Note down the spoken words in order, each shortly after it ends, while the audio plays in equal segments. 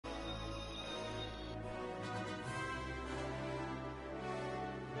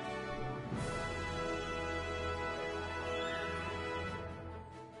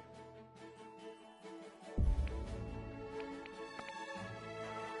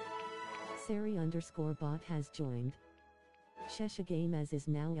Sari underscore bot has joined. Shesha Game as is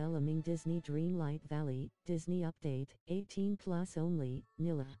now eleming Disney Dreamlight Valley, Disney update, 18 plus only,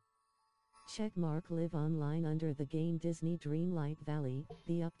 Nilla. Checkmark live online under the game Disney Dreamlight Valley,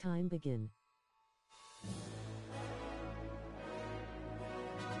 the uptime begin.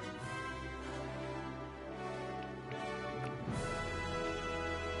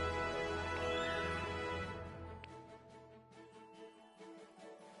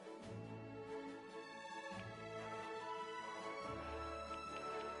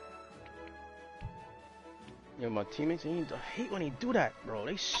 Yo, my teammates, I hate when they do that, bro.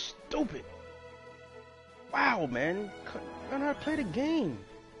 They stupid. Wow, man. Learn how to play the game.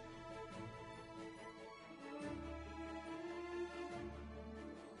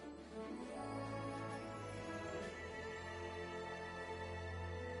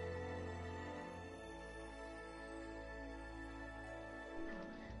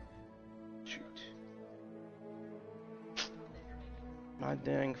 Shoot. My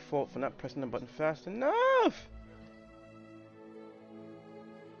dang fault for not pressing the button fast enough.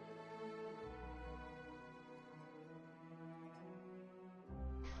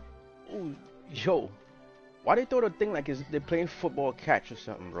 Ooh, yo, why they throw the thing like they're playing football catch or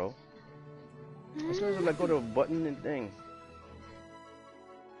something, bro? As soon as I like go to a button and thing.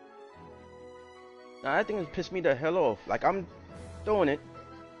 Nah, that thing has pissed me the hell off. Like I'm throwing it.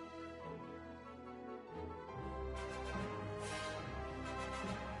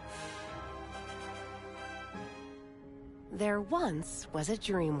 There once was a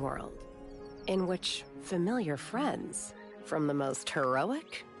dream world in which familiar friends, from the most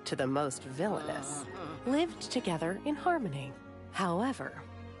heroic to the most villainous, lived together in harmony. However,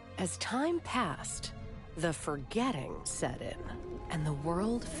 as time passed, the forgetting set in, and the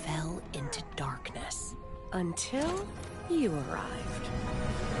world fell into darkness until you arrived.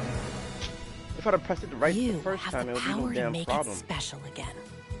 If I'd have pressed it right You the first have time, the it would be power no to damn make problem. it special again.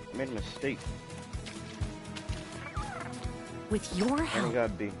 I made a mistake. With your Only help,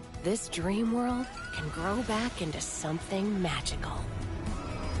 gotta be. this dream world can grow back into something magical.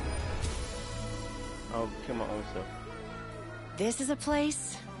 I'll kill my own stuff. This is a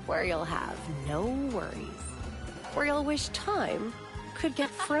place where you'll have no worries. Where you'll wish time could get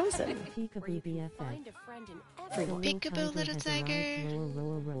frozen. Where you can find a friend in everyone. Peekaboo, little tiger.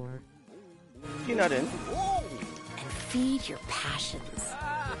 You're not in. And feed your passions.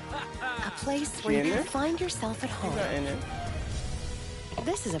 A place She where in you can there? find yourself at You're not in home. it.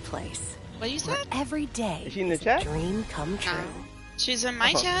 This is a place What you where said? every day Is she in the is a chat? dream come true. She's in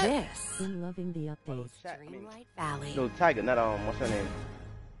my Oh. chat? This Been loving the updates. Dreamlight Valley. No, Tiger, not what's her name?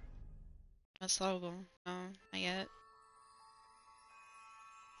 That's logo. No, not yet.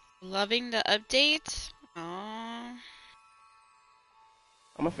 Loving the update? Oh. I'm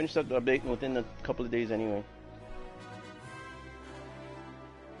gonna finish up the update within a couple of days anyway.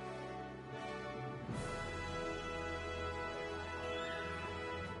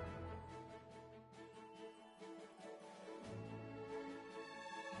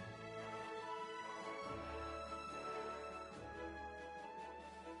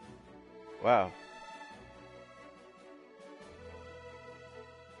 Wow.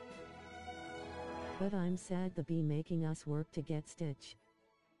 But I'm sad the be making us work to get Stitch.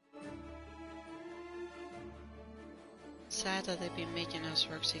 Sad that they've been making us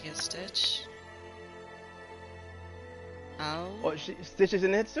work to get Stitch. Oh. Oh, Stitch is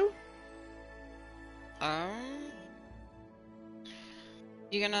in it too?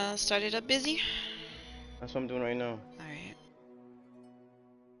 You gonna start it up busy? That's what I'm doing right now. Alright.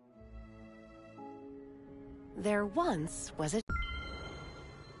 There once was a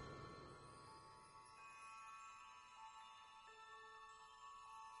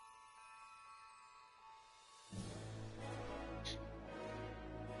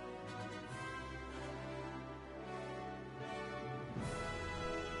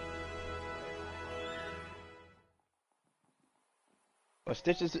Oh,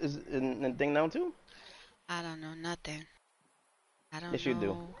 Stitch is in the thing now too? I don't know nothing. I don't Yes, know you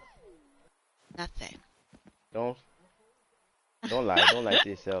do. nothing. Don't lie. Don't lie to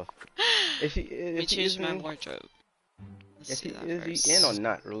yourself. Is she? Let me Is he choose my in? wardrobe. Let's Is see he? that Is first. he in or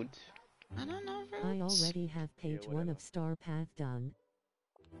not, Rude? I don't know, I Roots. already have page 1 whatever. of Star Path done.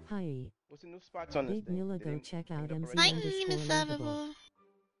 Hi. What's the new spots on this Big thing? Nilla, They go didn't check bring out it up MZ already? Hi, underscore Miss lovable. Lovable.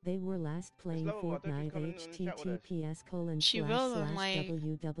 They were last playing Lovable, I thought you was Fortnite coming on the chat with us. https colon She slash will in, slash like,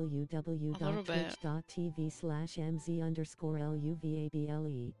 a little bit. www.twitch.tv slash mz underscore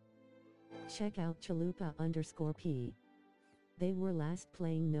luvable. Check out chalupa underscore p. They were last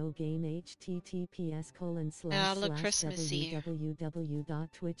playing No Game Yeah, look Christmassy.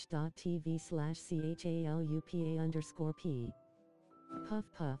 www.twitch.tv/chalupa_p. Puff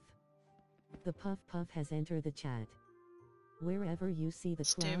Puff. The Puff Puff has entered the chat. Wherever you see the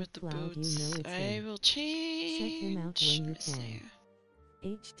Stay with the cloud, you boots. know it's I him. will change. Check him out when you Let's see. can.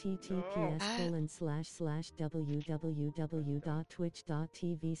 What other gloves do I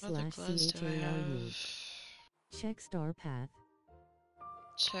https://www.twitch.tv/chalu. have? Check Star Path.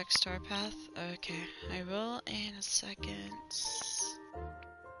 Check Star Path. Okay, I will in a second.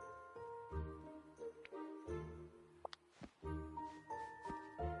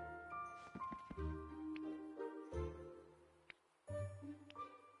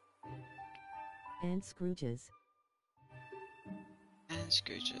 And Scrooges. And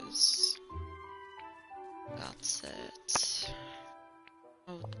Scrooges. That's it.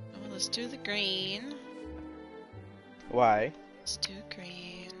 Oh, let's do the green. Why? Let's do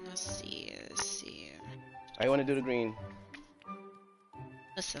green. Let's see. I want to do the green.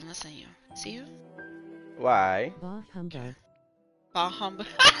 Listen, you. See you? Why? Bah humbug. Bahamba.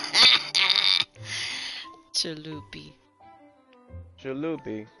 Chalupi.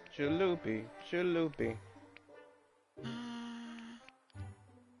 Chalupi, chalupi, chalupi.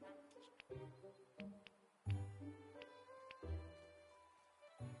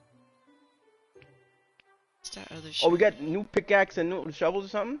 That other Oh, we shirt. got new pickaxe and new shovels or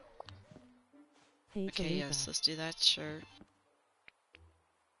something? Hey, Okay, Chalupa. yes, let's do that shirt.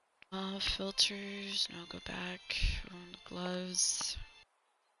 Filters. No, go back. On the gloves.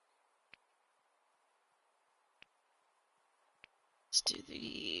 Let's do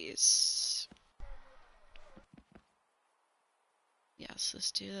these. Yes,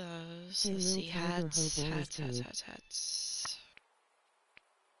 let's do those. Hey, Let's Lil see. Tiger, Hats. hope all is Hats. good.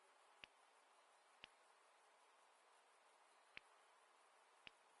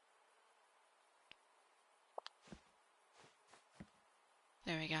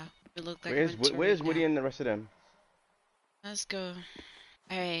 There we go. We look like Where's winter where's right Woody now. and the rest of them? Let's go.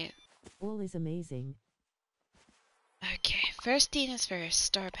 Alright. All is amazing. Okay. First thing is first.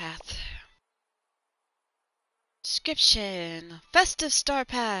 Star Path. Description. Festive Star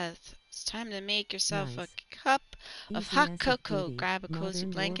Path. It's time to make yourself Nice. a cup of Easy hot as cocoa. booty. Grab a cozy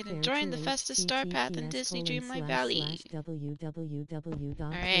Modern blanket and warfare join the to festive Star Path in Disney Dreamlight Valley.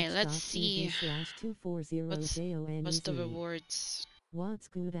 Alright, let's see. What's the www.twitch.tv/240jonez. rewards? What's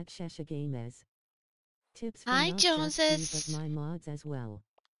good at Shesha Games? Tips for Hi, not just me Joneses. but my mods as well.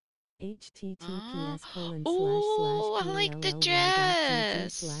 Ah. https:// Ooh, I like the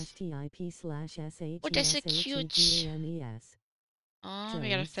dress. pally.tv/tip/sheshagames. Oh, that's a cute. Oh, we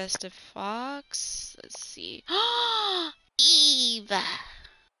got a Jones. festive fox. Let's see. Eve.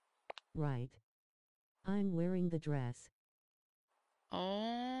 Right. I'm wearing the dress.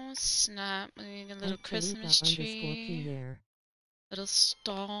 Oh, snap. We need a little At Christmas Chalupa_P tree. there. Little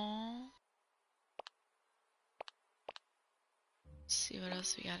stall. Let's see what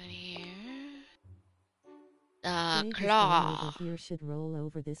else we got in here. The Plague is gone claw. over here should roll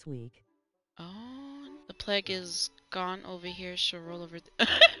over this week. Oh, the plague is gone over here. She'll roll over.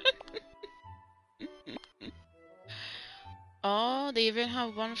 Oh, they even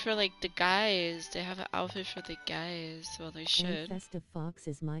have one for like the guys. They have an outfit for the guys. Well, they And should. Festive Fox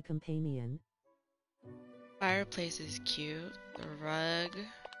is my companion. Fireplace is cute. The rug.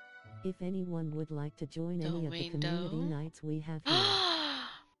 If anyone would like to join The any of the community window. nights we have here,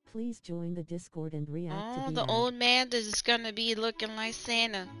 please join the Discord and react Oh, to the the ad. old man is gonna be looking like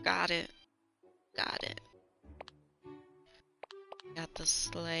Santa. Got it. Got it. Got the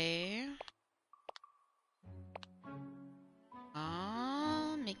sleigh.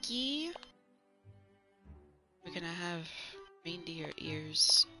 Oh, Mickey. We're gonna have reindeer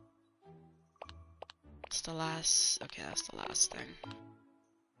ears. That's the last. Okay, that's the last thing.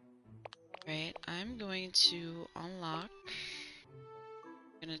 Right, I'm going to unlock.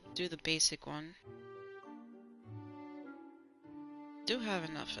 I'm gonna do the basic one. Do have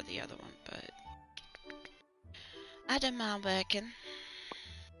enough for the other one, but I don't mind working.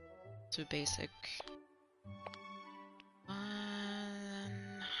 Too basic.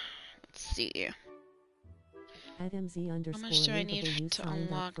 Let's see. Adam Z How underscore much do I livable, you need to signed up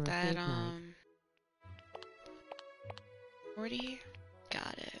unlock for a that? Fortnite. 40?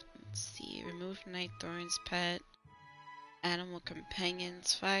 Got it. Let's see. Remove Night Thorn's pet. Animal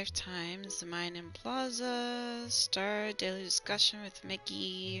companions 5 times. The Mine in Plaza. Start daily discussion with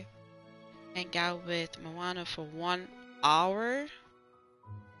Mickey. Hang out with Moana for 1 hour.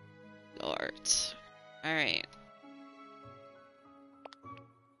 Lord. Alright.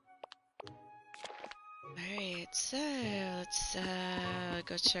 Alright, so let's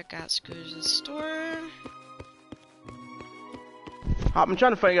go check out Scrooge's store. I'm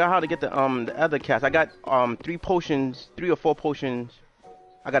trying to figure out how to get the other cast. I got 3 or 4 potions.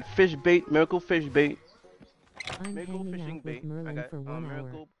 I got fish bait, miracle fish bait, I'm miracle hanging fishing out bait. with I Merlin got for 1 hour.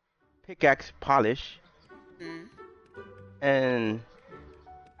 miracle pickaxe polish, Hmm. and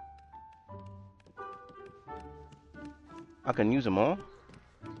I can use them all.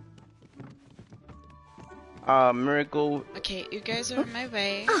 Miracle Okay, you guys are on my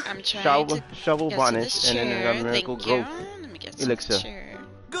way. I'm trying shovel to get to varnish, this and then I got chair. miracle Thank you. growth Let me get to elixir. the chair.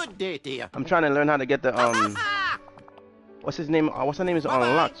 Good day, dear. I'm trying to learn how to get the what's his name? What's her name is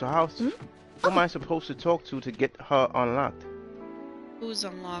unlocked. So who am I supposed to talk to get her unlocked? Who's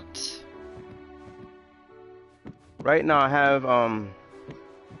unlocked? Right now I have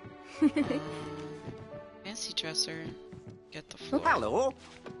Fancy dresser. Get the floor. Hello.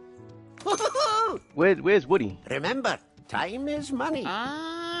 where's Woody? Remember, time is money.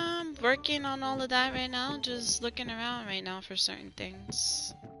 I'm working on all of that right now. Just looking around right now for certain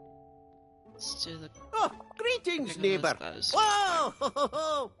things. Let's do the Oh, greetings, Take a neighbor. look, guys.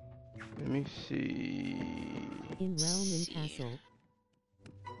 Whoa! Let me see. In Realm See. and Castle.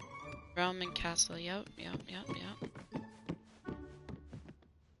 Realm and Castle. Yep.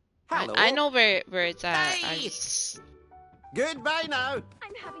 Hello. I know where it's at. I Hey! just Goodbye now.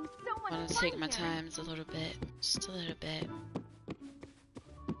 I'm having so much want to fun take my here. time a little bit. Just a little bit.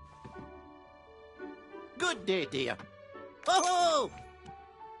 Good day, dear. Oh!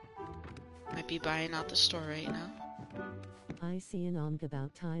 Might be buying out the store right now. I see an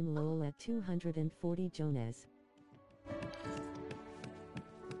about time lol at 240 Jonas.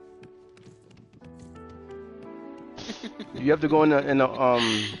 You have to go in the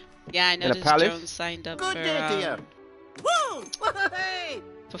Yeah, I a noticed palace? Jones signed up Good for day, dear. Woo! Hey!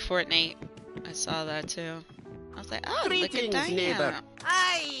 for Fortnite. I saw that too. I was like, oh, look at Greetings, neighbor. Diana.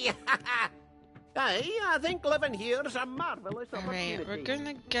 Aye! Aye, I think living here is a marvelous Alright, opportunity. we're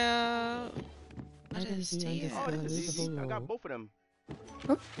gonna go. What Item is D here? Oh, this is easy. Livable I got lol. both of them.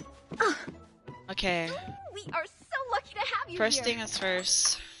 Okay, We are so lucky to have you first here. thing is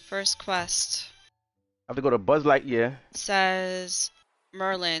first. First quest. I have to go to Buzz Lightyear. It says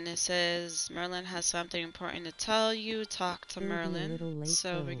Merlin. It says Merlin has something important to tell you. Talk to It'll be a Merlin. little late,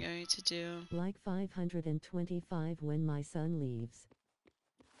 So we're though. going to do. Like 525 when my son leaves.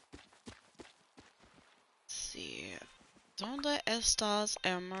 Let's see. Donde estás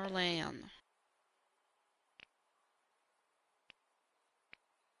en Merlin?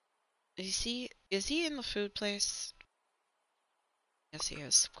 Is he in the food place? Yes, he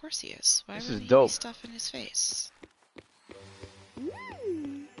is. Of course he is. Why This would is he dope. be stuffing his face?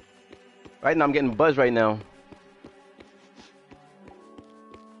 Right now I'm getting Buzz right now.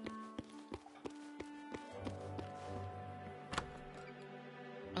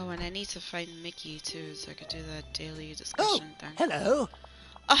 Oh, and I need to find Mickey too, so I could do that daily Oh, discussion thing. hello.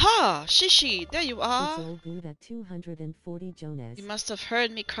 Aha! Shishi! There you It's are! all good at 240 Jonas. You must have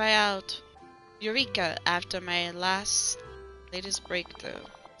heard me cry out, Eureka, after my latest breakthrough.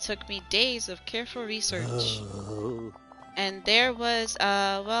 Took me days of careful research. Oh. And there was,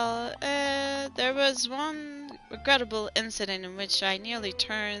 there was one regrettable incident in which I nearly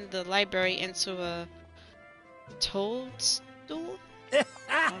turned the library into a toadstool.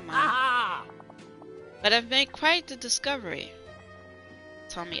 Ah! But I've made quite the discovery.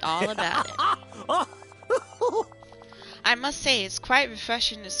 Tell me all about it. Oh. I must say, it's quite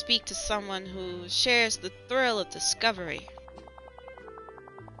refreshing to speak to someone who shares the thrill of discovery.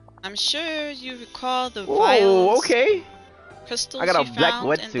 I'm sure you recall the Oh, vials, okay. crystals I got a you black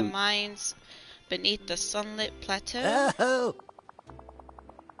found in the wetsuit. mines beneath the sunlit plateau. Oh.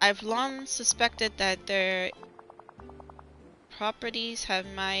 I've long suspected that their properties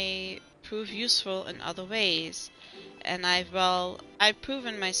might prove useful in other ways, and I've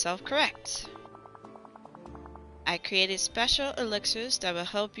proven myself correct. I created special elixirs that will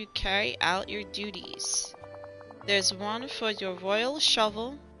help you carry out your duties. There's one for your royal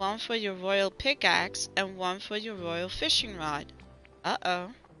shovel, one for your royal pickaxe, and one for your royal fishing rod.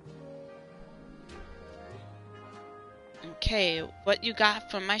 Uh-oh. Okay, what you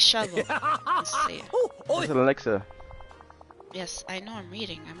got for my shovel? Let's see. This is an elixir. Yes, I know I'm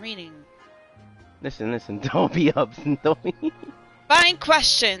reading. Listen. Don't be up. Don't be. Fine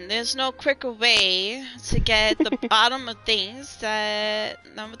question. There's no quicker way to get the bottom of things than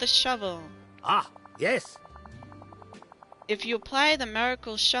with a shovel. Ah, yes. If you apply the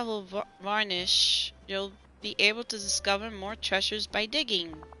miracle shovel varnish, you'll be able to discover more treasures by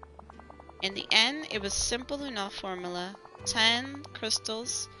digging. In the end, it was simple enough formula. 10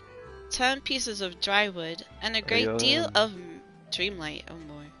 crystals, 10 pieces of dry wood, and a great Ayo. deal of dreamlight. Oh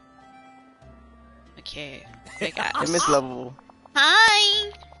boy. Okay. Big Hey, axe. Miss Lovable.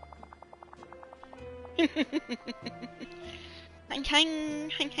 Hi! Hang, hang,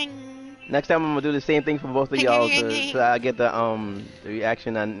 hang, hang. Next time I'm gonna do the same thing for both of y'all so I get the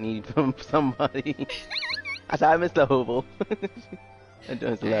reaction I need from somebody. I said I Miss Lovable. I'm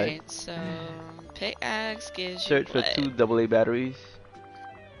doing select. Alright, so pickaxe gives Search you for what? 2 AA batteries.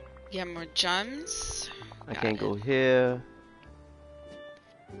 You have more gems. I Got can't it. go here.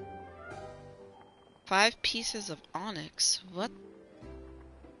 5 pieces of onyx. What?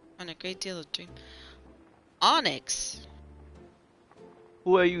 And a great deal of dream. Onyx?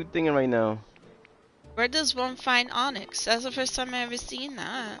 Who are you thinking right now? Where does one find onyx? That's the first time I ever seen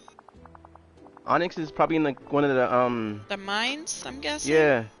that. Onyx is probably in one of the The mines, I'm guessing?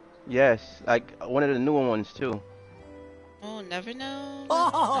 yeah, yes, like one of the newer ones too. Oh, never know.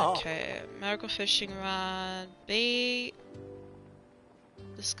 Oh. Okay, miracle fishing rod, bait.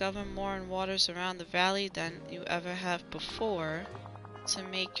 Discover more in waters around the valley than you ever have before. To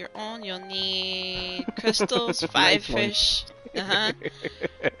make your own, you'll need crystals, 5 Nice one. fish,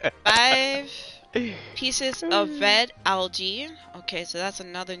 5 pieces of red algae. Okay, so that's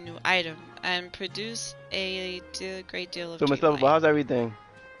another new item, and produce a great deal of. So Miss Lovable, how's everything?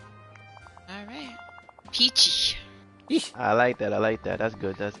 All right, peachy. I like that. I like that. That's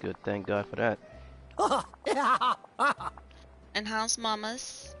good. That's good. Thank God for that. And how's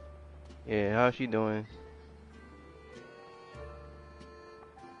Mama's? Yeah, how's she doing?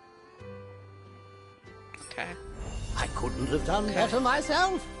 Okay. I couldn't have done better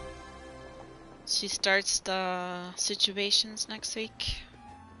myself. She starts the situations next week.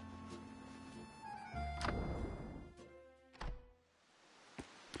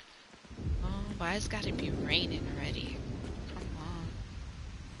 Oh, why it's gotta be raining already? Come on.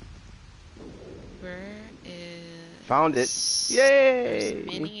 Where is... Found it. Where's Yay!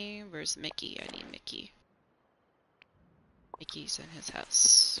 Minnie? Where's Mickey? I need Mickey. Mickey's in his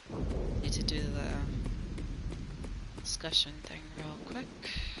house. Need to do the discussion thing real quick.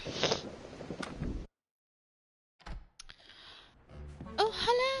 Oh,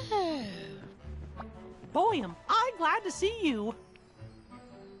 hello! Boy, am I glad to see you.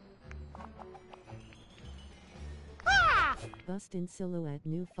 Bust in silhouette,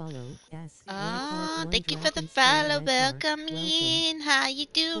 new follow. S. Ah, thank you for the follow. Welcome in. How you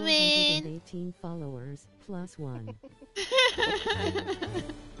doing? 418 followers, +1.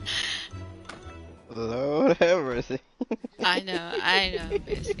 Lord have mercy. I know,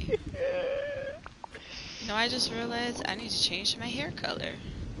 busy. You know, I just realized I need to change my hair color.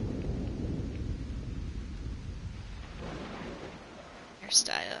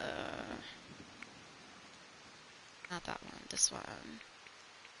 Hairstyle. Not that one, this one.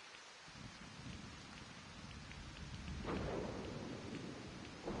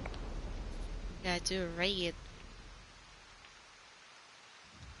 Yeah, do a red.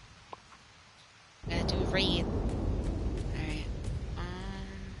 Yeah, do a red. Alright.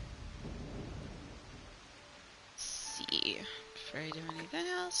 Let's see. Before I do anything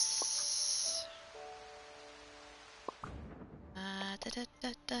else. Da da da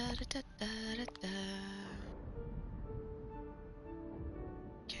da da da da da.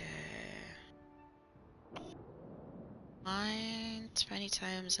 Mine 20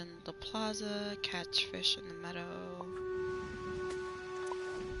 times in the plaza, catch fish in the meadow.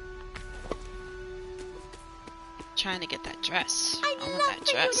 Trying to get that dress. I want that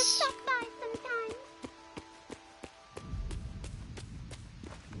dress.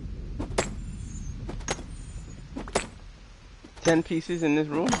 10 pieces in this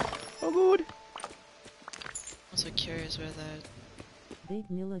room. Oh, good. Also curious where the... Big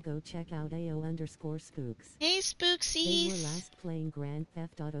Nilla, go check out AO_spooks. Hey, They Spooksies! were last playing Grand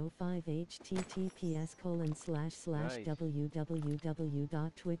Theft Auto 5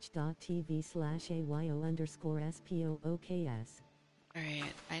 https://www.twitch.tv/AYO_spooks.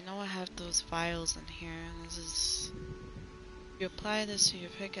 Alright, I know I have those files in here. This is... If you apply this to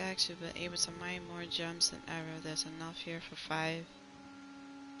your pickaxe, you'll be able to mine more gems than ever. There's enough here for 5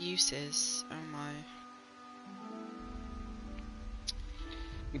 uses. Oh my.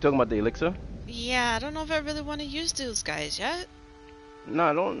 You talking about the elixir? Yeah, I don't know if I really want to use those guys yet. No,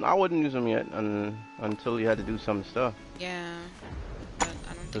 I don't. I wouldn't use them yet until you had to do some stuff. Yeah, but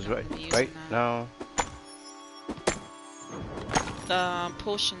I don't think Cause I'm right, gonna be right using that. now, The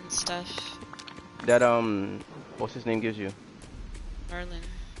potion stuff, that what's his name gives you? Merlin.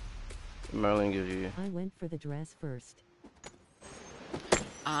 Merlin gives you. I went for the dress first.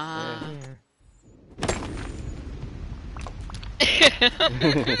 Ah. There.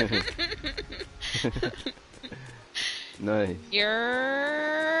 Nice.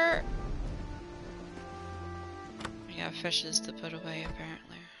 You're... I got fishes to put away,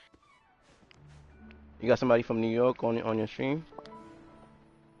 apparently. You got somebody from New York on your stream?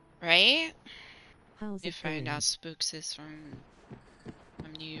 Right? How's You it find going? out Spooks is from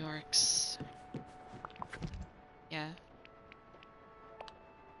New York's. Yeah.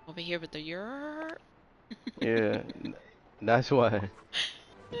 Over here with the your. Yeah, that's why.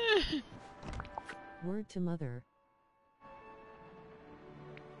 Word to mother.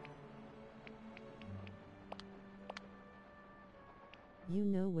 You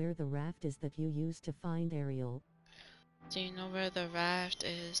know where the raft is that you used to find Ariel? Do you know where the raft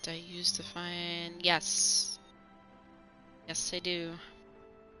is that you used to find? Yes. Yes, I do.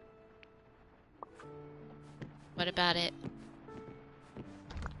 What about it?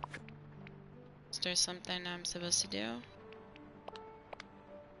 Is there something I'm supposed to do?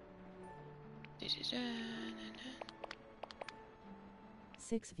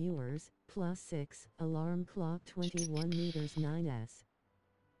 6 viewers, +6, alarm clock 21 meters 9s.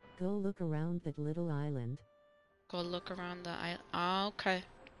 Go look around that little island. Go look around the island. Okay.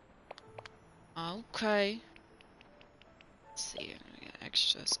 Okay. Let's see. We got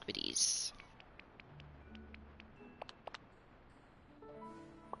extra squiddies.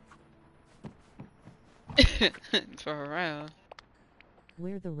 For real.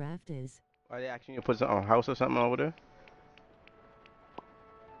 Where the raft is. Are they asking you to put some on house or something over there?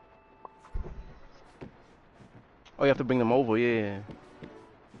 Oh, you have to bring them over, yeah.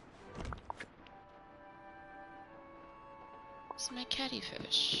 It's my catty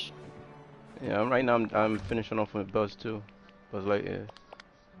fish. Yeah, right now I'm finishing off with Buzz too. Buzz Lightyear.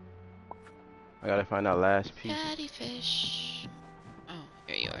 I gotta find that last piece. Catty fish. Oh,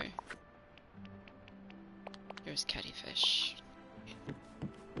 here you are. There's catty fish.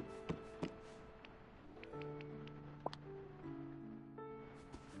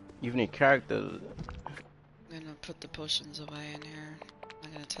 You need characters. I'm gonna put the potions away in here. I'm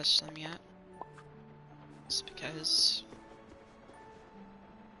not gonna touch them yet. Just because.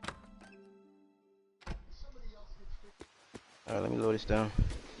 Alright, let me load this down.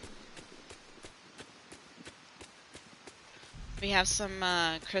 We have some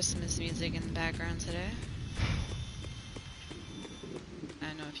Christmas music in the background today. I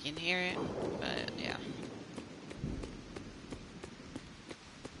don't know if you can hear it, but yeah.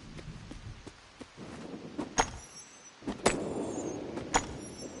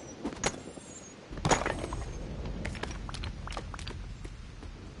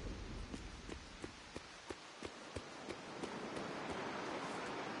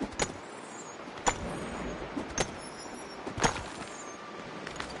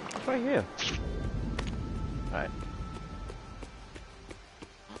 Right here. Alright.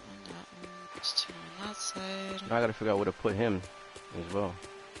 That one. There's two on that side. Now I gotta figure out where to put him as well.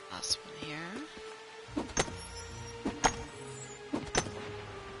 Last one here.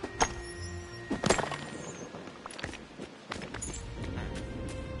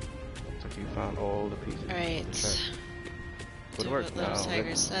 Looks like you found all the pieces. Alright. Good Do work. what Little Now,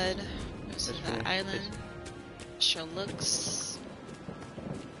 Tiger said. Goes to let's that go. island. Show looks.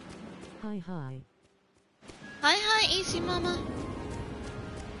 Hi hi. Hi, AC Mama.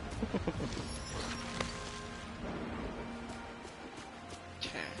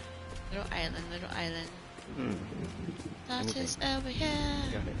 Okay. Little island. Hmm. That is over here.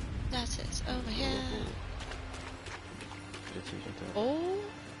 Got it. That is over here. Petition to Oh,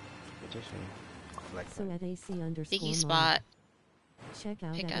 petition. Like So at AC_mama. Diggy spot. Check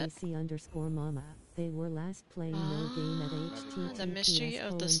out Pick at up. AC_mama. They were last playing no game at The Mystery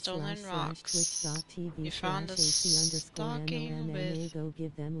of the Stolen Rocks. You found a stocking with Go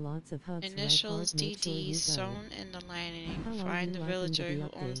give them lots of hugs. initials Red heart, make sure DD you go. sewn in the lining. How are Find you the liking villager the who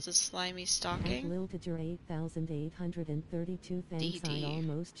owns update? the slimy At stocking. Liltager 8832 thanks. DD. I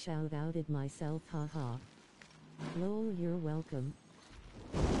almost shout outed myself, haha. Lol, you're welcome.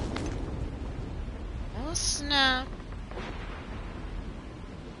 Oh snap.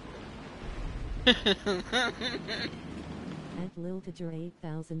 At Liltager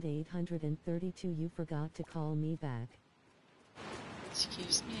 8832 you forgot to call me back.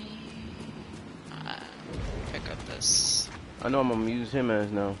 Excuse me. Pick up this I know I'm gonna use him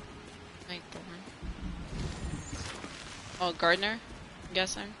as now. Nightborn. Oh, Gardner? I'm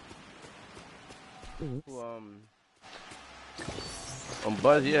guessing. Oops.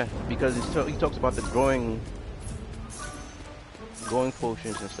 Buzz, yeah, because he talks about the growing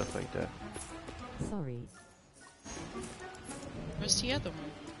potions and stuff like that. Sorry. Where's the other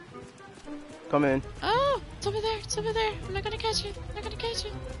one? Come in. Oh, it's over there. It's over there. I'm not gonna catch it. I'm not gonna catch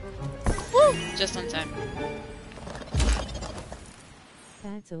it. Woo! Just on time.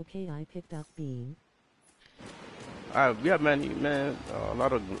 That's okay, I picked up bean. We have a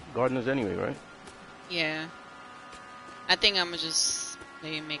lot of gardeners anyway, right? Yeah. I think I'm gonna just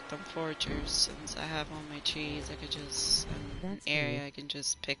maybe make them foragers since I have all my trees. I could just an area I can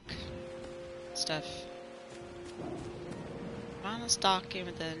just pick stuff. On a stocking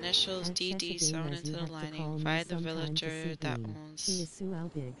with the initials DD sewn into the lining. Find the villager that owns. She is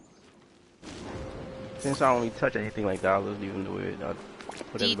so big. Since I don't really touch anything like that, I'll just leave them the way it. I'll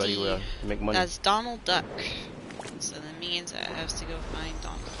put everybody where I make money. That's Donald Duck. So that means I have to go find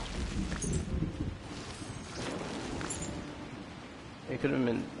Donald. It could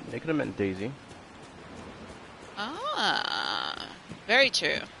have meant Daisy. Ah, very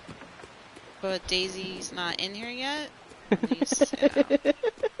true. But Daisy's not in here yet.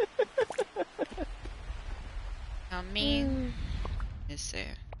 I mean, is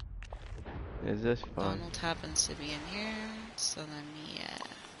there? Is this fun? Donald happens to be in here, so let me.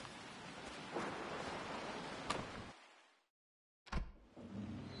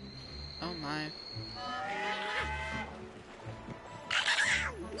 Oh my.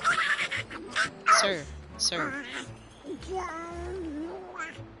 Sir.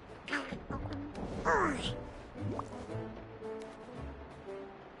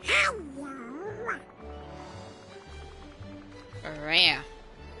 Rare.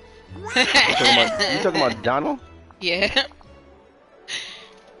 You talking about Donald? Yeah.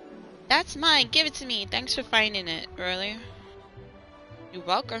 That's mine. Give it to me. Thanks for finding it earlier. You're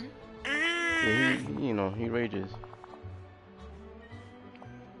welcome. Yeah, he rages.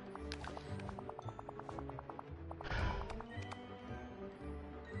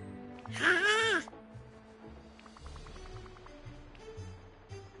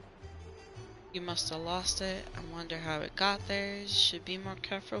 You must have lost it. I wonder how it got there. Should be more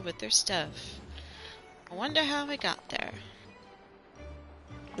careful with their stuff. I wonder how it got there.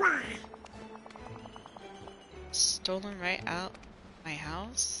 Stolen right out my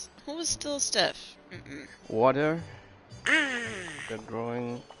house? Who was still stuff? Water. They're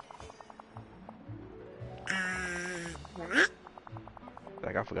growing.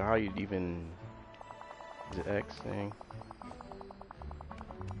 Like, I forgot how you'd even. The X thing.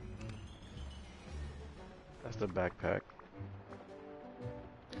 That's the backpack.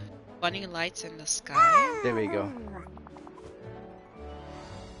 Bunny lights in the sky? There we go.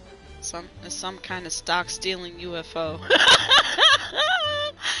 Some kind of stock stealing UFO.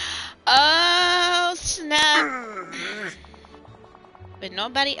 Oh snap! But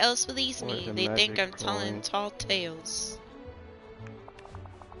nobody else believes me. They think I'm telling tall tales.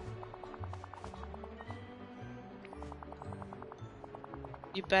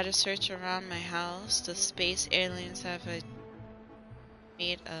 You better search around my house. The space aliens have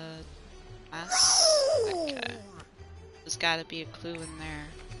made a mess. Okay. There's gotta be a clue in there.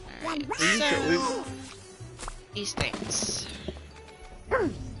 Alright, so these things.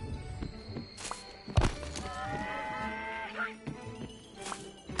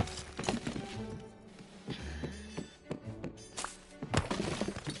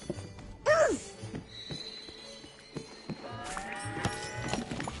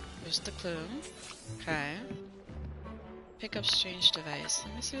 There's the clue. Okay. Pick up strange device.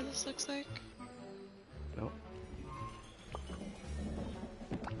 Let me see what this looks like. Nope.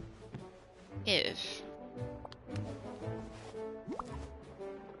 If.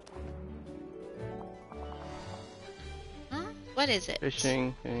 Huh? What is it?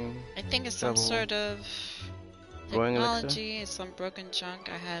 Fishing thing. I think it's some sort of technology. It's some broken junk.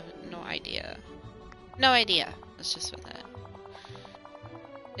 I have no idea. No idea. Let's just put that.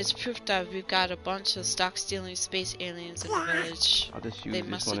 It's proof that we've got a bunch of stock stealing space aliens in the village. I'll just use they this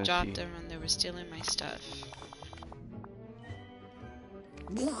must one have and dropped see. them when they were stealing my stuff.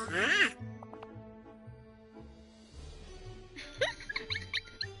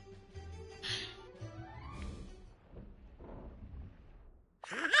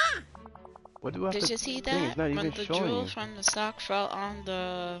 What do I have Did to you see thing? It's that? not When even the showing jewel you. from the stock fell on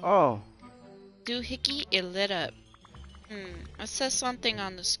the Oh, doohickey, it lit up. It says something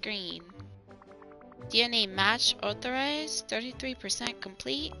on the screen. DNA match authorized, 33%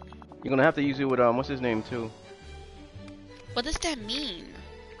 complete. you're gonna have to use it with what's his name too. What does that mean?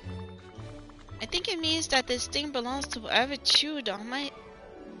 I think it means that this thing belongs to whoever chewed on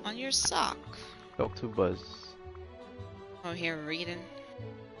your sock. Talk to Buzz. Oh, here reading.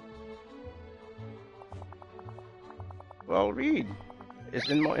 Well, read. It's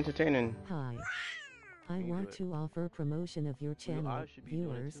more entertaining. Hi. I You can do want it. to offer promotion of your channel, I should be doing it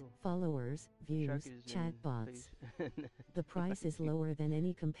viewers, too. followers, views, Shark is chat in bots. place. The price is lower than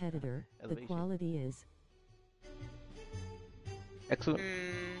any competitor. The Elevation. quality is Excellent.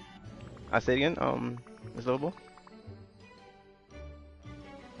 Hmm. I say it again. Miss Lobo.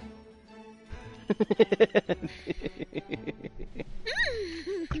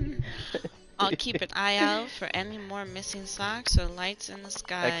 I'll keep an eye out for any more missing socks or lights in the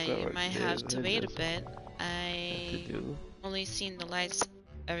sky. Excellent You work. might There's have to wait a this bit. to I do. only seen the lights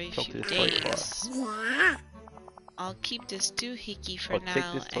every Talk few to this toy car. days. I'll keep this doohickey for Oh, take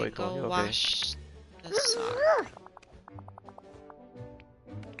now this toy and car, go okay. wash the sock.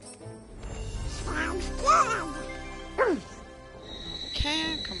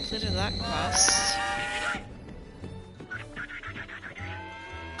 Okay, completed that quest.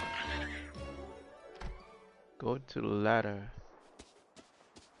 Go to the ladder.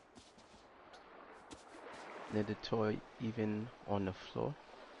 Near the toy, even on the floor.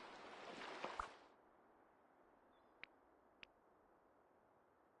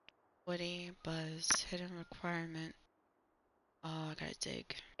 Woody, Buzz, hidden requirement. Oh, I gotta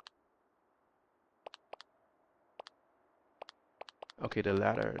dig. Okay, the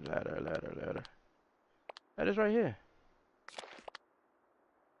ladder. Ladder's right here.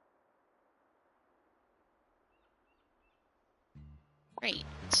 Great.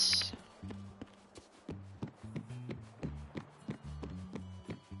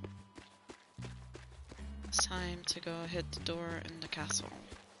 It's time to go hit the door in the castle.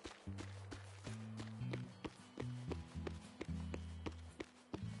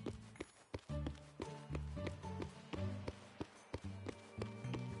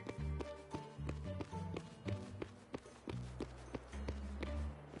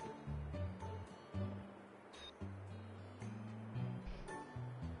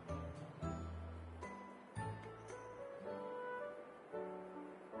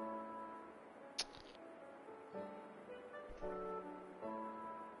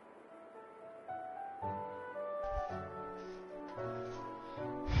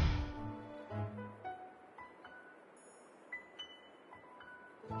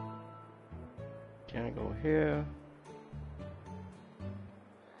 Can I go here?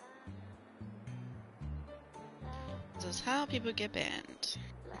 This is how people get banned.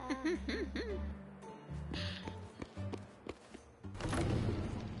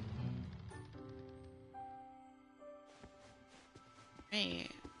 Hey.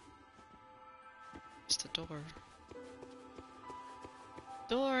 It's the door.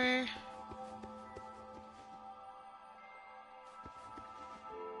 Door!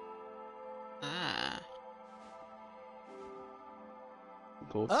 Ah.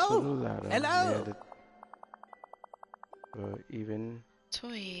 Go Oh, to the ladder. hello. Near the, even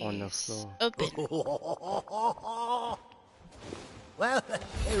Toys. on the floor. Open. Well,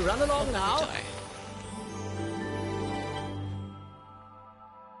 hey, run along Open the now. door.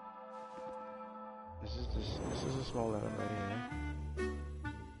 This is a small ladder right here.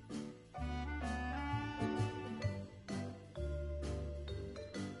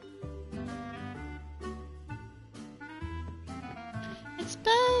 It's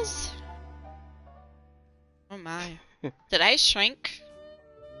Buzz! Oh my. Did I shrink?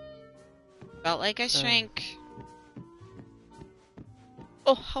 Felt like I shrank.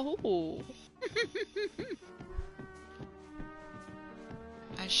 Oh ho!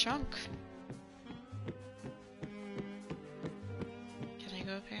 I shrunk. Can I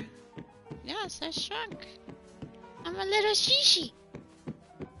go up here? Yes, I shrunk. I'm a little shishi.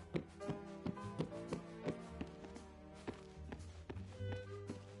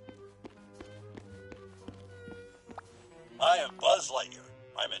 I am Buzz Lightyear.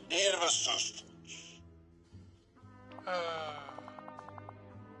 I'm in need of assistance.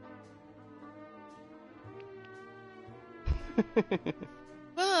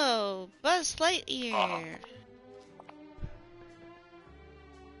 Whoa, Buzz Lightyear.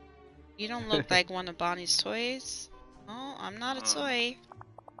 You don't look like one of Bonnie's toys. Oh, I'm not a toy.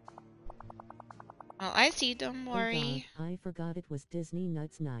 Well, I see, don't Oh worry. God, I forgot it was Disney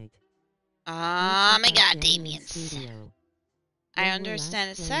Nuts Night. Ah, Check my out god, Damien Damians. Studio. I They were understand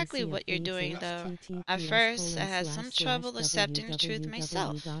last exactly playing what Sea you're of doing, Thieves, though. At first, I had some trouble accepting the truth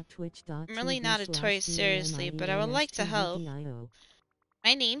myself. I'm really not a toy, seriously, but I would like to help.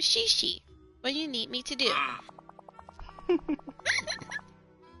 My name's Shishi. What do you need me to do?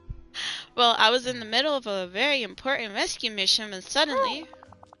 Well, I was in the middle of a very important rescue mission when suddenly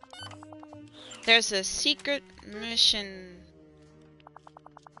there's a secret mission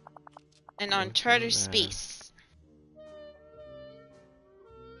in uncharted space.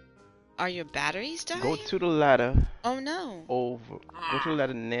 Are your batteries dying? Go to the ladder. Oh no. Over. Go to the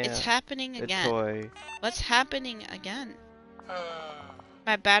ladder near It's happening the again. toy. What's happening again?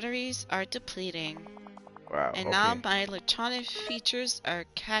 My batteries are depleting. Wow. And okay. now my electronic features are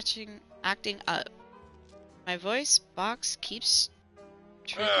acting up. My voice box keeps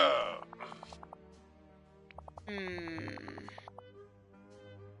triggering.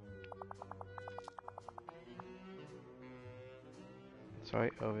 Toy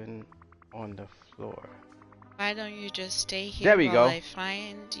oven on the floor. Why don't you just stay here There we while go. I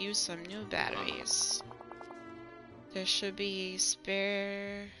find you some new batteries? There should be a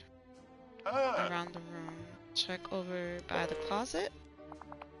spare around the room. Check over by the closet.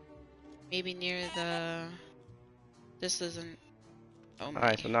 Maybe near the... This isn't... Oh my.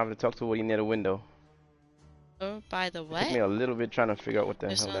 Alright, so now I'm going to talk to Woody near the window. Oh, by the It what? took me a little bit trying to figure out what the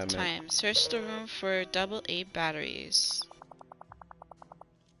There's hell no that meant. time. Search the room for AA batteries.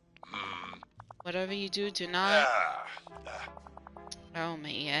 Whatever you do, do not... Oh my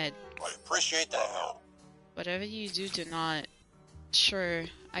head. I appreciate the help. Whatever you do, do not... Sure,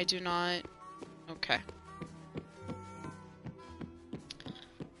 I do not... Okay.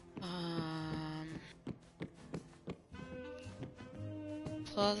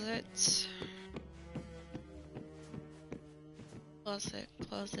 Closet. Closet.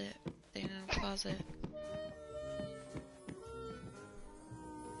 Stay in the closet.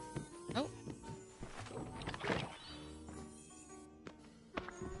 Oh.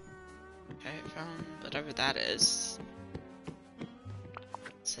 Okay, found whatever that is.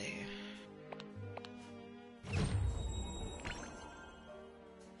 Let's see.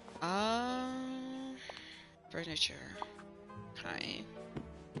 Furniture. Okay.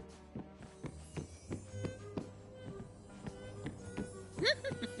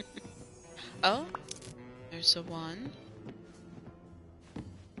 Oh, there's a one.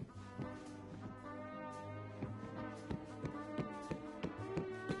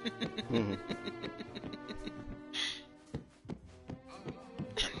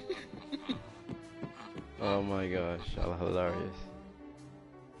 Oh my gosh, how hilarious.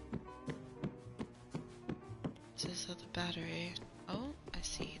 This is the battery. Oh, I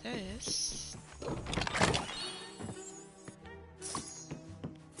see this.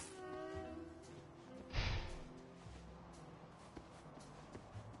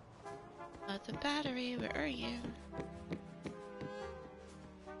 The battery, where are you?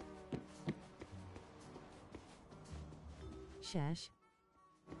 Shash,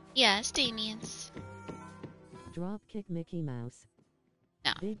 Yes, Damien's. Dropkick Mickey Mouse.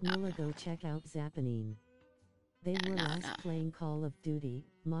 No, Big no, Mula go check out Zappanine. They were no, last no. playing Call of Duty,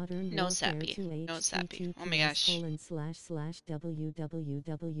 Modern No Warfare Zappy. 2 No Zappy. Oh my gosh.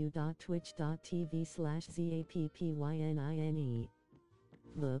 www.twitch.tv/zappyne.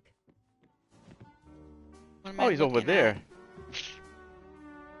 Look, What am I Oh, he's over looking there.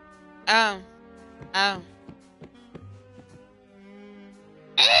 at? Oh. Oh.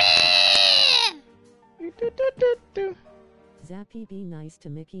 Zappy be nice to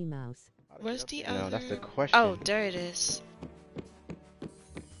Mickey Mouse. Where's the No, other? that's the question. Oh, there it is.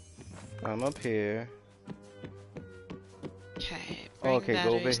 I'm up here. Okay. Okay,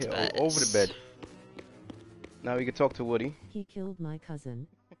 go over here, over the bed. Now we can talk to Woody. He killed my cousin.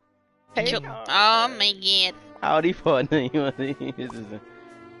 Hey, Oh my god. howdy, partner. This is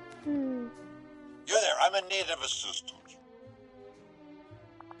You're there. I'm in need of assistance.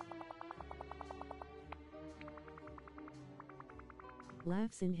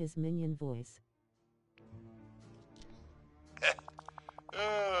 Laughs in his minion voice.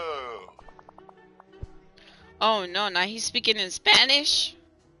 Oh. Oh no, now he's speaking in Spanish?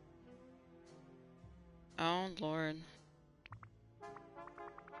 Oh lord.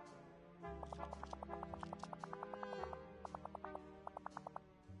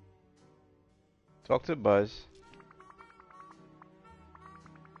 talk to Buzz.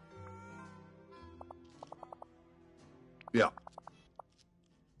 Yeah.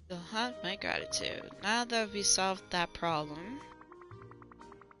 You'll have my gratitude. Now that we solved that problem,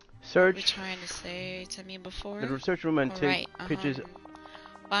 what were you Search trying to say to me before? the research room and take Alright, pictures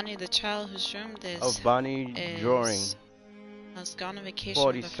Bonnie, the child whose room this of Bonnie drawing. has gone on vacation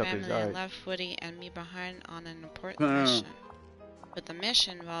 40 with the suckers, family and alright. left Woody and me behind on an important mission. But the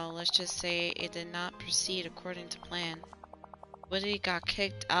mission, well, let's just say it did not proceed according to plan. Woody got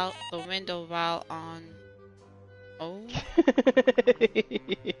kicked out the window while on... Oh?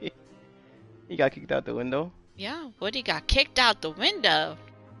 He got kicked out the window. Yeah, Woody got kicked out the window.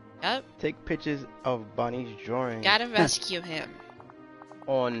 Yup, Take pictures of Bonnie's drawing gotta rescue him.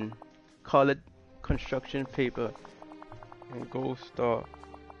 on colored construction paper and go start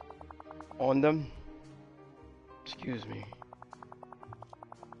on them. Excuse me.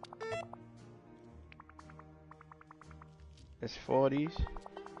 It's 40s.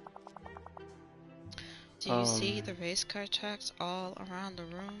 Do you see the race car tracks all around the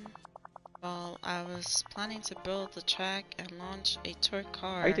room? Well, I was planning to build the track and launch a tour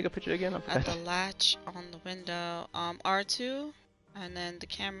car How you take a picture again? at the latch on the window. R2, and then the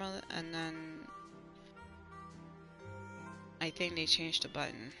camera, and then I think they changed the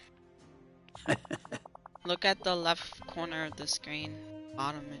button. Look at the left corner of the screen.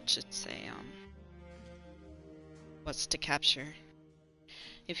 Bottom, it should say what's to capture.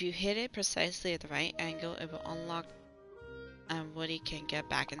 If you hit it precisely at the right angle, it will unlock and Woody can get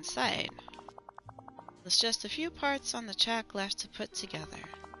back inside. There's just a few parts on the track left to put together.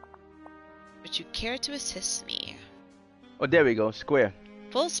 Would you care to assist me? Oh, there we go. Square.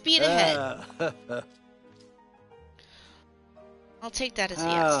 Full speed ahead. I'll take that as a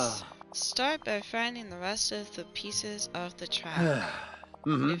yes. Start by finding the rest of the pieces of the track.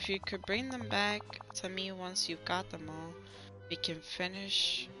 If you could bring them back to me once you've got them all, we can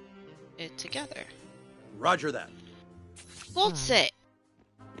finish it together. Roger that. Waltz it.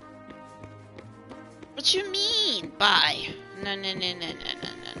 What you mean? Bye. No.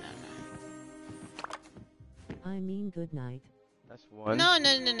 I mean good night. That's one. No.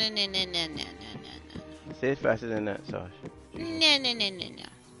 Say it faster than that, Sash. No.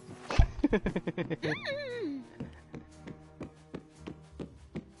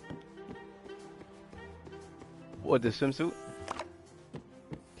 What, the swimsuit?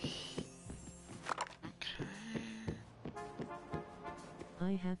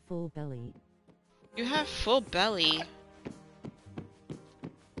 I have full belly. You have full belly.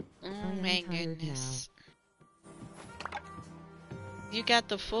 Oh am my tired goodness. You got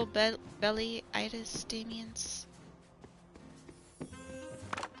the full belly-itis, Damians?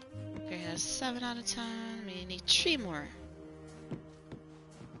 Okay, that's 7 out of 10. We need 3 more.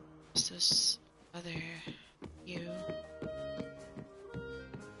 What's this other... You.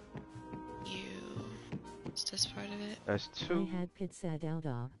 Is this part of it? That's 2. I had pizza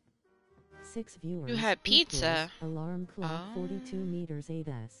Dowdog. 6 viewers. You had pizza? Alarm clock 42 meters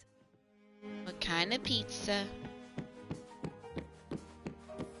 8s. What kind of pizza?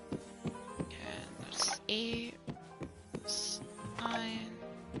 Okay, that's 8. 9.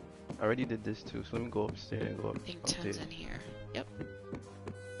 I already did this too, so let me go upstairs and go up. I think 10's in here. Yep.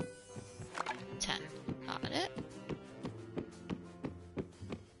 10. Got it.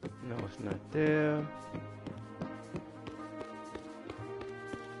 No, it's not there.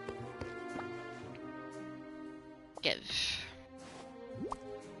 Give.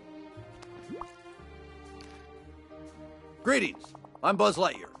 Greetings. I'm Buzz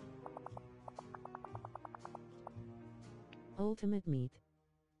Lightyear. Ultimate meat.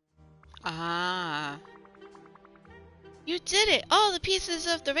 Ah. You did it! All the pieces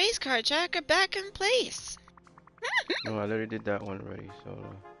of the race car track are back in place! No, I already did that one already, so...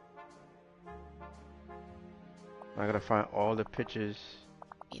 I gotta find all the pictures.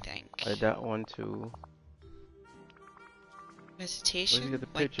 You think? I did that one too. Vegetation? Where'd you get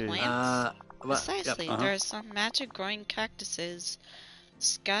the Like pictures? plants? Well, Precisely. yep, There are some magic growing cactuses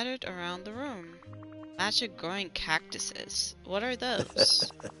scattered around the room. Magic growing cactuses? What are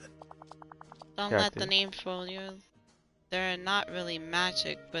those? Don't let the Cactus. name fool you. They're not really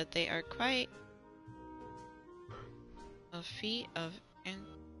magic, but they are quite a feat of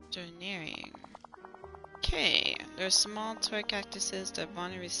engineering. Okay, they're small toy cactuses that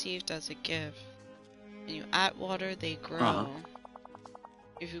Bonnie received as a gift. When you add water, they grow.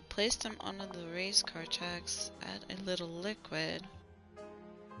 If you place them under the race car tracks, add a little liquid,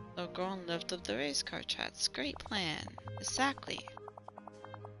 they'll grow and lift up the race car tracks. Great plan. Exactly.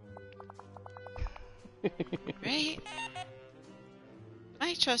 Right?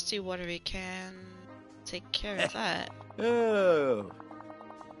 My trusty watery can take care of that. Oh.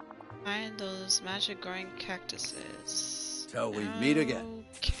 Find those magic growing cactuses. Till we meet again.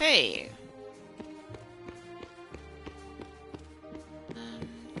 Okay.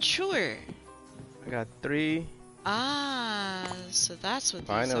 Sure. I got 3. Ah, so that's what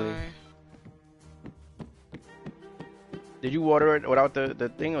Finally. these are. Did you water it without the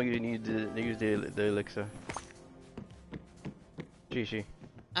thing, or you need to use the elixir? Shishi.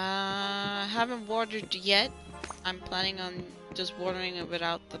 Haven't watered yet. I'm planning on just watering it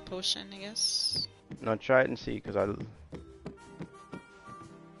without the potion, I guess. No, try it and see, cause So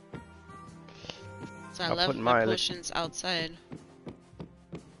I I'll left put my my potions outside.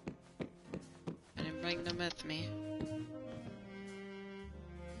 I didn't bring them with me.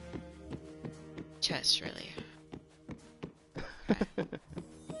 Chest, really. Okay.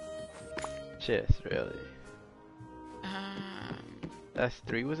 chest, really. That's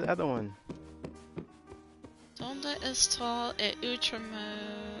 3. What's the other one? Donda is tall at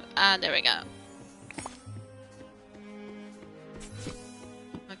Ultramode. Ah, there we go.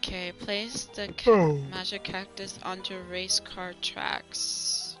 Okay, place the magic cactus onto race car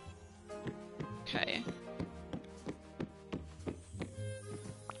tracks. Okay.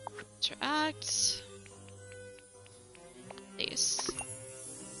 Interact. Place.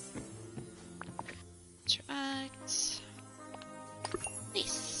 Interact.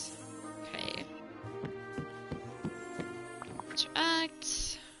 Place. Okay.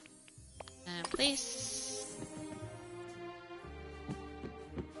 Interact. And place.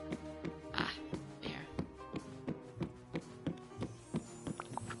 Ah, here.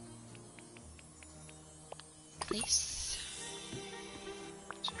 Place.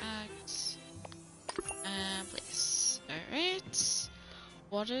 Interact. And place. Alright.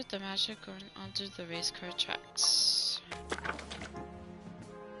 Water the magic going onto the race car tracks.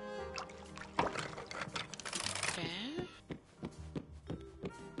 Okay.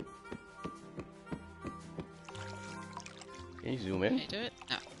 Can you zoom in? Can I do it?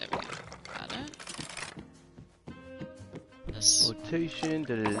 No, there we go. Got it. This. Rotation,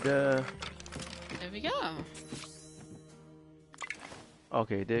 da da da. There we go.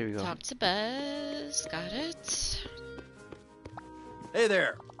 Okay, there we go. Talk to Buzz. Got it. Hey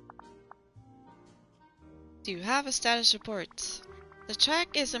there. Do you have a status report? The track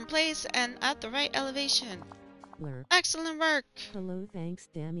is in place and at the right elevation. Lurk. Excellent work. Hello, thanks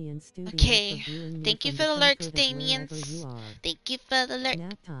Damien Studios Okay. for viewing me Thank you from for the comfort lurks, of Damien. wherever you are. Thank you for the lurk.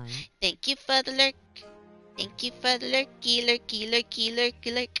 Nap time. Thank you for the lurk. Thank you for the lurky, lurky, lurky,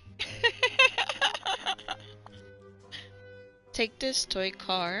 lurky, lurk. Take this toy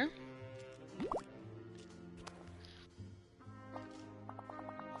car.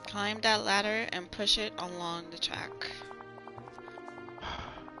 Climb that ladder and push it along the track.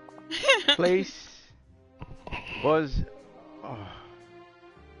 Place was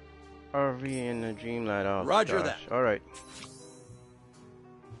RV in the Dreamlight. Oh, Roger gosh. that. All right.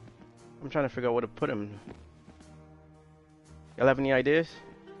 I'm trying to figure out where to put him. Y'all have any ideas?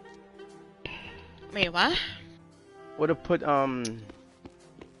 Wait, what? Where to put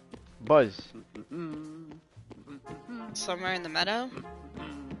Buzz? Somewhere in the meadow?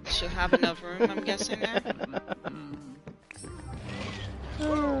 Should have enough room, I'm guessing there.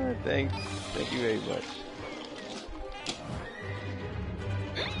 Thank you very much.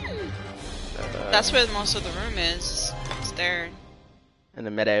 That's where most of the room is. It's there. In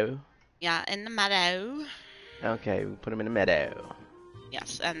the meadow. Yeah, in the meadow. Okay, we put him in the meadow.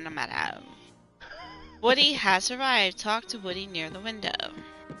 Yes, in the meadow. Woody has arrived. Talk to Woody near the window.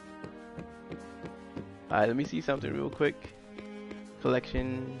 Alright, let me see something real quick.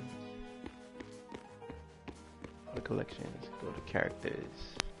 Collection. Go to collections. Go to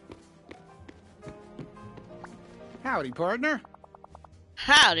characters. Howdy, partner.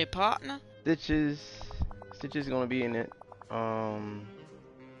 Howdy, partner. Stitches is gonna be in it. Let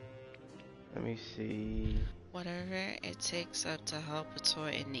me see. Whatever it takes up to help a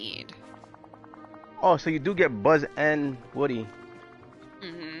toy in need. Oh, so you do get Buzz and Woody.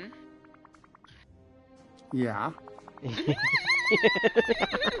 Mm-hmm. Yeah.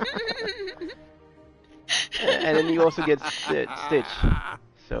 And then you also get Stitch.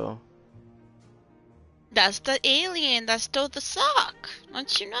 So. That's the alien that stole the sock.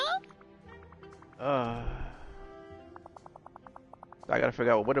 Don't you know? I gotta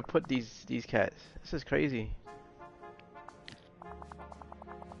figure out where to put these cats. This is crazy.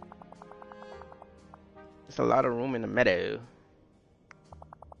 There's a lot of room in the meadow.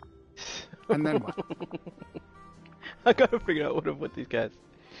 And then what? I gotta figure out where to put these cats.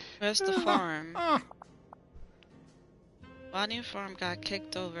 Where's the farm? Bonnie farm got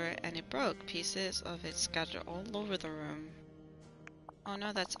kicked over and it broke. Pieces of it scattered all over the room. Oh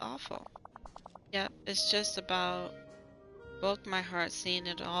no, that's awful. Yep, it's just about broke my heart seeing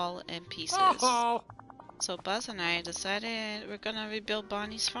it all in pieces. So Buzz and I decided we're gonna rebuild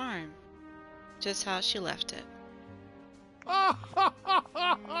Bonnie's farm. Just how she left it.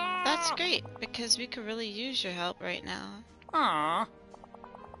 That's great, because we could really use your help right now. Aww.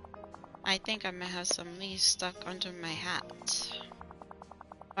 I think I might have some leaves stuck under my hat.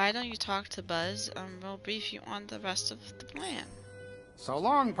 Why don't you talk to Buzz and we'll brief you on the rest of the plan. So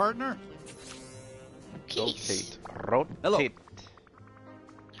long, partner. Peace. Rotate. Hello.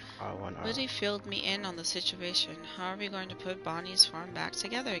 R1R. Woody filled me in on the situation. How are we going to put Bonnie's farm back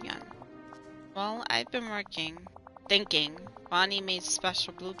together again? Well, I've been thinking. Bonnie made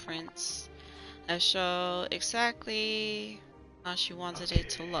special blueprints that show exactly how she wanted it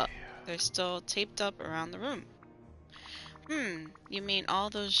to look. they're still taped up around the room. You mean all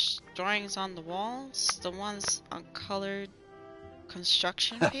those drawings on the walls? The ones on colored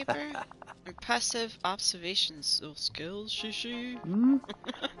construction paper? Impressive observations skills, Shishi.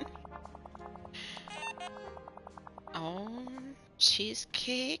 Oh,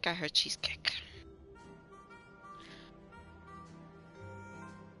 cheesecake? I heard cheesecake.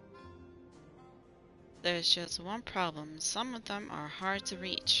 There's just one problem. Some of them are hard to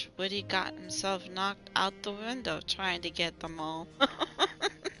reach. Woody got himself knocked out the window trying to get them all.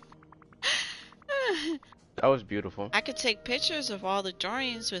 That was beautiful. I could take pictures of all the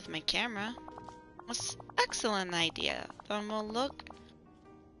drawings with my camera. That's an excellent idea. Then we'll look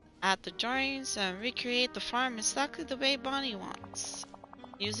at the drawings and recreate the farm exactly the way Bonnie wants,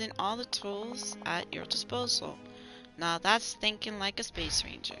 using all the tools at your disposal. Now that's thinking like a space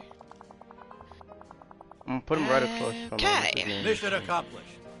ranger. I'm gonna put him right across from Okay. Mission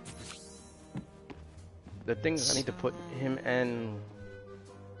accomplished. The thing is, I need to put him and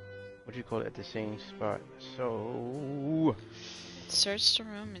what do you call it at the same spot. So Search the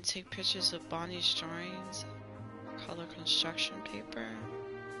room and take pictures of Bonnie's drawings, color construction paper,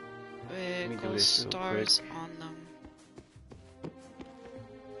 with gold stars on them.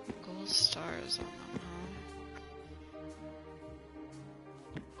 Gold stars on them, huh?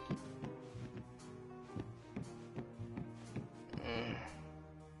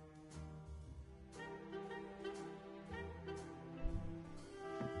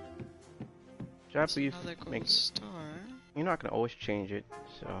 Japanese Another gold make star. you're not gonna always change it,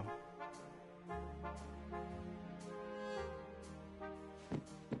 so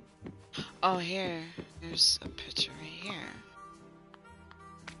Oh, here's a picture right here.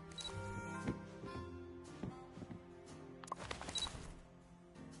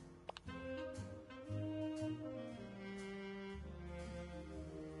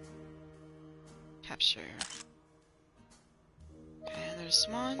 Capture. Okay, there's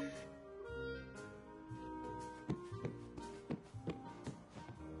one.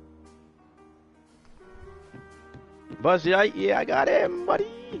 Buzz, yeah, I got him, buddy.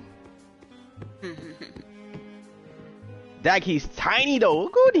 Dag, he's tiny though.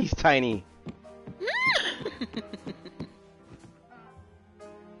 Look good, he's tiny.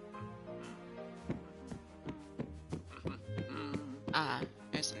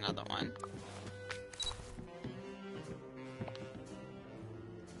 There's another one.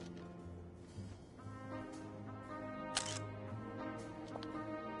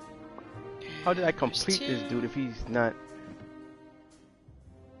 How did I complete this dude if he's not?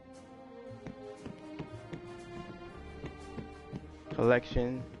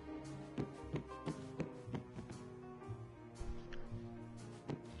 Collection.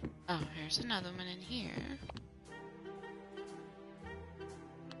 Oh, here's another one in here.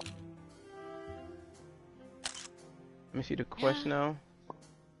 Let me see the quest now.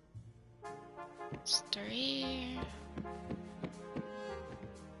 It's 3.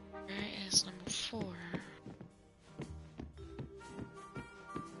 Where is number 4?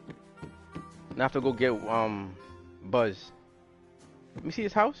 Now I have to go get Buzz. Let me see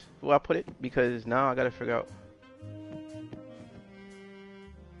his house, where I put it, because now I gotta figure out.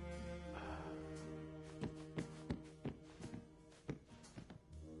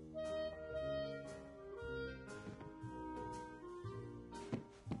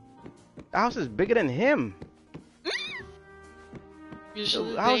 The house is bigger than him.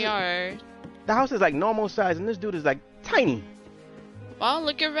 Usually The house they are. The house is like normal size, and this dude is like tiny. Well,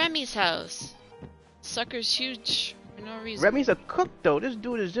 look at Remy's house. Sucker's huge for no reason. Remy's a cook though. This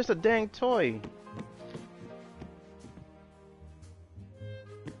dude is just a dang toy.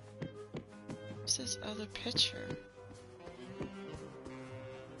 What's this other picture?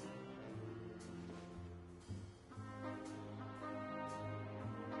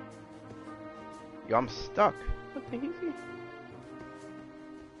 Yo, I'm stuck. What the heck is he?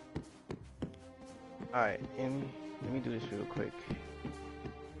 Alright, let me do this real quick.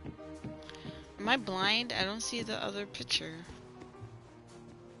 Am I blind? I don't see the other picture.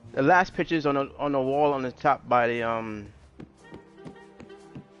 The last picture is on the wall on the top by the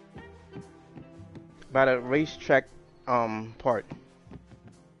racetrack part. So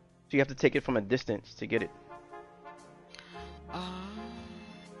you have to take it from a distance to get it.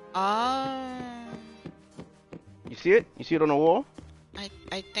 Oh. You see it? You see it on the wall?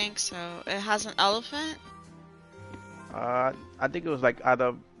 I think so. It has an elephant? I think it was like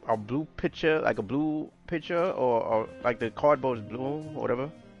either a blue picture, like a blue picture, or like the cardboard is blue or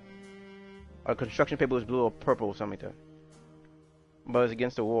whatever. Or construction paper was blue or purple or something like that. But it's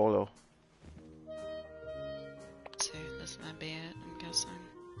against the wall though. Let's see, that's not bad, I'm guessing.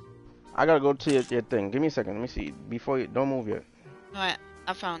 I gotta go to your thing. Give me a second. Let me see. Before you don't move yet. No,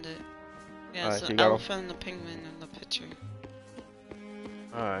 I found it. Yeah, Alright, so so you gotta... elephant and the penguin in the picture.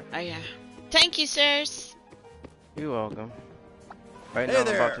 Alright. Oh yeah. Thank you, sirs. You're welcome. Right Hey now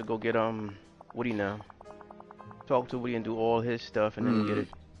there. I'm about to go get Woody now. Talk to Woody and do all his stuff and then get it.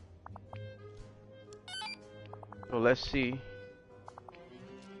 So let's see.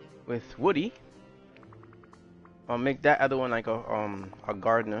 With Woody, I'll make that other one like a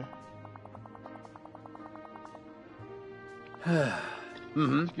gardener.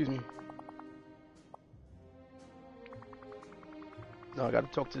 Excuse me. No, I gotta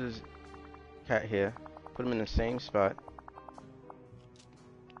talk to this cat here. Put him in the same spot.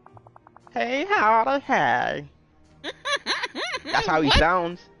 Hey, howdy, hey. That's how he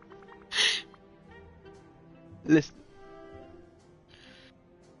sounds. Listen.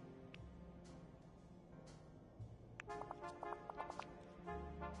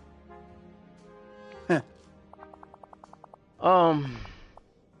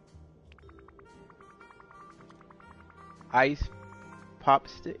 Ice pop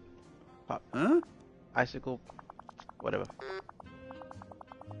stick. Pop. Huh? Icicle. Whatever.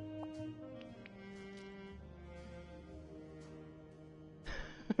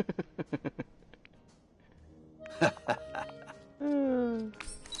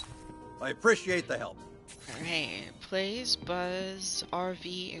 I appreciate the help. Alright, plays Buzz,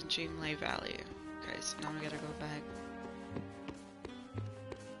 RV, and Dreamlight Valley. Okay, so now we gotta go back.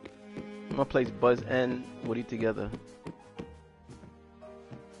 I'm gonna place Buzz and Woody together.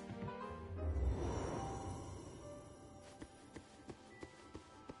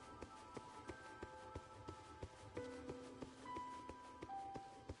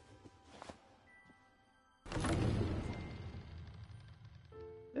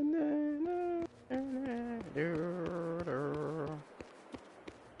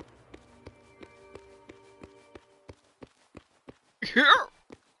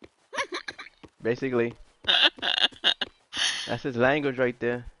 Basically. That's his language right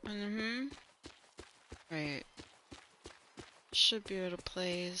there. Right. Should be able to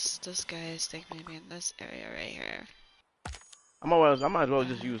place this guy, I think maybe in this area right here. I might as well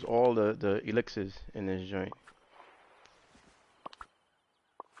just use all the elixirs in this joint.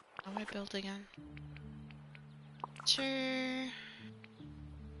 How do I build again? Sure.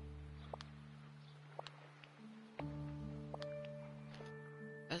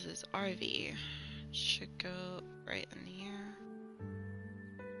 As his RV should go right in here.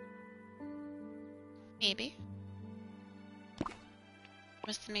 Maybe.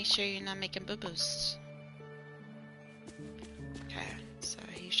 Just to make sure you're not making boo-boos. Okay, so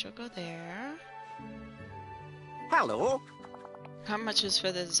he should go there. Hello. How much is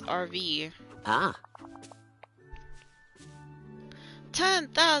for this RV? Ah.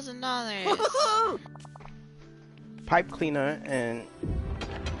 $10,000. Pipe cleaner and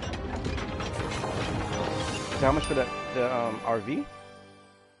so how much for the RV?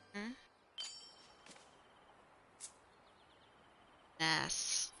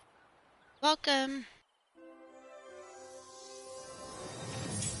 Nice. Welcome.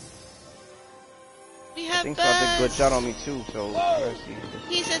 We have Things Buzz. got a good shot on me too, so let's see.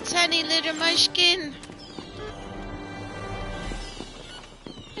 He's a tiny little munchkin.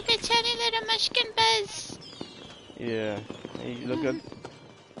 Look at tiny little munchkin Buzz. Yeah. Hey, look at.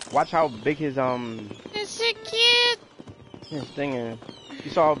 Watch how big his It's so cute. his thing is.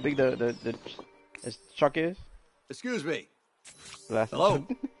 You saw how big his truck is? Excuse me. Last Hello.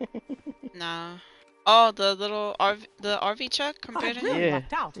 No. Oh, the little RV truck compared I to really him?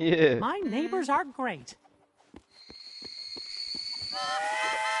 lucked out. Yeah. My neighbors are great.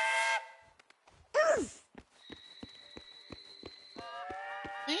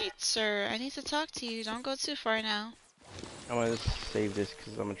 Wait, sir. I need to talk to you. Don't go too far now. I'm gonna just save this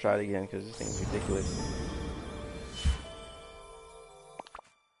because I'm gonna try it again because this thing's ridiculous.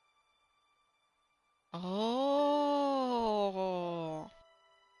 Oh.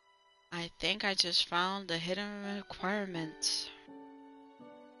 I think I just found the hidden requirement.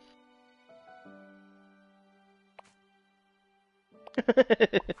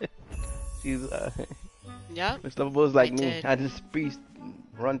 She's Yep. Miss Loverboy's like I me. did. I just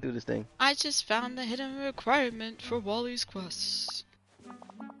run through this thing. I just found the hidden requirement for Wally's quest.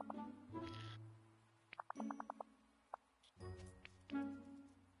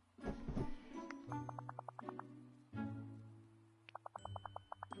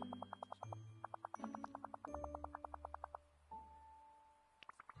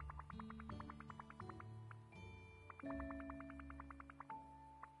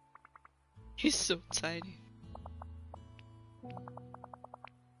 He's so tiny.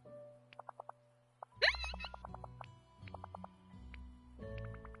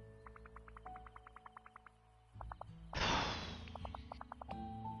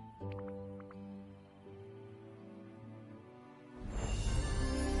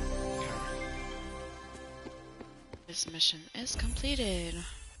 This mission is completed.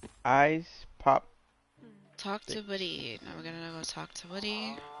 Eyes pop. Talk to Woody. Now we're gonna go talk to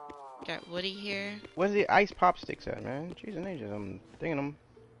Woody. Got Woody here. Where's the ice pop sticks at, man? Jeez and ages, I'm thinking them.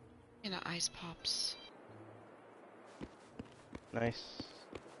 You know, ice pops. Nice.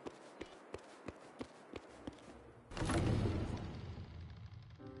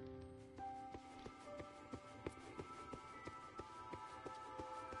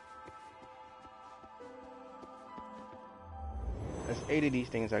 There's 8 of these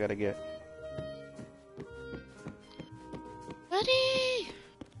things I gotta get. Woody!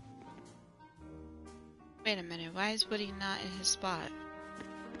 Wait a minute, why is Woody not in his spot?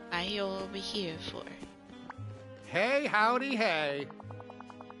 Why he over here for? Hey, howdy, hey.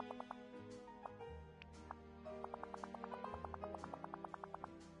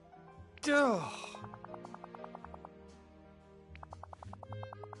 Duh.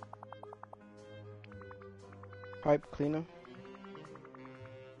 Pipe cleaner.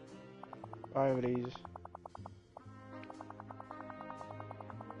 5 of these.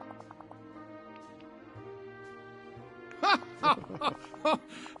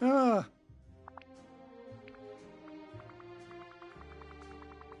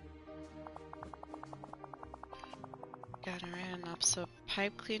 Got ran up, so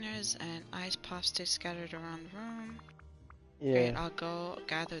pipe cleaners and ice pop sticks scattered around the room. Yeah. Great, I'll go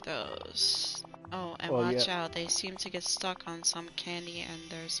gather those. Oh, and watch out, they seem to get stuck on some candy and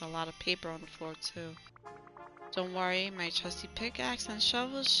there's a lot of paper on the floor too. Don't worry, my trusty pickaxe and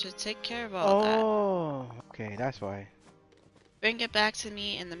shovels should take care of all that. Oh, okay, that's why. Bring it back to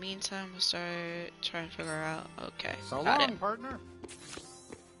me. In the meantime, we'll start trying to figure out. Okay, So got long, it. partner.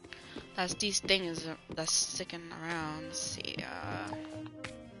 That's these things that's sticking around. Let's see,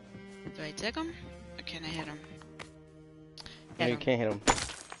 do I dig them? Or can I hit them? No, you can't hit them.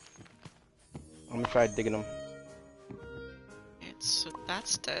 I'm gonna try digging them. So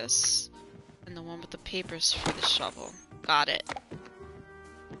that's this. And the one with the papers for the shovel. Got it.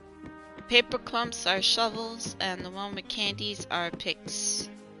 Paper clumps are shovels, and the one with candies are picks.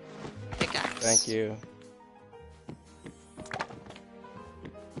 Pickaxe. Thank you.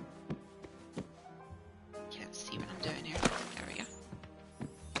 Can't see what I'm doing here. There we go.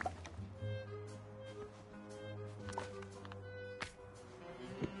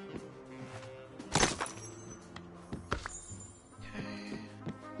 Okay.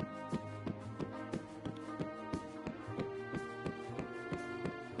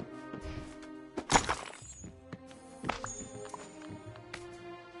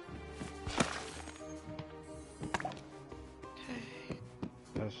 Okay.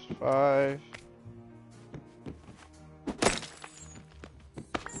 That's 5.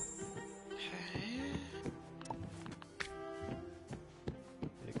 Okay.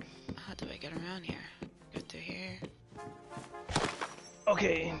 6. How do I get around here? Go through here.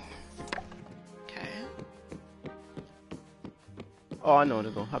 Okay. Okay. Oh, I know where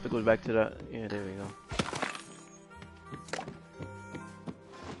to go. I have to go back to that. Yeah, there we go.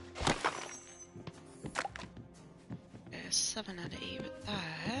 There's 7 out of 8 with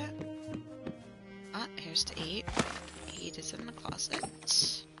that. Ah, here's the 8. 8 is in the closet.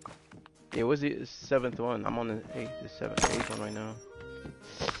 Yeah, what's the 7th one? I'm on the 8th one right now.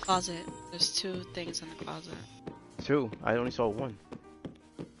 Closet. There's 2 things in the closet. 2. I only saw 1.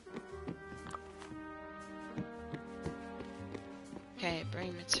 Okay,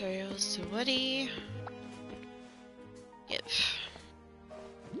 bring materials to Woody. Give.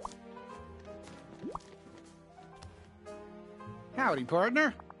 Howdy,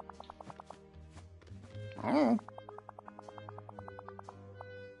 partner. Oh.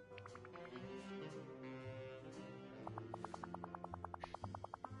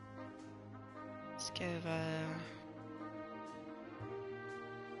 Let's give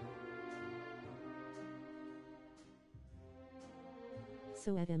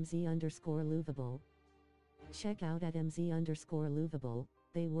So at MZ_Louvable. Check out at MZ_Louvable.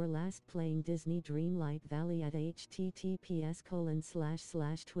 They were last playing Disney Dreamlight Valley at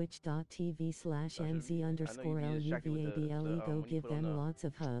https://twitch.tv/MZ_LUVABLE. Go give them lots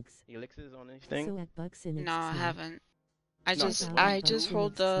of hugs. Elixirs on this thing? So at Buckson no, I haven't. I No, just no. I just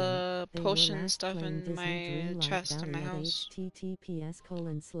hold the They were potion last stuff playing in Disney my Dreamlight chest in my Valley at house.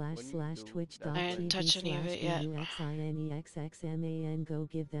 https://twitch.tv/MUXINEXXXMAN. I didn't touch any of it yet. Go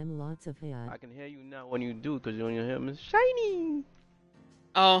give them lots of hugs. I can hear you now when you do, because you only hear me shiny.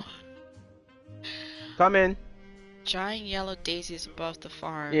 Oh, Come in. giant yellow daisies above the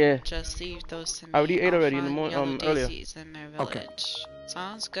farm. Yeah. Just leave those to me. I already ate I'll already in the find morning, yellow earlier. daisies in my village.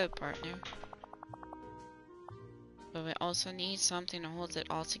 Sounds good, partner. But we also need something to hold it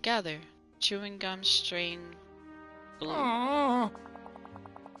all together. Chewing gum string glue. I'm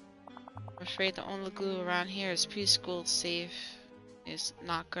afraid the only glue around here is preschool safe. Is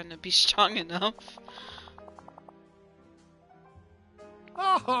not gonna be strong enough.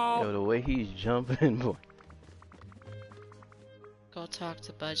 Yo, the way he's jumping, boy. Go talk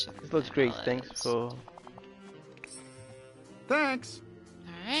to Budge. This looks great. Thanks for. Thanks.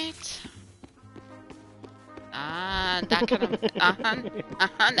 Alright. That kind of,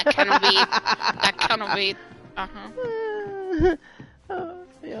 that kind of weed. That kind of weed.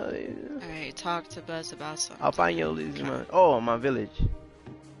 Alright, talk to Buzz about something. I'll find you these my village.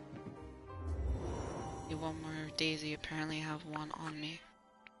 You want more Daisy? Apparently I have one on me.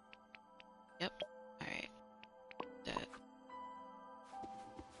 Yep. Alright. Dead.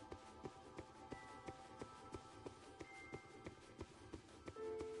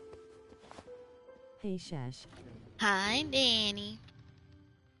 Hey Shash. Hi, Danny.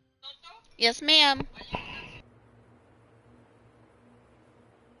 Yes, ma'am.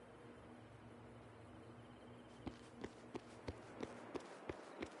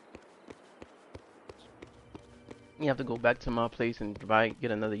 You have to go back to my place and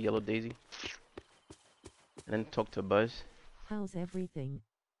get another yellow daisy. And then talk to Buzz. How's everything?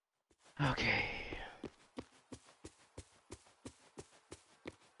 Okay.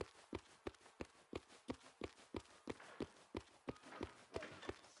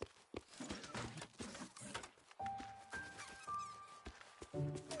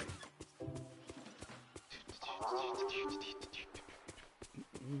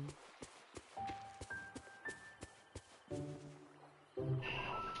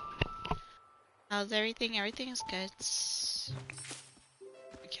 How's everything? Everything is good.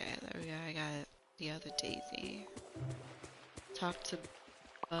 Okay, there we go. I got the other Daisy. Talk to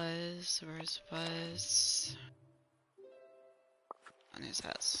Buzz. Where's Buzz? On his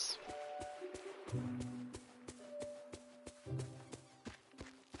house.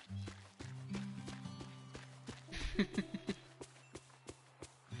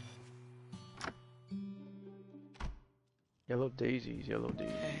 Yellow daisies, yellow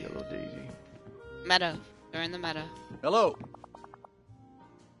daisy, yellow daisy. Meadow. They're in the meadow. Hello.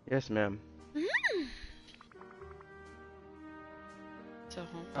 Yes, ma'am. So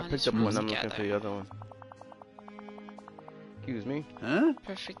I picked up one. I'm looking for the other one. Excuse me? Huh?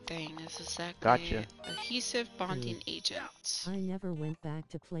 Perfect thing. This is exactly Gotcha. adhesive bonding agent. I never went back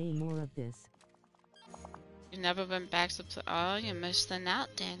to play more of this. You never went back to play. Oh, you're missing out,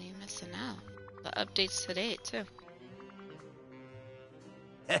 Danny. You're missing out. The updates today, too.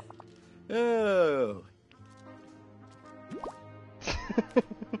 Oh.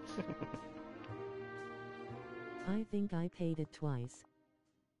 I think I paid it twice.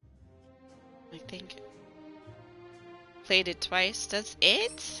 I think. Played it twice. That's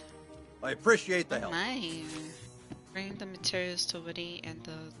it? I appreciate the help. Nice. Bring the materials to Woody and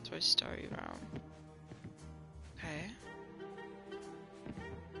the Toy Story round. Okay.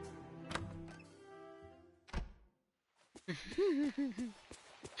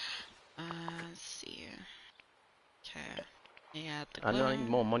 Let's see. Okay. Yeah, the I know I need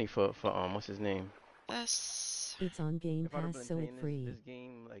more money for what's his name? That's It's on Game If I'd have Pass, been so playing it's free. this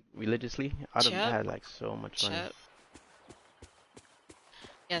game like religiously, I'd have Chub. had like so much money. Chip.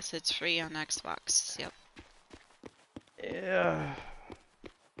 Yes, it's free on Xbox. Yep. Yeah.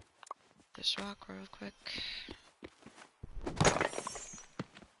 This rock real quick.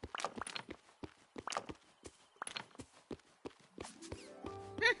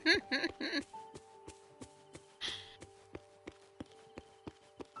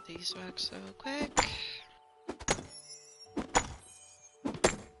 These rocks real quick.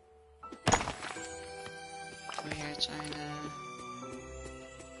 We're here trying to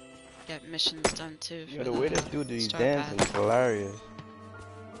get missions done too. Yeah, For the way they do these Star dances Path. is hilarious.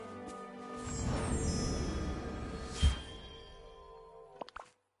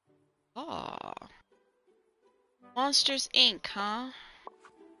 Oh. Monsters Inc., huh?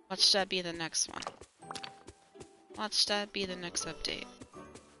 Watch that be the next one. Watch that be the next update.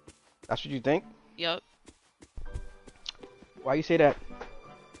 That's what you think? Yup. Why you say that?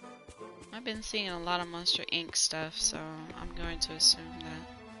 I've been seeing a lot of Monster Inc. stuff, so I'm going to assume that.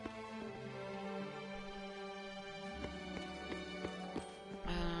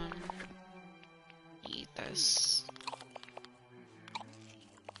 Eat this.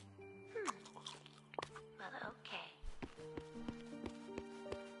 Well, okay.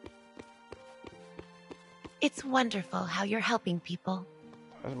 It's wonderful how you're helping people.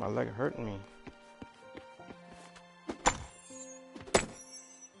 Why's my leg hurting me?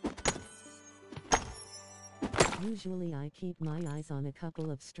 Usually I keep my eyes on a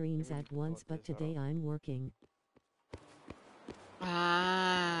couple of streams at once, but today I'm working.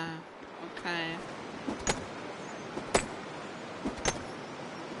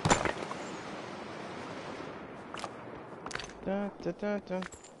 Okay.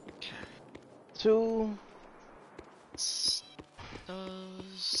 2.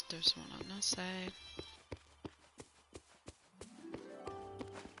 Those. There's one on this side.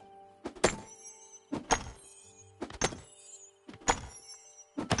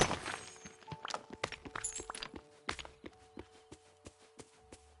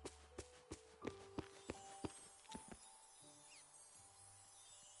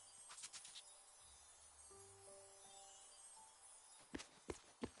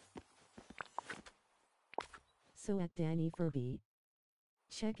 So at Danny Furby.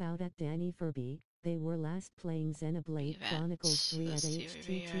 Check out at Danny Furby. They were last playing Xenoblade Chronicles 3 at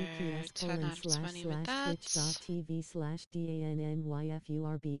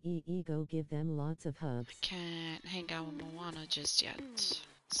https://twitch.tv/DANNYFURBEE. Go give them lots of hugs. I can't hang out with Moana just yet,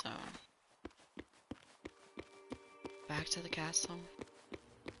 so back to the castle.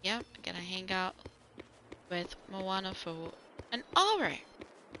 Yep, gonna hang out with Moana for an hour.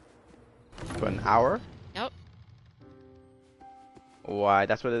 For an hour? Yep. Why?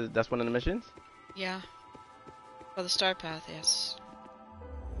 That's one of the missions? Yeah. For the Star Path, yes.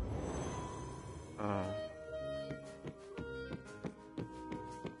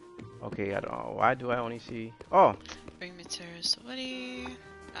 Okay, I don't know. Why do I only see... Oh! Bring materials to Woody.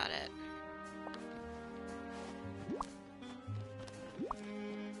 Got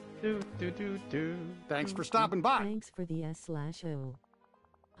it. Thanks for stopping by. Thanks for the S/O.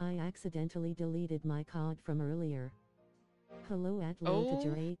 I accidentally deleted my COD from earlier. Hello at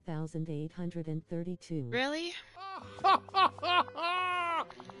Lotager 8832. Really?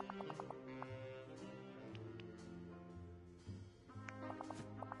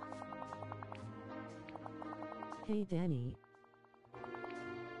 Hey Danny.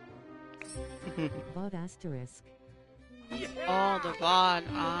 VOD asterisk. Oh, the VOD.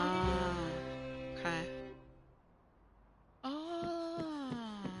 Ah. Okay.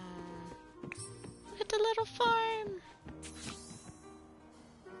 Oh. Look at the little farm.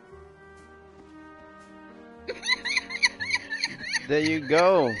 There you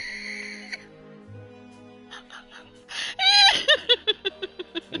go.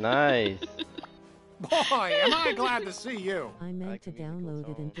 Nice. Boy, am I glad to see you. I meant to download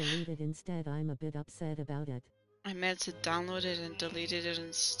it and delete it instead. I'm a bit upset about it. I meant to download it and deleted it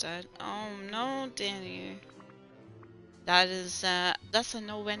instead. Oh no, Danny. That is, that's a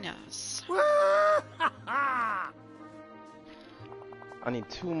no-winners. I need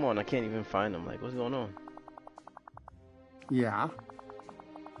 2 more and I can't even find them. Like, what's going on? Yeah.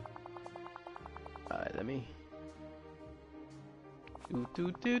 Alright, let me...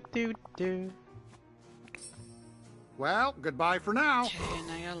 Do. Well, goodbye for now. Okay,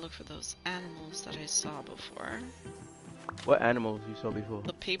 now I gotta look for those animals that I saw before. What animals you saw before?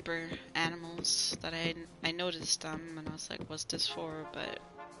 The paper animals that I noticed them and I was like, what's this for? But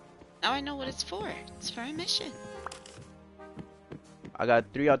now I know what it's for. It's for a mission. I got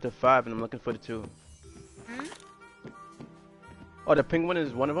 3 out of 5 and I'm looking for the 2. Hmm? Oh, the penguin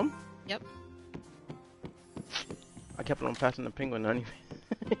is one of them? Yep. I kept on passing the penguin anyway.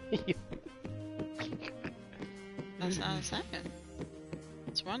 That's what I was saying. I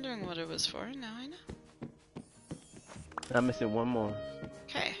was wondering what it was for, now I know. I'm missing 1 more.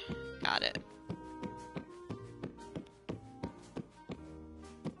 Okay, got it.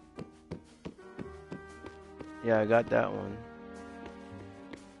 Yeah, I got that one.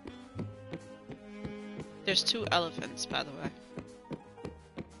 There's 2 elephants, by the way.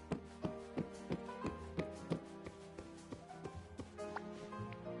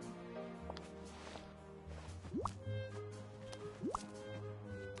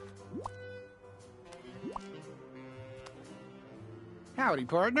 Howdy,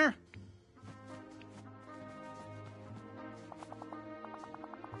 partner.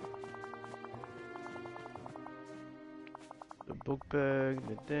 The book bag,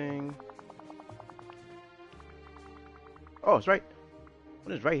 the thing. Oh, it's right.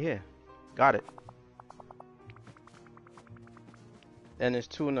 What is right here? Got it. And there's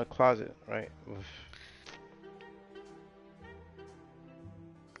 2 in the closet, right? Oof.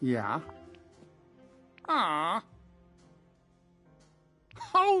 Yeah. Ah.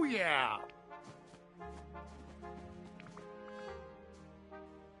 Oh, yeah.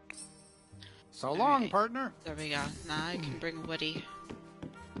 So long, partner. There we go. Now I can bring Woody.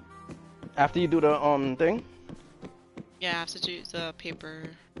 After you do the thing? Yeah, I have to do the paper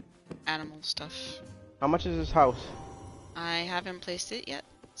animal stuff. How much is this house? I haven't placed it yet,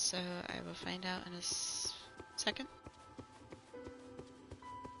 so I will find out in a second.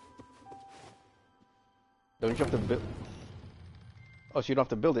 Don't you have to build? Oh, so you don't have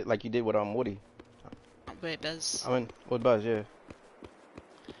to build it like you did with Woody. Wait, Buzz. I mean, with Buzz, yeah.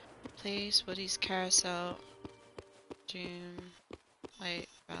 Place Woody's carousel. Dream Light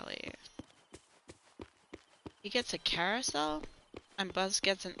Valley. He gets a carousel, and Buzz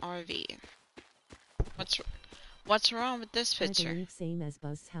gets an RV. What's wrong with this picture? I believe same as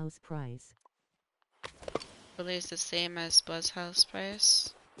Buzz's house price. Believes the same as Buzz house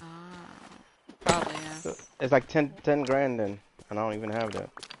price? Probably, yeah. So it's like 10 grand then, and I don't even have that.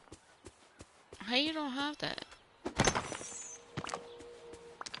 How you don't have that?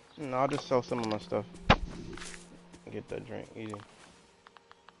 No, I'll just sell some of my stuff. Get that drink, easy.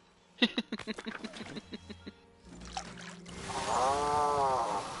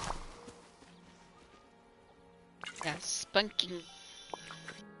 Yeah, spunking.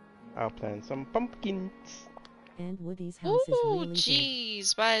 I'll plant some pumpkins. And Woody's house is really big.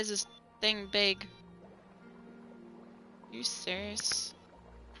 Jeez, why is this thing big? You serious?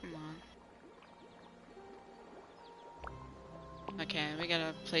 Come on. Okay, we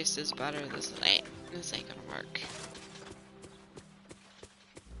gotta place this better. This ain't gonna work.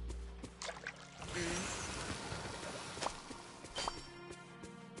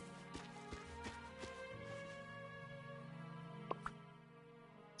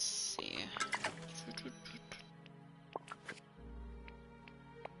 Let's see.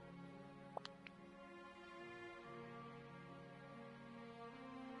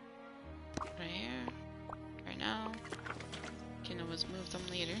 Right here. Right now. Can always move them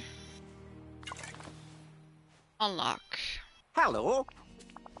later. Unlock. Hello.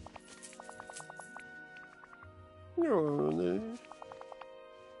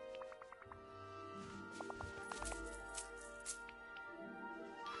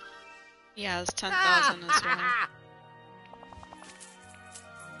 Yeah, it's 10,000 as well.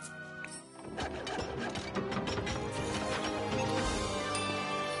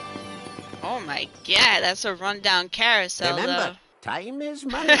 Oh my god, that's a rundown carousel. Remember, though. time is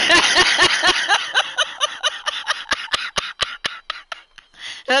money.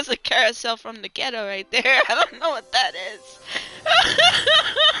 That's a carousel from the ghetto right there. I don't know what that is.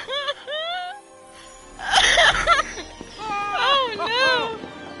 Oh no!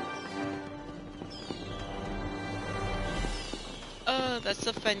 Oh, that's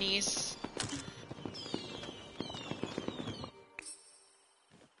the funniest.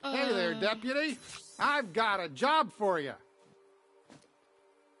 Hey there, deputy. I've got a job for you.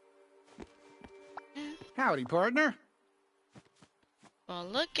 Howdy, partner. Well,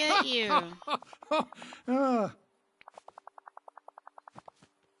 look at you. Uh-huh.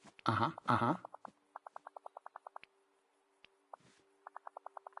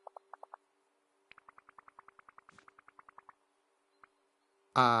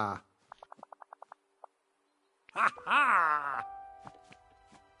 Ha ha!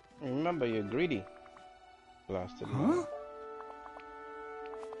 Remember, you're greedy. Blasted man.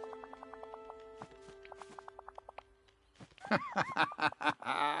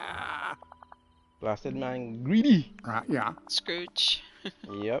 Blasted man, greedy. Yeah. Scrooge.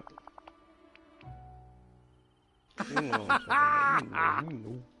 Yep. You know what I'm saying. You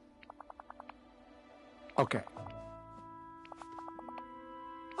know. Okay.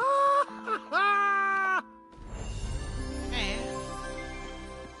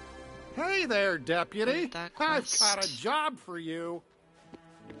 Hey there, deputy. I've got a job for you.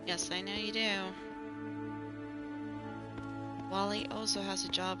 Yes, I know you do. Wally also has a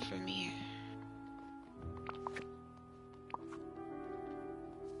job for me.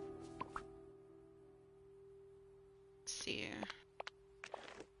 Let's see.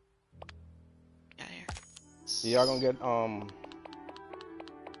 Got here. So y'all gonna get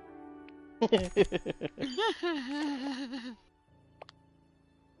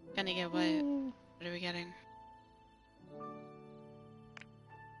Gonna get what? What are we getting?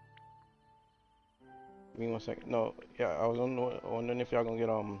 Give me 1 second. No, yeah, I was wondering if y'all gonna get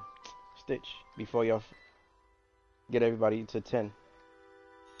Stitch before y'all get everybody to 10.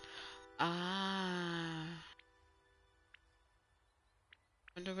 Ah.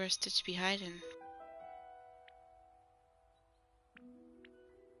 Wonder where Stitch be hiding.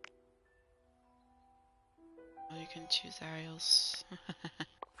 Oh, you can choose Ariel's.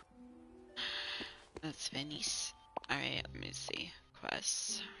 That's Venice. Alright, let me see.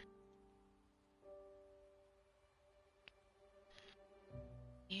 Quests.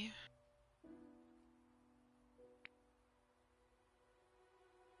 Yeah.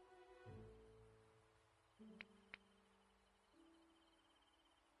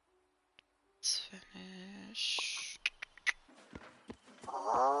 Let's finish.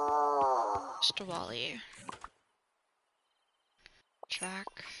 Mr. Wally. Track.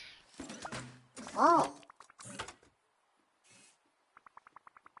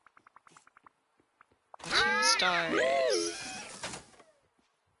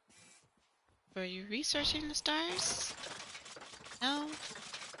 Were you researching the stars? No?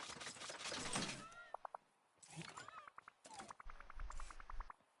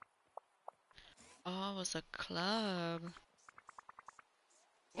 Oh, it was a club.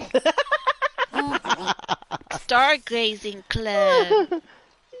 Stargazing club.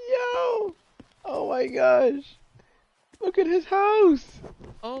 Yo! Oh my gosh! Look at his house!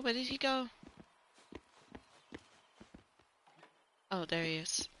 Oh, where did he go? Oh, there he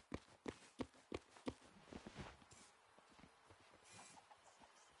is.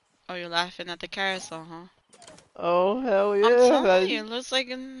 Oh, you're laughing at the carousel, huh? Oh, hell yeah! I'm telling you, it looks like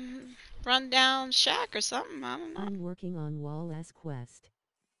a rundown shack or something. I don't know. I'm working on Wallace quest.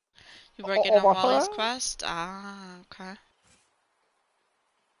 You're working on Wally's quest? Ah, okay.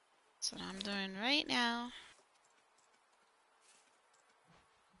 That's what I'm doing right now.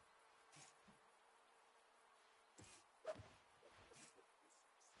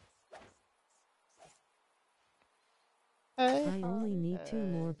 I only need 2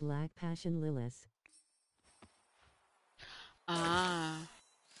 more Black Passion Lilies. Ah.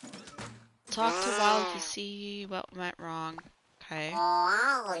 Talk to Wally to see what went wrong. Okay.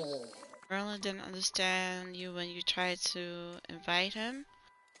 Merlin didn't understand you when you tried to invite him.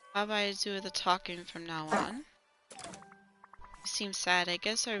 How about I do the talking from now on? You seem sad. I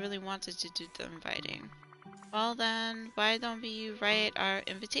guess I really wanted to do the inviting. Well then, why don't we write our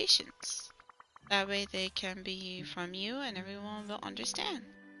invitations? That way they can be from you and everyone will understand.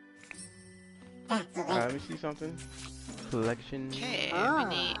 Let me see something. Collection. Okay, we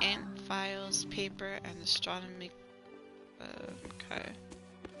need ink, files, paper, and astronomy. Okay.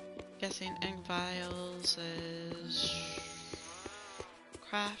 Guessing ink vials is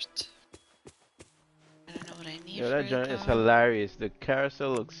craft. I don't know what I need. Yo, that joint is hilarious. The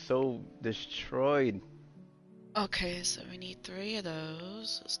carousel looks so destroyed. Okay, so we need 3 of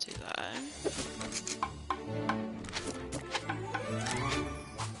those. Let's do that.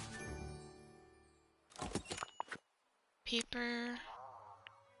 Paper.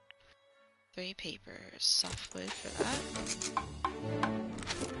 3 papers. Softwood for that.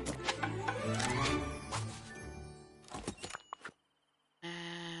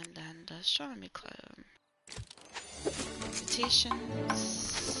 And then the astronomy club.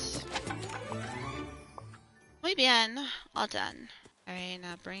 Invitations. Muy bien. All done. Alright,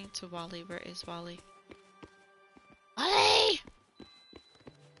 now bring to Wally. Where is Wally? Wally!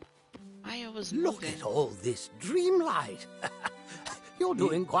 I was moving. Look at all this dreamlight. You're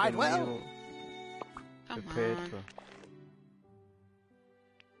doing quite well. Come on.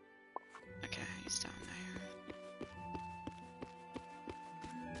 Okay, he's down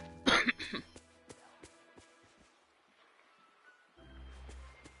there.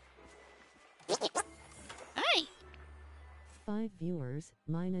 Hi! 5 viewers,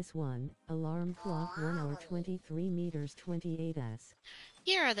 -1, alarm clock 1 hour 23 meters 28s.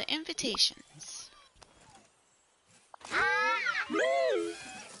 Here are the invitations.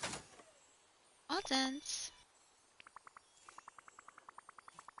 All dance.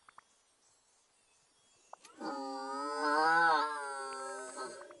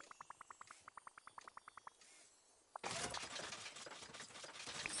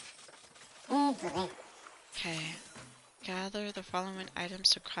 Okay. Gather the following items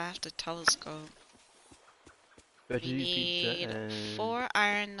to craft a telescope. We need 4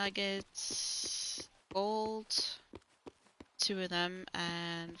 iron nuggets, gold, 2 of them,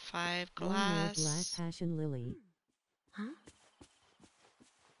 and 5 glass. 1 more Black Passion Lily. Huh?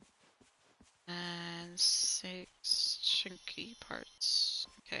 And 6 chunky parts.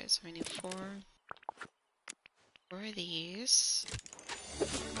 Okay, so we need 4 of these.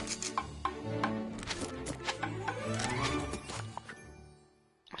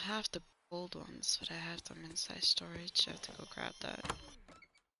 I have the gold ones, but I have them inside storage. I have to go grab that.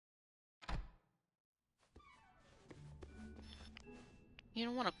 You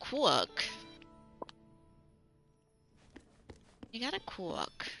don't want to cook. You gotta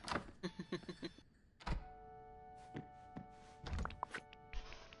cook.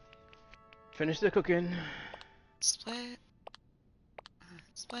 Finish the cooking. Split.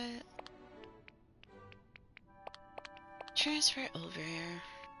 Split. Transfer over.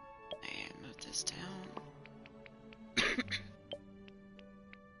 And move this down.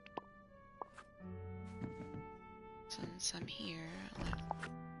 Since I'm here, let put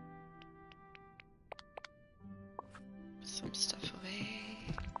some stuff away.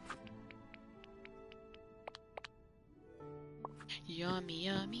 Yummy,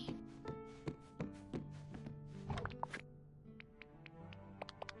 yummy.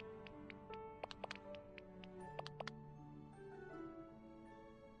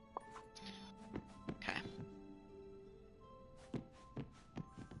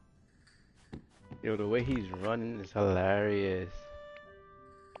 Yo, the way he's running is hilarious.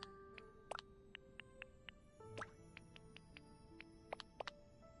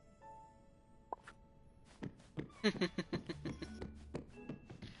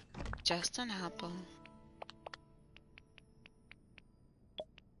 Just an apple.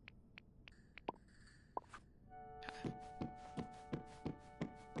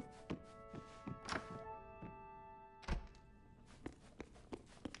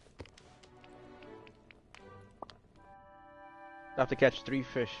 I have to catch 3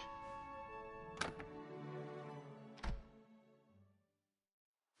 fish.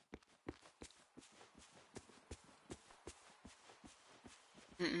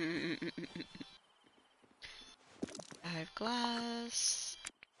 I have glass.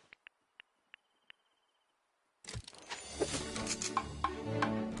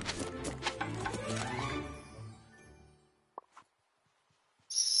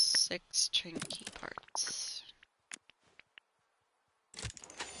 Six trinky parts.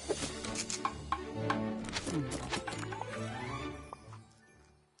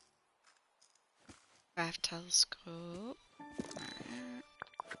 Craft telescope. Alright.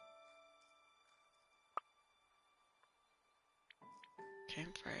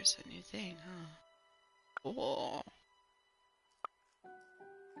 Campfire's a new thing, huh? Oh.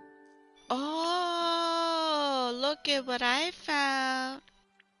 Oh, look at what I found.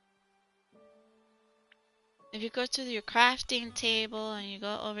 If you go to your crafting table and you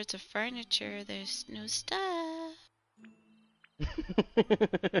go over to furniture, there's new stuff.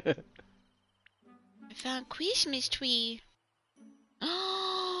 I found Christmas tree.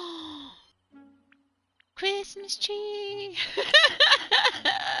 Oh, Christmas tree.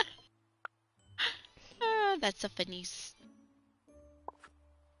 Oh, that's a funny.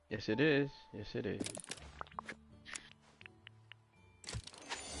 Yes, it is. Yes, it is.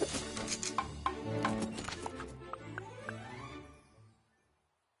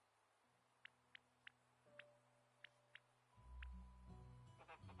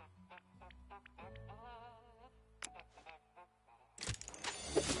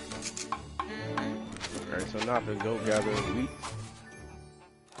 Alright, so now I have to go gather wheat.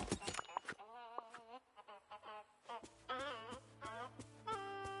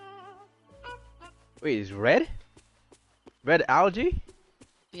 Wait, is red? Red algae?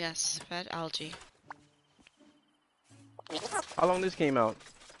 Yes, red algae. How long this came out?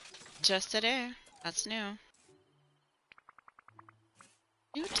 Just today. That's new.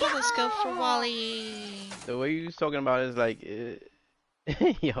 New telescope for Wally. The way you was talking about it is like,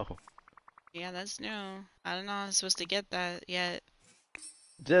 yo. Yeah, that's new. I don't know I'm supposed to get that yet.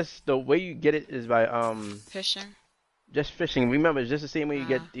 Just the way you get it is by fishing. Just fishing. Remember, it's just the same way you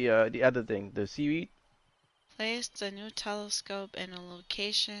get the other thing, the seaweed. Place the new telescope in a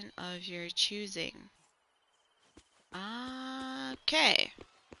location of your choosing. Okay.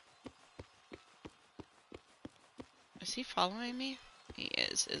 Is he following me? He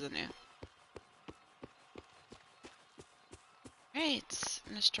is, isn't he? Right,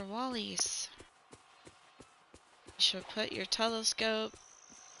 Mr. Wallis. You should put your telescope,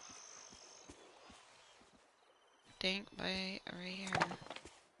 I think, right here.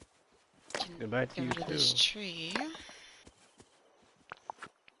 Goodbye to get you rid of too. this tree.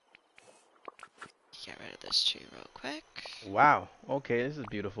 Get rid of this tree real quick. Wow. Okay, this is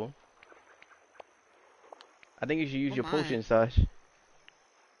beautiful. I think you should use your potion, Sash.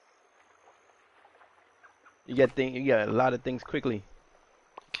 You get a lot of things quickly.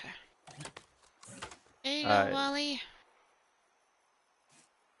 Okay. There you go, Wally.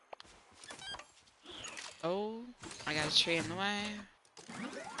 Oh, I got a tree in the way.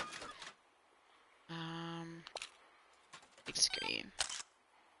 Big screen.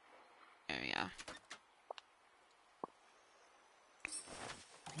 There we go.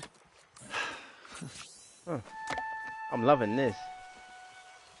 Huh. I'm loving this.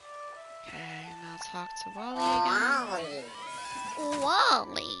 Okay, now talk to Wally again.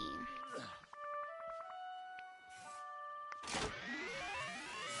 Wally.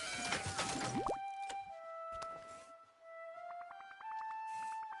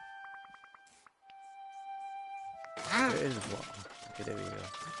 Where is okay, there we go.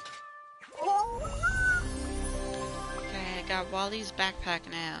 Okay, I got Wally's backpack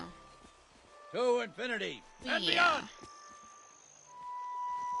now. To infinity and Yeah. beyond.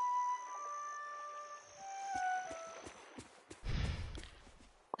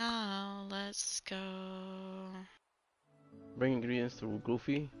 Now let's go. Bring ingredients to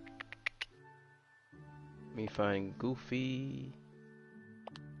Goofy. Let me find Goofy.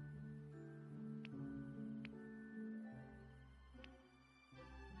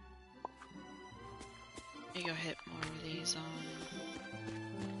 these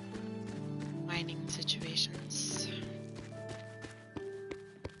mining situations.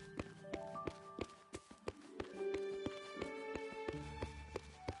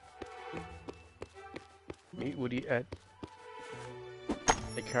 Meet Woody at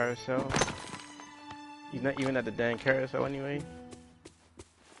the carousel. He's not even at the dang carousel anyway.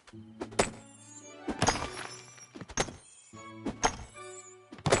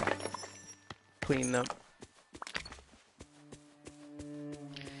 Clean up.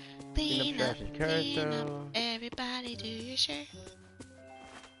 Clean up trash and carousel. Everybody do your share.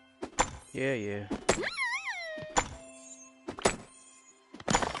 Yeah, yeah.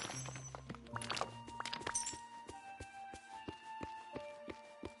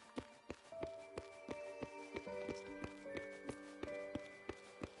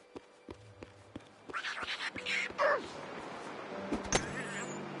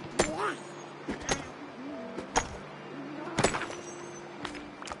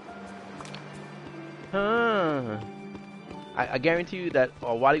 I guarantee you that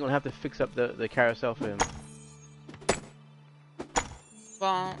Wally gonna have to fix up the carousel for him.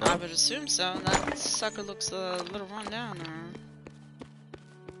 Well, I would assume so. That sucker looks a little run down there.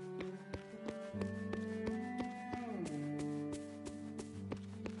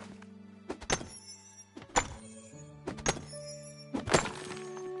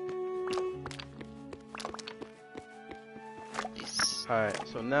 Alright,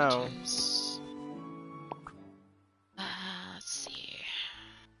 so now let's see.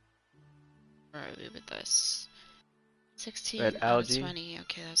 Where are we with this? 16 red out of algae. 20.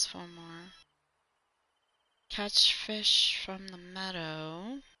 Okay, that's 4 more. Catch fish from the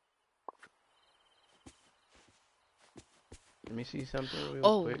meadow. Let me see something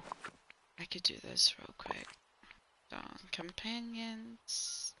real quick. I could do this real quick.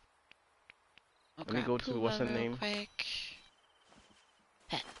 Companions. Let me go to what's her name? Quick.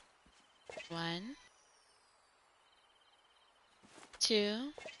 Pet. 1, 2,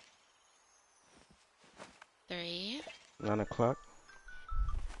 3, 9 o'clock.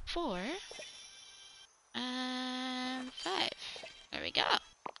 4, and 5. There we go.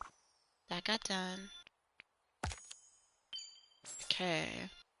 That got done. Okay.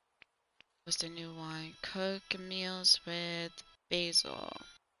 What's the new one? Cook meals with basil.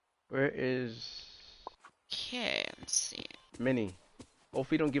 Where is Okay, let's see. Minnie?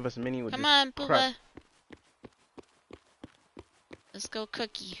 Hopefully don't give us Minnie with Come this on, crap. Pooba. Let's go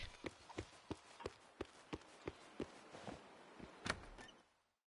cookie.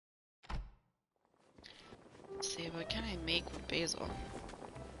 Let's see, what can I make with basil?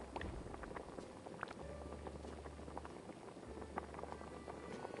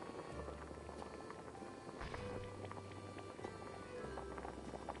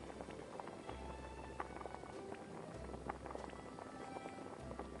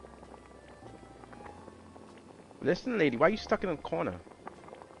 Listen, lady, why are you stuck in a corner?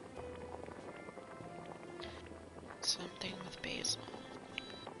 Something with basil.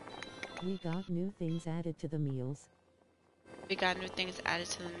 We got new things added to the meals. We got new things added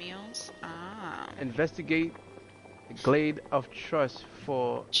to the meals. Ah. Investigate the Glade of Trust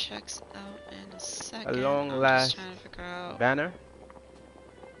for Checks out in a second. a long I'm last just trying to figure out. banner.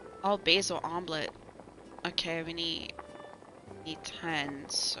 Oh, basil omelet. Okay, we need 10,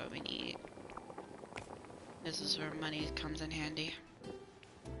 so we need. This is where money comes in handy.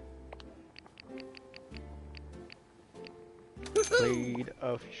 Glade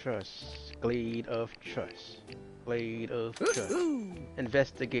of Trust. Glade of Trust. Glade of Trust.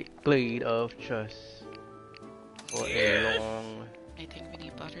 Investigate Glade of Trust for a long I think we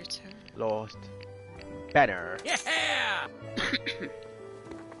need butter too. lost banner. Yeah!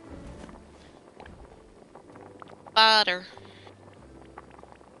 Butter.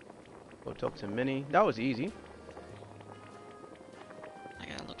 Go talk to Minnie. That was easy. I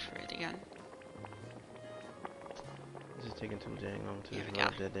gotta look for it again. This is taking too dang long to Here we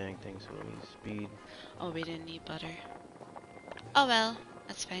develop go. that dang thing, so we need speed. Oh, we didn't need butter. Oh well,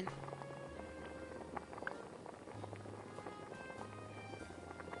 that's fine.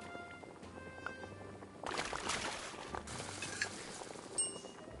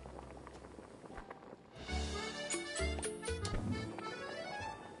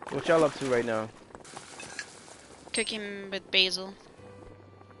 What y'all up to right now? Cooking with basil.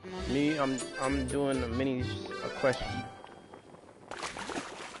 Me, I'm doing a mini quest.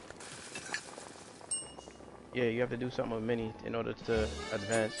 Yeah, you have to do something with Minnie in order to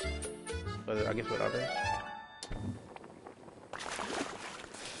advance. But I guess with others.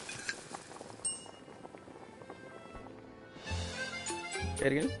 Say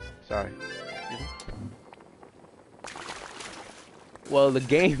it again. Sorry. Excuse me. Well, the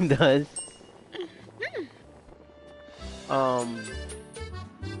game does.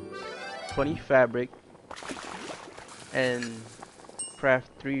 20 fabric and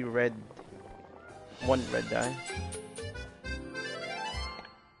craft 1 red dye.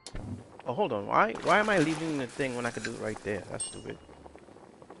 Oh, hold on. Why am I leaving the thing when I could do it right there? That's stupid.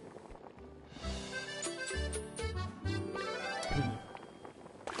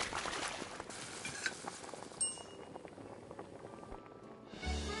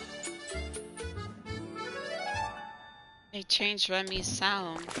 They changed Remy's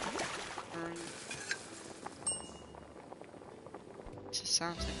sound. It just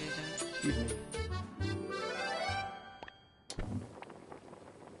sounds like they don't. Excuse me.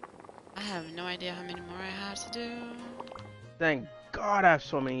 I have no idea how many more I have to do. Thank God I have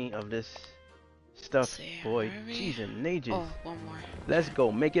so many of this stuff, boy. Where are we? Jeez and ages. Oh, one more. Let's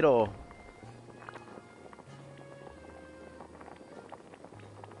go. Make it all.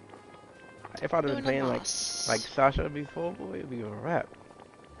 If I'd have been playing like Sasha before, boy, it'd be a wrap.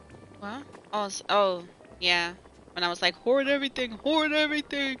 What? Oh, yeah. When I was like, hoard everything, hoard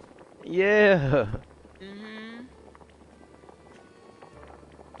everything. Yeah.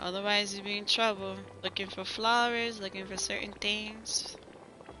 Otherwise, you'd be in trouble. Looking for flowers, looking for certain things.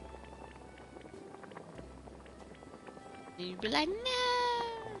 And you'd be like, no.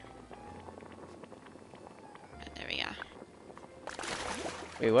 But there we go.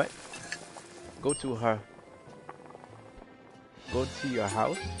 Wait, what? Go to her. Go to your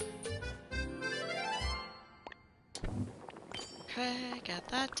house. Okay, got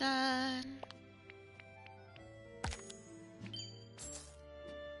that done.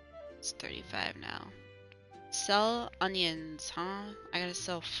 It's 35 now. Sell onions, huh? I gotta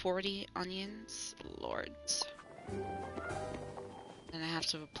sell 40 onions? Lords. And I have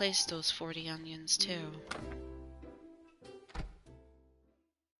to replace those 40 onions too.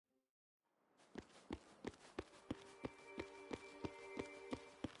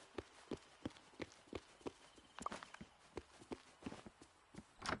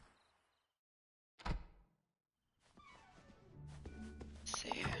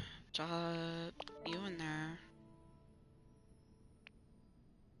 Drop you in there.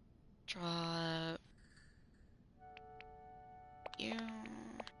 Drop you.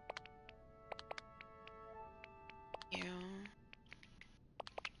 You.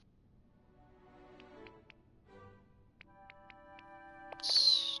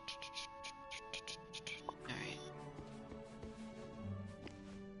 Alright.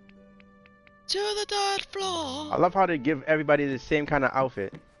 To the third floor! I love how they give everybody the same kind of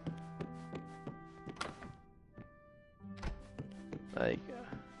outfit. Like,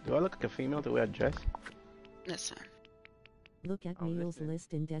 do I look like a female to wear a dress? Listen. Look at meals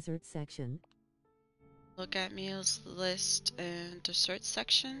list in desert section. Look at meals list in dessert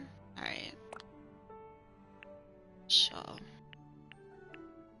section. Alright. Sure.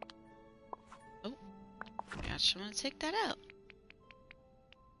 Oh. I actually want to take that out.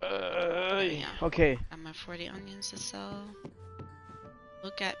 Yeah. Okay. Got my 40 onions to sell.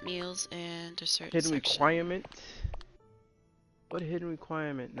 Look at meals and dessert Hidden section. requirement. What hidden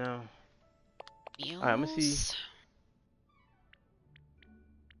requirement now? Meals? Alright, I'm gonna see.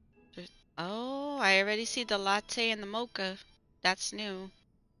 Oh, I already see the latte and the mocha. That's new.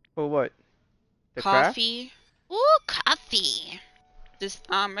 For what? The coffee. Craft? Ooh, coffee. This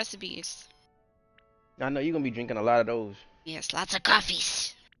recipes. I know you're gonna be drinking a lot of those. Yes, lots of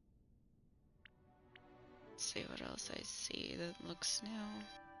coffees. Let's see what else I see that looks new.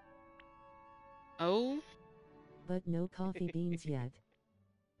 Oh. But no coffee beans yet.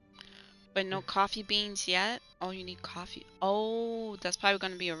 But no coffee beans yet? Oh, you need coffee. Oh, that's probably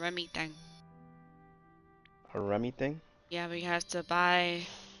gonna be a Remy thing. A Remy thing? Yeah, we have to buy.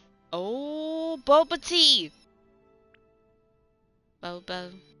 Oh, boba tea.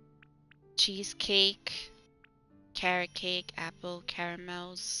 Boba. Cheesecake. Carrot cake. Apple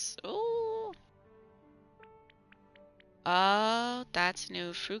caramels. Ooh. Oh, that's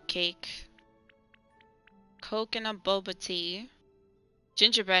new. Fruit cake. Coconut boba tea.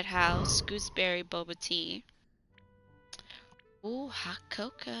 Gingerbread house. Gooseberry boba tea. Ooh, hot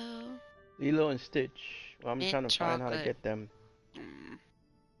cocoa. Lilo and Stitch. Well, I'm Mint trying to find how to chocolate. get them.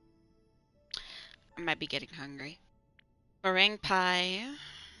 I might be getting hungry. Meringue pie.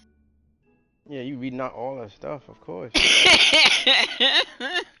 Yeah, you reading out all that stuff, of course.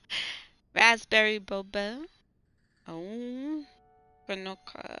 Raspberry boba. Oh. Granola.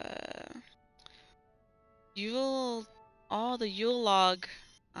 Yule. Oh, the Yule log.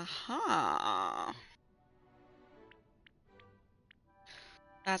 Aha.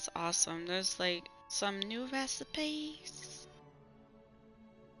 That's awesome. There's like some new recipes.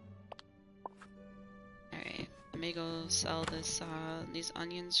 me go sell this these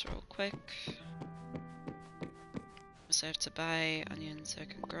onions real quick. So I have to buy onions so I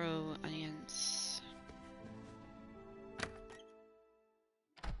can grow onions.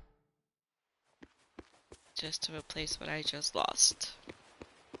 Just to replace what I just lost.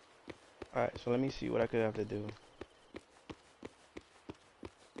 Alright, so let me see what I could have to do.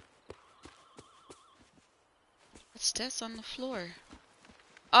 What's this on the floor?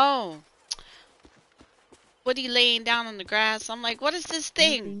 Oh! Woody laying down on the grass. I'm like, what is this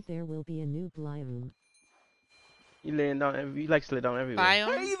thing? I think there will be a new biome. You laying down, you like to lay down everywhere.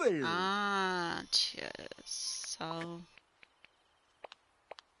 Biome? Ah, cheers. So.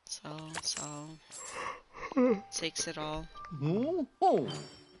 Takes it all.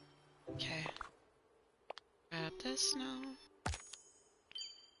 Okay. Grab this now.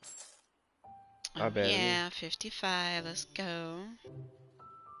 Oh, yeah, 55. Let's go.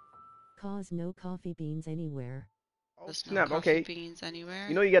 Cause no coffee beans anywhere. Oh, There's snap, no coffee okay. beans anywhere.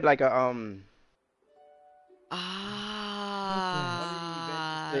 You know you get like a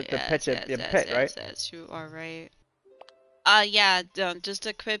the pet, right? Yes, you are right. Yeah, just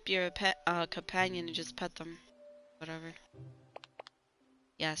equip your pet companion and just pet them. Whatever.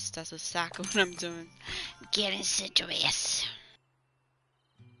 Yes, that's exactly what I'm doing. Getting serious.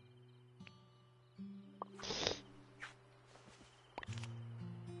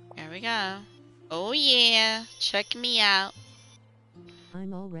 There we go. Oh yeah, check me out.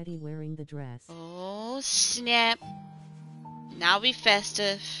 I'm already wearing the dress. Oh snap. Now we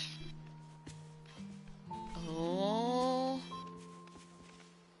festive. Oh.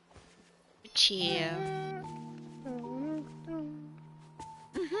 Chill.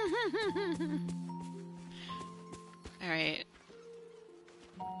 Alright.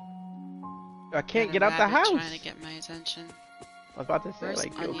 I can't get out the house. Trying to get my attention. I was about to say, where's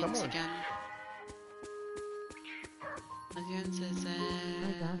like, yo, come on. Again? Onions is I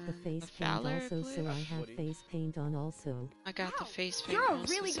got the face paint also, so I have face paint on also. I got the face paint. You're a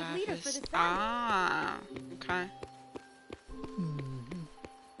really good leader for this. Ah, okay.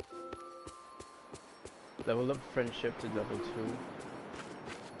 Level up friendship to level 2.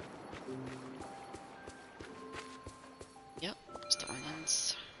 Yep, just the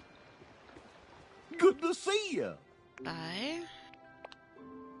onions. Good to see you. Bye.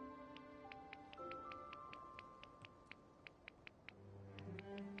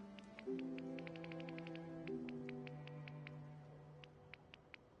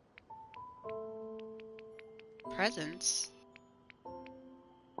 Presents?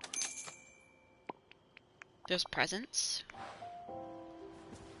 There's presents?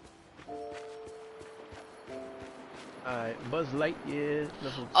 Alright, Buzz Lightyear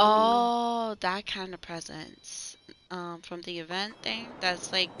level 2. Oh, that kind of presents. From the event thing?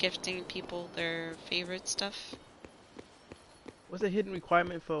 That's like gifting people their favorite stuff. What's the hidden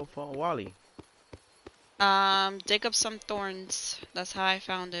requirement for Wally? Dig up some thorns. That's how I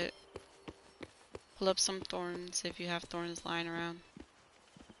found it. Pull up some thorns if you have thorns lying around.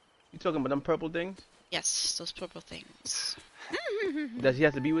 You talking about them purple things? Yes, those purple things. Does he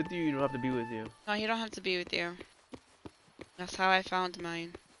have to be with you? You don't have to be with you. No, he don't have to be with you. That's how I found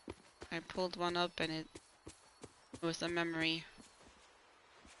mine. I pulled one up and it was a memory.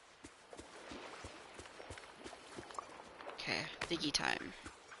 Okay, diggy time.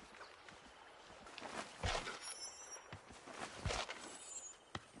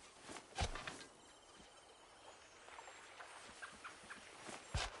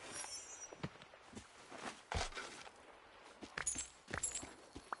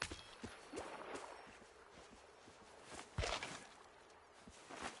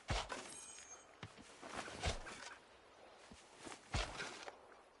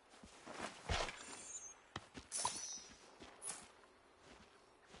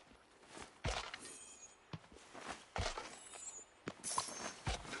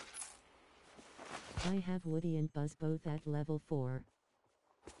 I have Woody and Buzz both at level 4.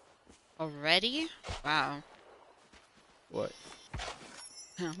 Already? Wow. What?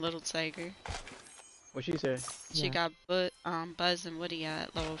 Little tiger. What she say? She got Buzz and Woody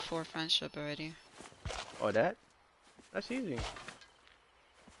at level 4 friendship already. Oh, that? That's easy.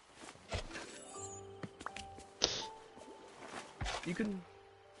 You can...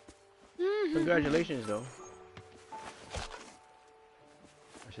 Congratulations, though.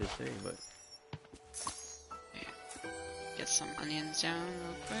 I should say, but... Get some onions down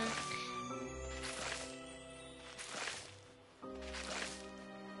real quick.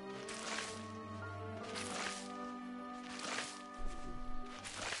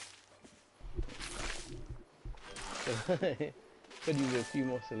 Could use a few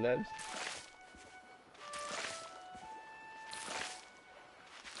more celebs.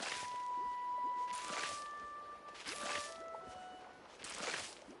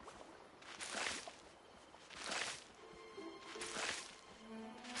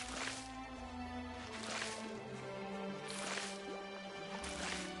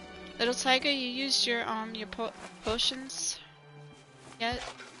 Little tiger, you used your potions yet?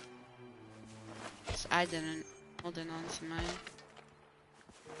 'Cause I didn't. Holding on to mine.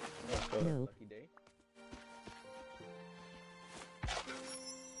 No. Lucky day.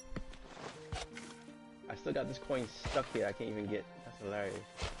 I still got this coin stuck here. I can't even get. That's hilarious.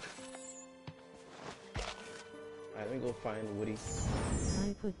 Alright, let me go find Woody.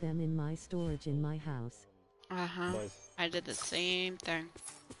 I put them in my storage in my house. Uh-huh. Buzz. I did the same thing.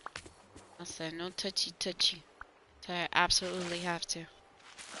 I said no touchy touchy. So I absolutely have to.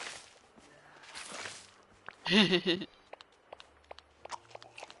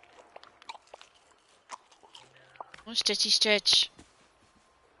 Oh, stretchy stretch.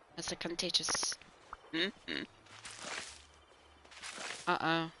 That's a contagious. Mm-hmm.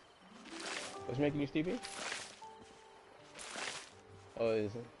 Uh-oh. What's making you sleepy? Oh,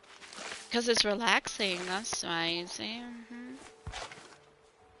 is it? Because it's relaxing, that's why you see.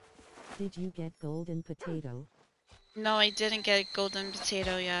 Did you get golden potato? No, I didn't get golden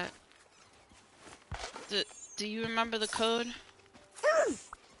potato yet. Do you remember the code?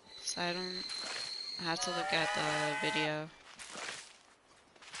 So I don't have to look at the video.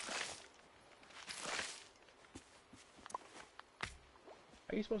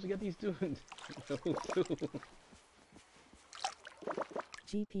 How are you supposed to get these dudes? No clue.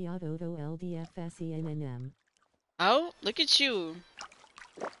 GP Auto LDFSENNM. Oh, look at you.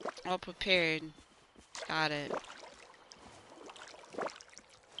 All prepared. Got it.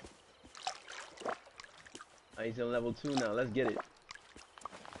 He's on level 2 now. Let's get it.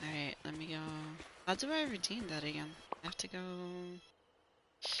 Alright, let me go. How do I redeem that again? I have to go.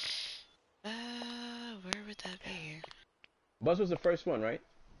 Where would that be? Buzz was the first one, right?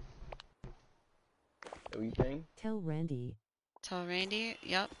 What you think? Tell Randy. Tell Randy?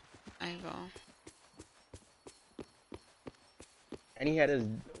 Yep, I will. And he had his,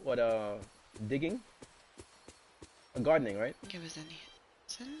 what, digging? Gardening, right? I think it was in here.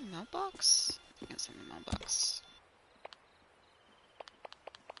 Is it in the mailbox? I think it's in the mailbox.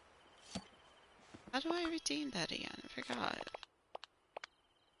 How do I redeem that again? I forgot.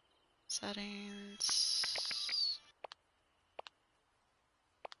 Settings.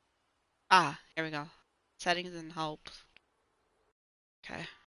 Ah, here we go. Settings and help. Okay.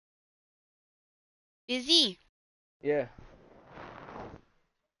 Busy! Yeah.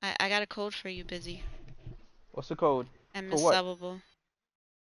 I got a code for you, Busy. What's the code? And For Miss what? Subbable.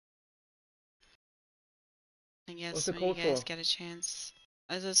 I guess What's the when you code guys for? get a chance.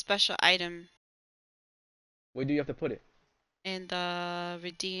 There's a special item Where do you have to put it? in the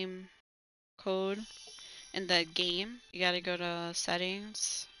redeem code in the game. You gotta go to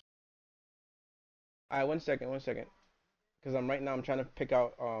settings. Alright, one second. Because right now I'm trying to pick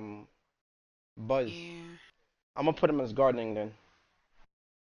out, Buzz. Yeah. I'm gonna put him as gardening then.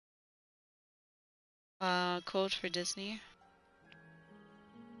 Code for Disney.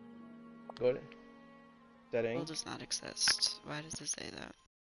 Go to Code settings. does not exist. Why does it say that?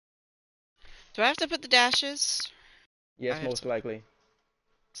 Do I have to put the dashes? Yes, most likely.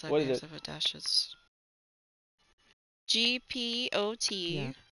 So What I is have it? to put dashes.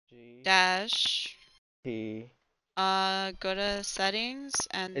 GPOT Yeah. dash P. go to settings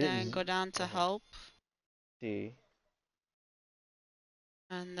and Is it then go down to okay. help. T.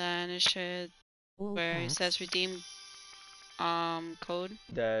 And then it should All where it caps. says redeem code.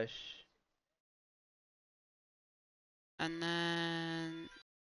 Dash. And then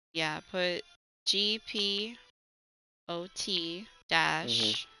yeah, put GPOT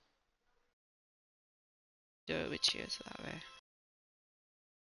dash do it with you so that way.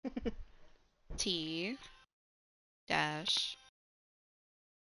 T dash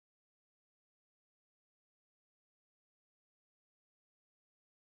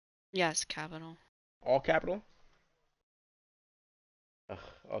yes, capital. All capital? Ugh,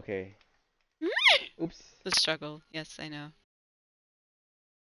 okay. Oops. The struggle. Yes, I know.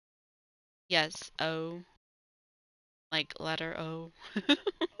 Yes, O. Like letter O.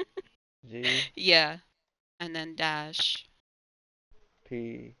 G. Yeah. And then dash.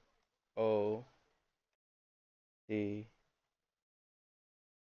 P. O. D.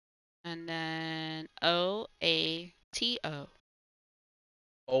 And then OATO.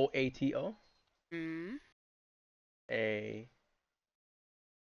 OATO. Mm. A.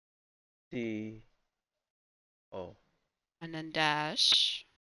 T. O. And then dash.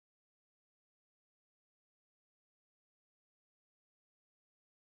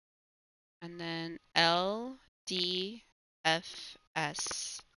 And then LDFS.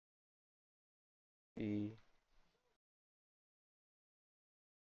 E.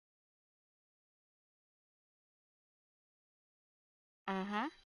 Uh-huh.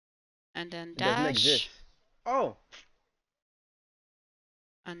 and then It doesn't dash. exist. Oh.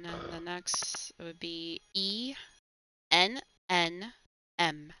 And then the next would be E-N-N-M.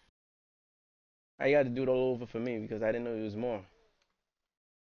 I got to do it all over for me because I didn't know it was more.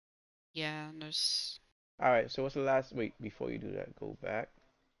 Yeah, and there's... Alright, so what's the last... Wait, before you do that, go back.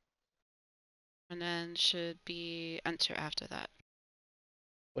 And then should be enter after that.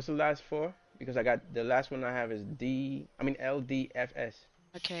 What's the last four? Because I got... The last one I have is LDFS.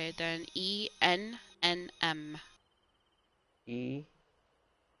 Okay, then E-N-N-M. E-N-N-M-N?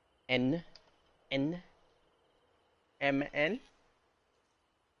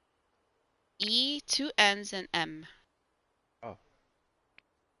 E, two N's, and M. Oh.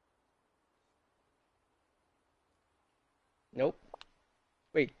 Nope.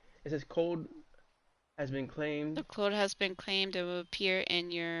 Wait, it says code has been claimed. The code has been claimed. It will appear in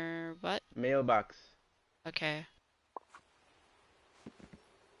your what? Mailbox. Okay.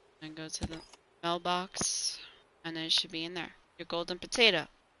 And go to the mailbox, and then it should be in there. Your golden potato.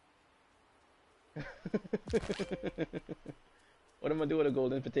 What am I doing with a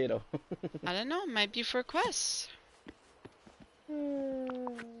golden potato? I don't know. It might be for quests.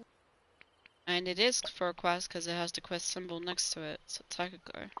 And it is for a quest because it has the quest symbol next to it. So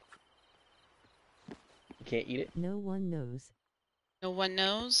technically. You can't eat it? No one knows. No one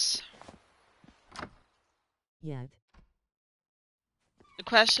knows? Yet. The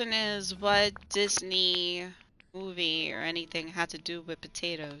question is, what Disney movie or anything had to do with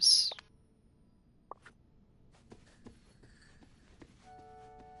potatoes?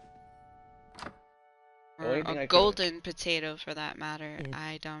 Or a golden potato for that matter.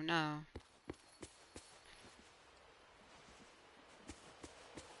 I don't know.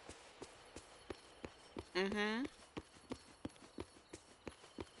 Mm-hmm.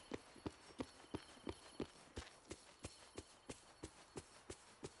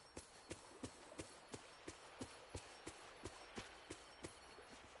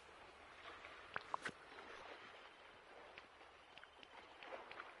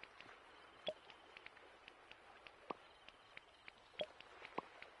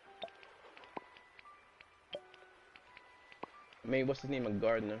 I mean, what's his name? A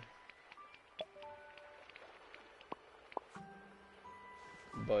gardener.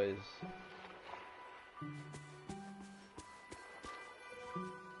 Buzz.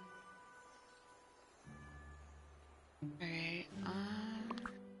 Alright,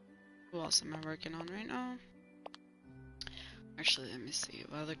 who else am I working on right now? Actually, let me see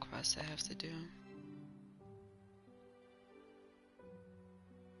what other quests I have to do.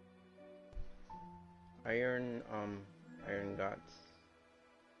 Iron Gots.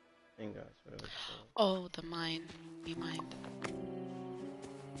 Ingots, whatever it's called. Oh, the mine. The mine.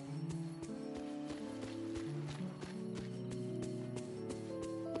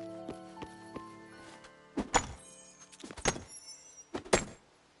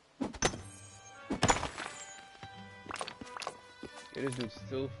 Yeah, this dude's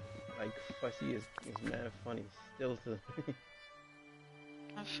still like fussy is mad funny. Still to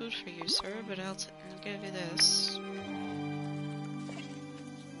I have food for you, sir, but I'll give you this.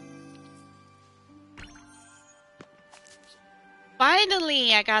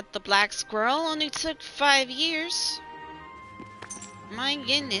 Finally, I got the black squirrel. Only took 5 years. My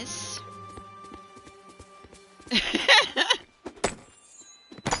goodness.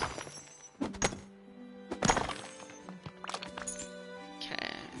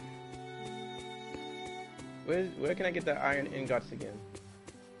 Okay. Where can I get the iron ingots again?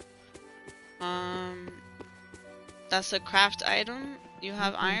 That's a craft item. You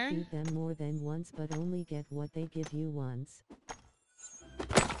have iron? Feed them more than once, but only get what they give you once.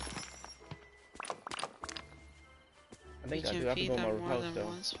 I think you I do can have to feed go to them my more house than though.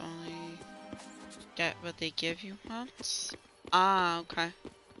 once, but only get what they give you once. Ah, okay.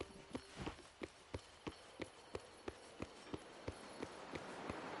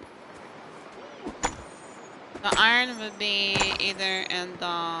 The iron would be either in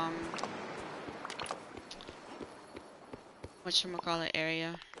the whatchamacallit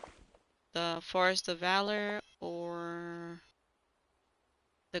area, the Forest of Valor or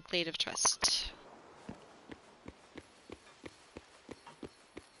the Glade of Trust.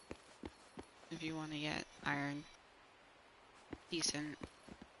 If you want to get iron, decent.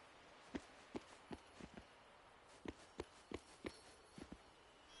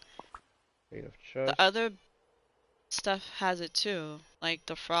 Glade of Trust. The other stuff has it too. Like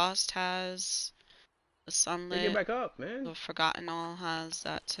the Frost has, the Sunlit. Get back up, man. The Forgotten All has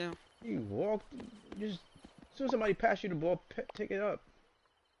that too. You walk, just as soon as somebody pass you the ball, take it up.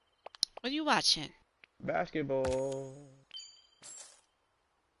 What are you watching? Basketball.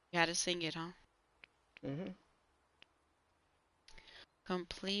 You gotta sing it, huh? Mm-hmm.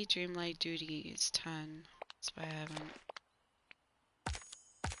 Complete Dreamlight duties 10. That's why I haven't.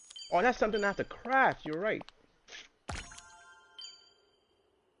 Oh, that's something I have to craft. You're right.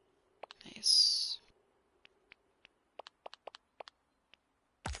 Nice.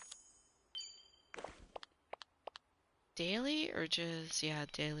 Daily or just, yeah,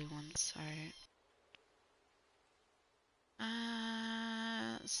 daily ones. Alright.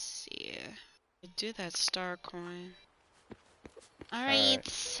 Let's see. Do that star coin. Alright.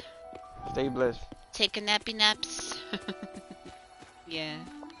 Stay blessed. Take a nappy naps. Yeah.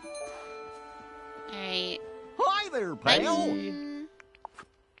 Alright. Hi there, pal. Bye.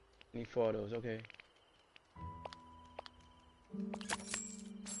 Need photos, okay.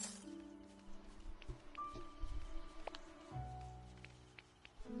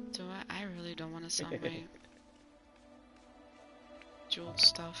 Do I really don't want to sell my jeweled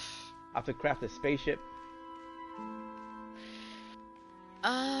stuff. I have to craft a spaceship.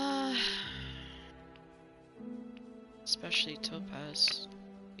 Especially topaz.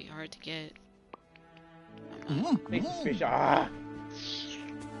 Be hard to get. Fish. Ah!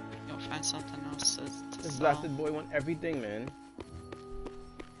 You'll find something else to This sell. blasted boy want everything, man.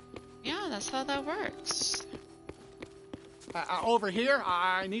 Yeah, that's how that works. Over here,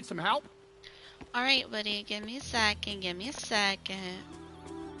 I need some help. Alright, buddy, give me a second,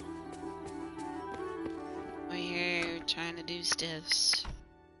 We're here trying to do stuffs.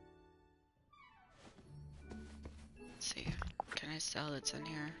 Let's see, can I sell that's in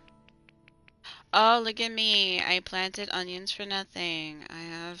here? Oh, look at me, I planted onions for nothing. I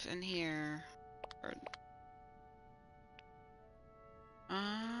have in here.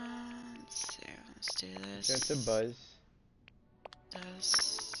 Let's see, let's do this. That's a buzz.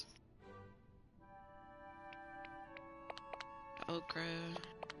 This. Okra.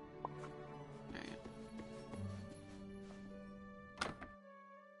 Alright.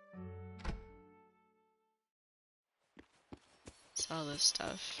 Sell this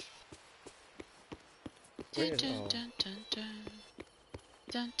stuff. Where Dun, is dun, dun, dun,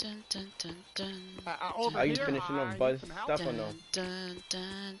 dun, dun, dun, dun, dun. Are you finishing off buzz stuff or no? Dun,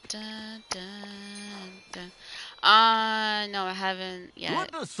 dun, dun, dun, dun. No, I haven't yet.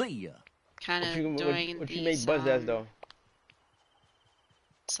 Good to see you. Kind of What doing what these, you make buzz as though?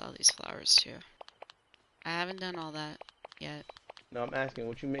 sell these flowers too. I haven't done all that yet. No, I'm asking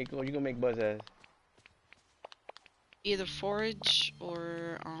what you make. What you gonna make buzz as? Either forage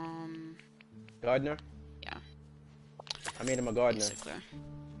or Gardener. yeah. I made him a gardener. Basically.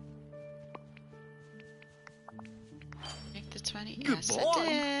 Make the 20. Good Yes, boy. I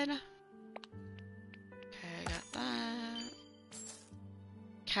did. Okay, I got that.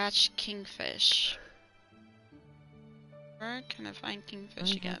 Catch kingfish. Where can I find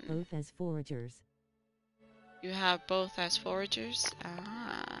kingfish I again? have both as foragers. You have both as foragers?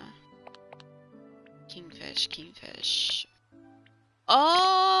 Ah. Kingfish, kingfish.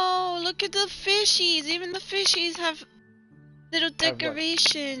 Oh, look at the fishies! Even the fishies have little what?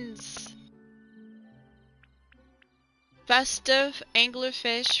 decorations. Festive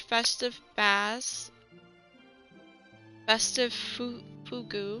anglerfish, festive bass, festive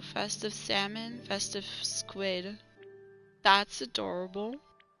fugu, festive salmon, festive squid. That's adorable.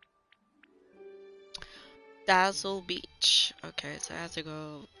 Dazzle Beach. Okay, so I have to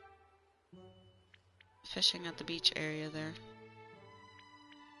go fishing at the beach area there.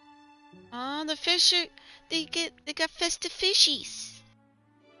 Oh, the fish are, they got festive fishies.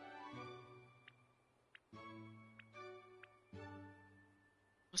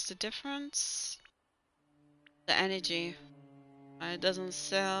 What's the difference? The energy. It doesn't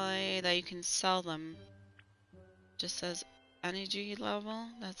say that you can sell them. It just says energy level.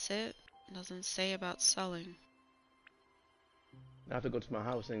 That's it. It doesn't say about selling. I have to go to my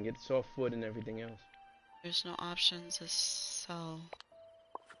house and get soft wood and everything else. There's no options to sell.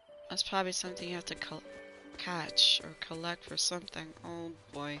 That's probably something you have to catch or collect for something. Oh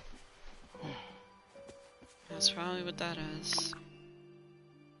boy. That's probably what that is.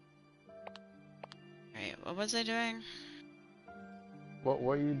 Alright, what was I doing? What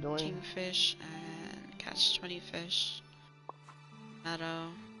were you doing? Kingfish and catch 20 fish. Meadow.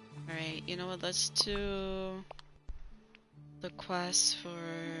 Alright, you know what? Let's do the quest for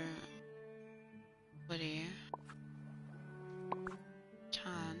Woody.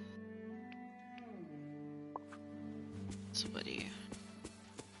 Can. It's Woody.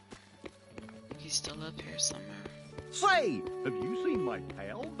 He's still up here somewhere. Say, have you seen my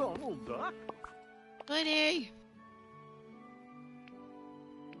pal, Donald Duck? Woody!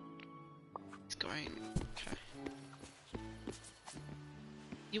 He's going. Okay.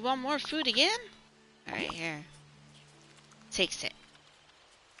 You want more food again? Alright, here. Takes it.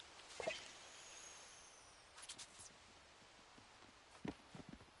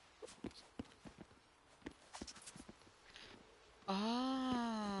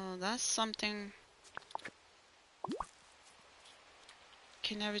 Oh, that's something.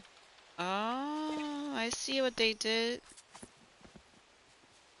 Can never. Oh, I see what they did.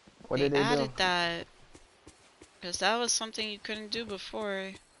 What They did they do? added that. Because that was something you couldn't do before.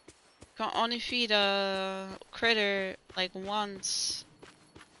 You can only feed a critter like once.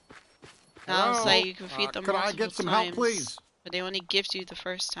 Now it's like you can feed them could I multiple get some times. help, please? But they only gift you the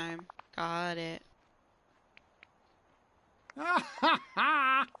first time. Got it.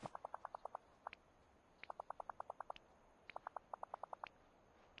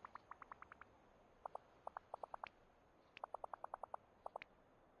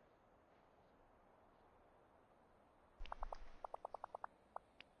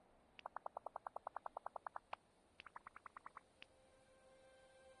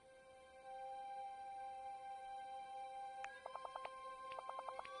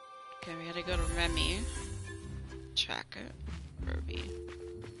 Okay, we gotta go to Remy. Tracker. Ruby.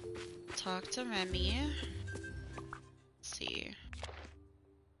 Talk to Remy. Let's see.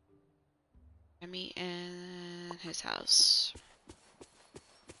 Remy in his house.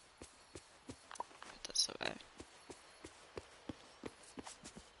 Put this away.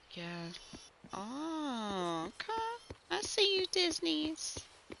 Yeah. Oh, okay. I see you, Disney's.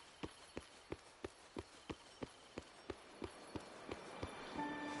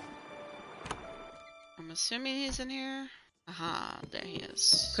 I'm assuming he's in here. Aha, there he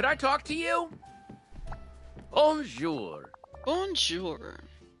is. Could I talk to you? Bonjour. Bonjour.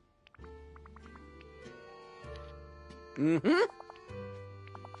 Mm-hmm.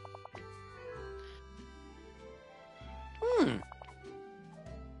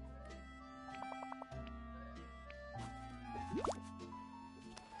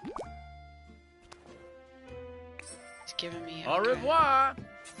 He's giving me Au revoir.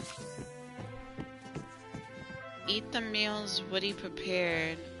 Eat the meals Woody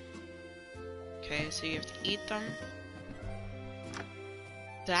prepared. Okay, so you have to eat them.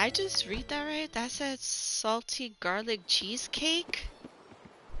 Did I just read that right? That said salty garlic cheesecake?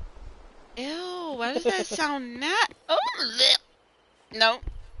 Ew, why does that sound Oh, no.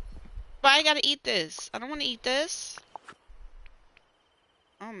 But I gotta eat this. I don't want to eat this.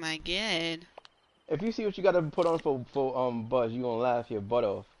 Oh my god. If you see what you gotta put on for Buzz, you gonna laugh your butt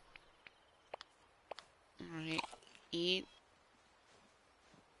off. Alright, eat.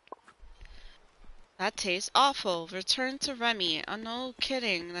 That tastes awful. Return to Remy. Oh, no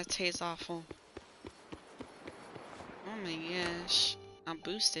kidding. That tastes awful. Oh my gosh. I'm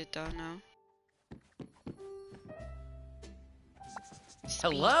boosted though now.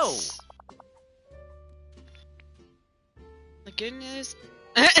 Hello. Speaks. The good news.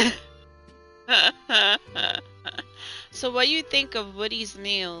 So what do you think of Woody's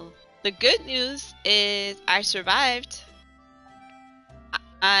meal? The good news is I survived.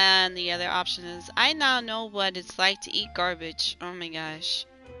 And the other option is I now know what it's like to eat garbage. Oh my gosh.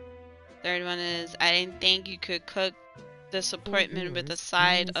 Third one is I didn't think you could cook disappointment with a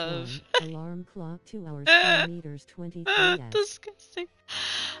side of alarm clock 2 hours 4 meters 23 disgusting.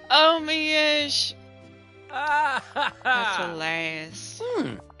 Oh my gosh. That's hilarious.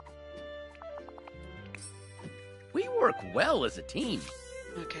 We work well as a team.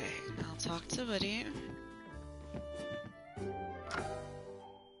 Okay, I'll talk to Woody.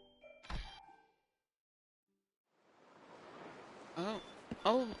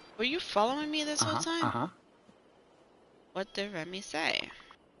 Oh, were you following me this whole time? What did Remy say?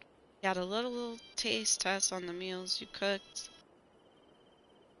 You had a little taste test on the meals you cooked.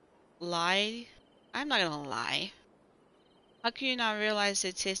 Lie? I'm not gonna lie. How can you not realize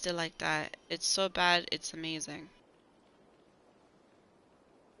it tasted like that? It's so bad, it's amazing.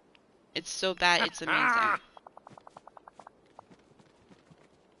 It's so bad, it's amazing.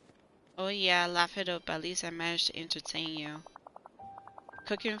 Oh yeah, laugh it up. At least I managed to entertain you.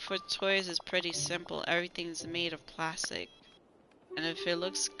 Cooking for toys is pretty simple. Everything's made of plastic. And if it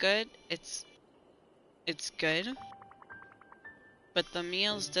looks good, it's good. But the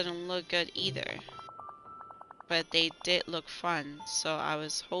meals didn't look good either. But they did look fun, so I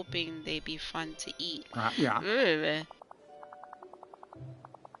was hoping they'd be fun to eat. Yeah.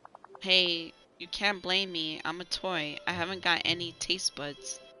 Hey, you can't blame me. I'm a toy. I haven't got any taste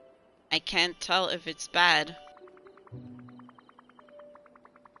buds. I can't tell if it's bad.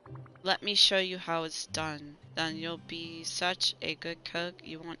 Let me show you how it's done. Then you'll be such a good cook,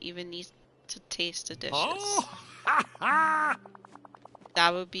 you won't even need to taste the dishes. Oh!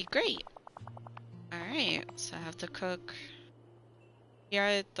 That would be great. Alright, so I have to cook. Here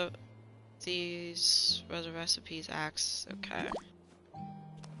are these were the recipes axe. Okay.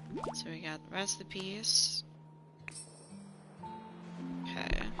 So we got recipes.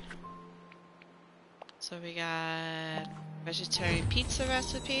 Okay. So we got vegetarian pizza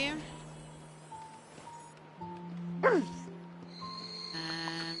recipe. And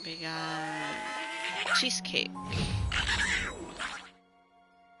we got cheesecake.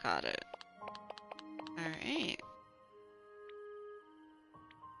 Got it. Alright.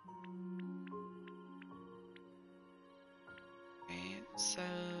 Right, so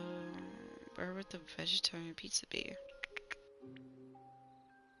where would the vegetarian pizza be?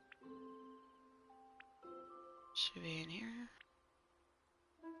 Should be in here.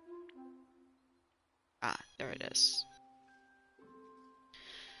 Ah, there it is.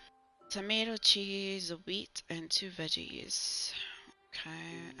 Tomato, cheese, wheat, and 2 veggies. Okay,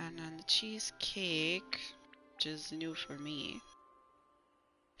 and then the cheesecake, which is new for me,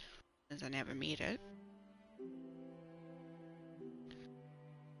 since I never made it.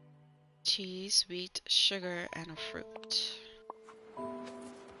 Cheese, wheat, sugar, and a fruit.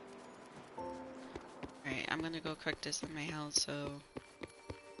 Alright, I'm gonna go cook this in my house, so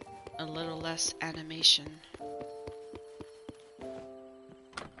a little less animation.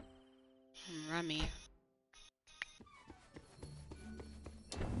 Rummy.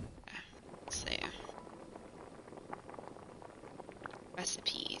 Let's see.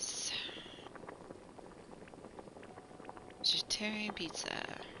 Recipes. Vegetarian pizza.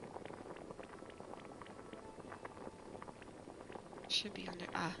 Should be under.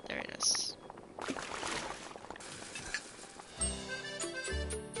 Ah, there it is.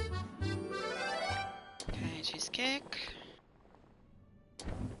 Okay, cheesecake.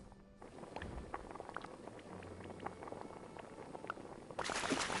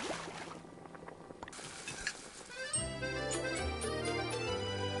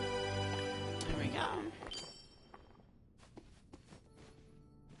 There we go.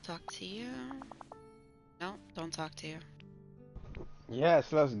 Talk to you. No, don't talk to you.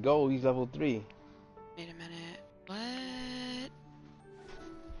 Yes, let's go. He's level 3. Wait a minute. What?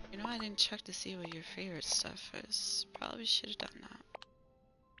 You know, I didn't check to see what your favorite stuff is. Probably should have done that.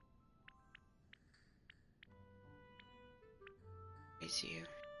 Praise you.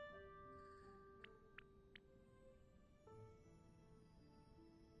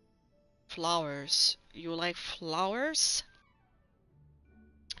 Flowers. You like flowers?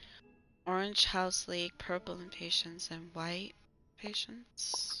 Orange house lake, purple impatience, and white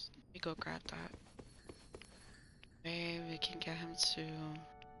patience. Let me go grab that. Maybe we can get him to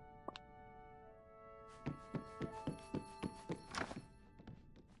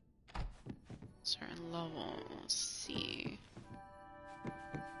certain level. Let's see.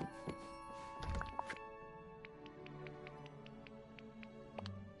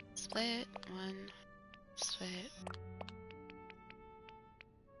 Split one. Split.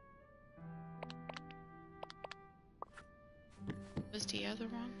 Was the other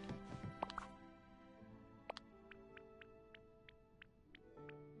one?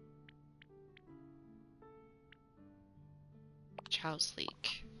 House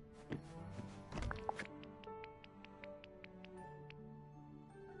leak.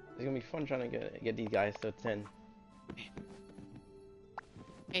 It's gonna be fun trying to get these guys to 10.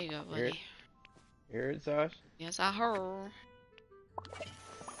 There you go, buddy. You heard it, Sash? Yes, I heard.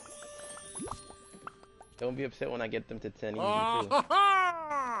 Don't be upset when I get them to 10 easy too.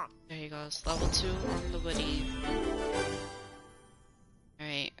 There he goes. Level 2 on the Woody.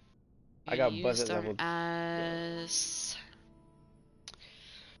 Alright. I got buzzed at level as...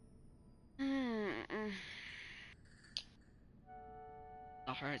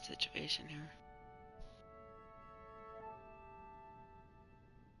 A hard situation here.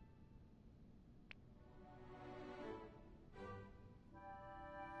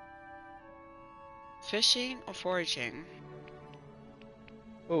 Fishing or foraging?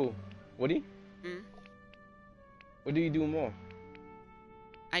 Oh, Woody? Hmm? What do you do more?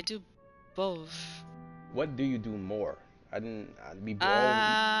 I do both. What do you do more? I'd be bored.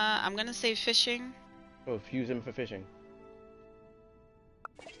 I'm gonna say fishing. Oh, use him for fishing.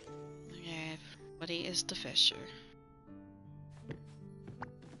 Okay, Woody is the fisher.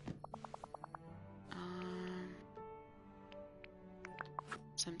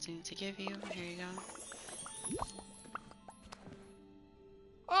 Something to give you. Here you go.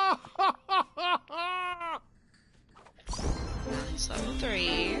 Now he's level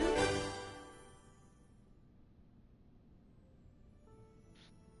 3.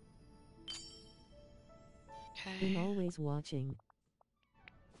 I'm always watching.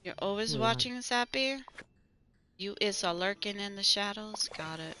 You're always watching, Zappy? You is a lurking in the shadows?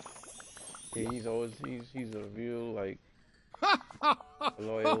 Got it. Yeah, he's a real like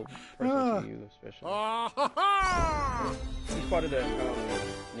loyal person to you, especially. He's part of the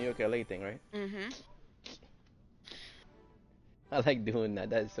New York LA thing, right? Mm-hmm. I like doing that.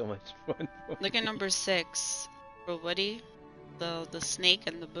 That's so much fun. Look at number 6 for Woody. The snake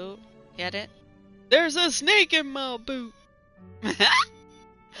in the boot. Get it? There's a snake in my boot.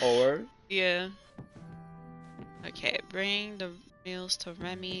 Or yeah. Okay, bring the meals to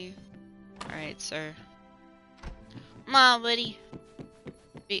Remy. Alright, sir. Come on, Woody.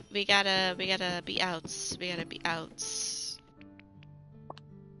 We gotta be outs. We gotta be outs.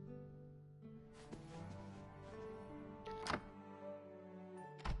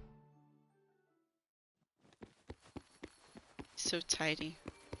 So tidy.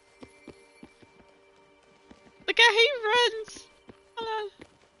 Look at how he runs. Hold on.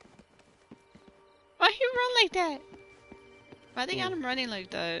 Why he run like that? Why they got him running like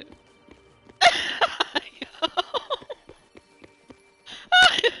that?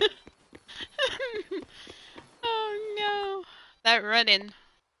 Oh no. That running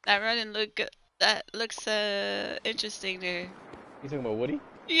looks interesting there. You talking about Woody?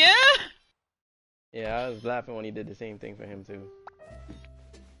 Yeah. Yeah, I was laughing when he did the same thing for him too.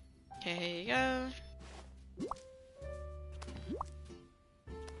 Okay, here you go.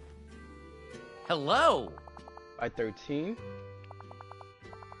 Hello. By 13.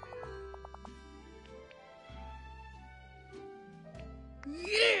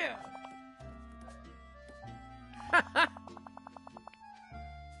 Yeah.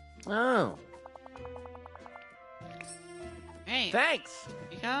 Oh. Hey. Thanks. Here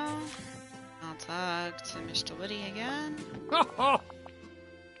you go. I'll talk to Mr. Woody again.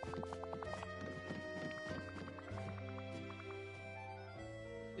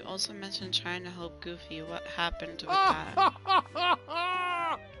 You also mentioned trying to help Goofy. What happened with that?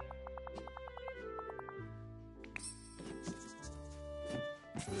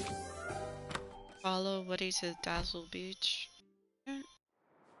 Follow Woody to Dazzle Beach. Where'd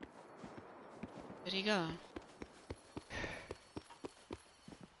he go?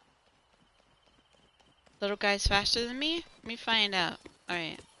 Little guy's faster than me? Let me find out.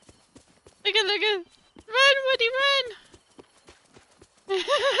 Alright. Look at! Run, Woody, run!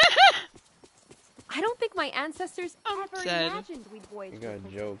 I don't think my ancestors ever dead. imagined we'd voyage. You got a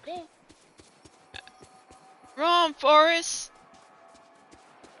joke. Wrong, Forrest!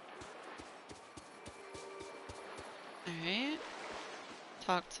 Alright.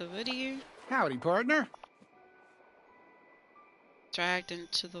 Talk to Woody. Howdy, partner. Dragged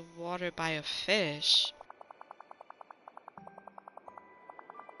into the water by a fish.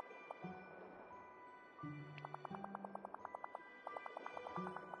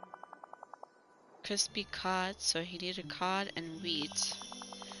 Crispy cod, so he needed cod and wheat.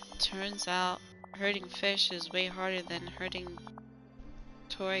 Turns out herding fish is way harder than herding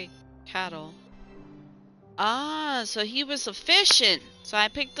toy cattle. Ah, so he was a fishing. So I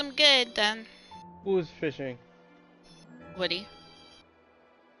picked him good then. Who was fishing? Woody.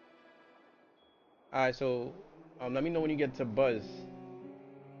 Alright, so let me know when you get to Buzz.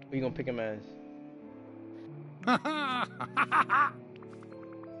 Who you gonna pick him as?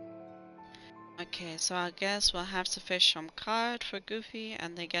 Okay, so I guess we'll have to fish some cod for Goofy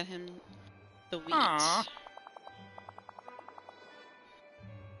and they get him the wheat. Aww.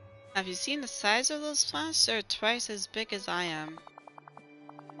 Have you seen the size of those plants? They're twice as big as I am.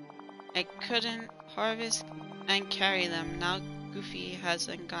 I couldn't harvest and carry them. Now Goofy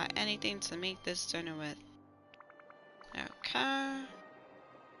hasn't got anything to make this dinner with. Okay.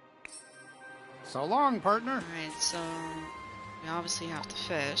 So long, partner. Alright, so we obviously have to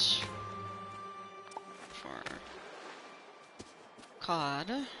fish for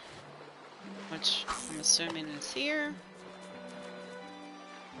cod, which I'm assuming is here.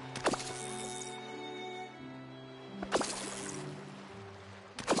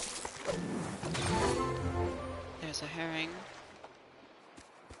 There's a herring.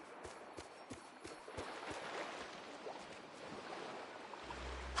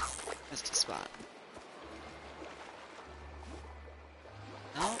 Missed the spot.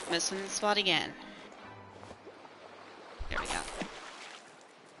 No, missing the spot again. There we go.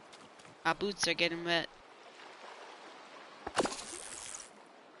 Our boots are getting wet.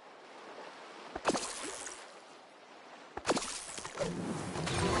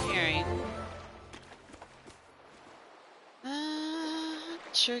 Herring.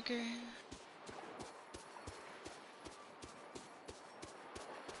 Sugar.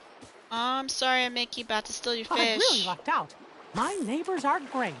 Oh, I'm sorry, I'm Mickey, about to steal your fish. I really lucked out. My neighbors are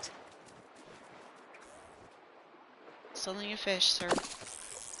great. Selling your fish, sir.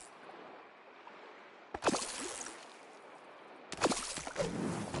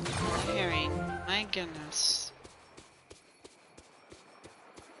 Another herring. My goodness.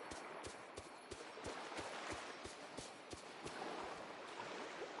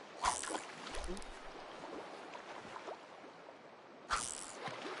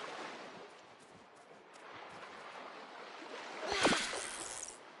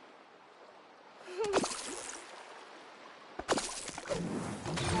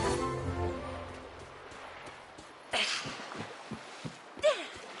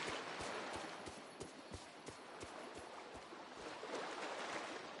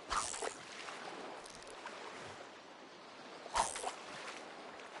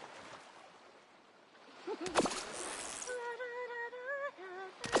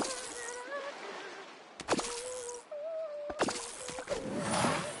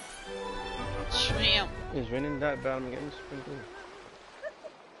 Shrimp. It's raining that bad. I'm getting sprinkled.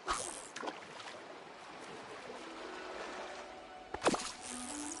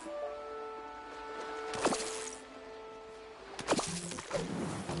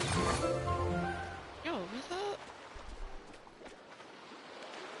 Yo, what's up?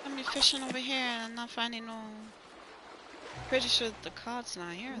 I'm be fishing over here and I'm not finding no. Pretty sure the cod's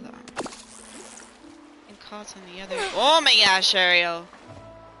not here though. And cod's on the other. Oh my gosh, Ariel!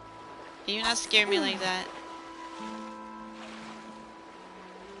 Can you not scare me like that?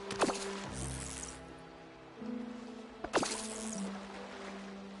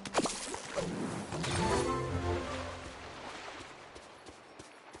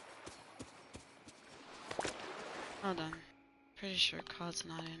 Hold on. Pretty sure cod's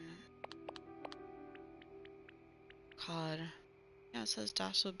not in. Cod. Yeah, it says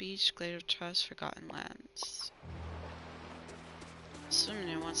Docile Beach, Glader Trust, Forgotten Lands. Assuming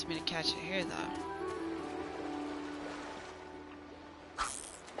it wants me to catch it here though.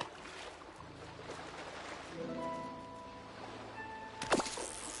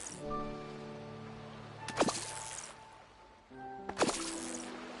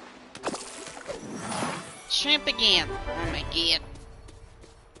 Shrimp again. Oh my god.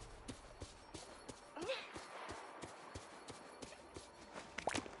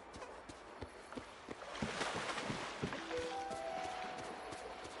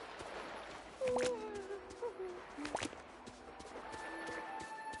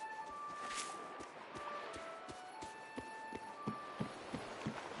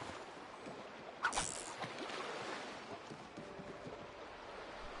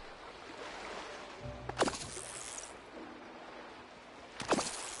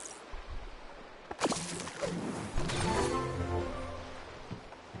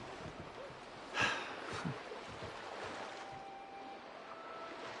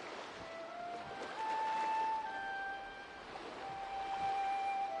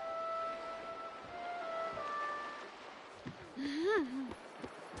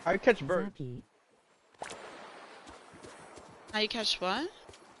 I catch birds. Zappy. How you catch what?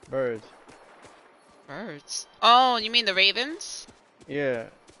 Birds. Birds. Oh, you mean the ravens? Yeah.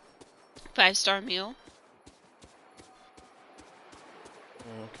 5-star meal.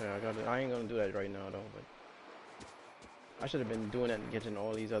 Okay, I got it. I ain't gonna do that right now though, but I should have been doing that and getting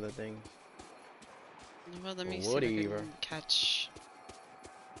all these other things. Well, let me Or see if I whatever. can catch.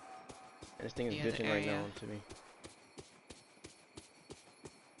 And this thing is the other glitching right area. now to me.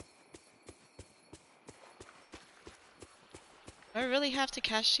 Do I really have to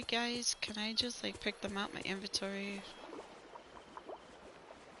catch you guys? Can I just like pick them out my inventory?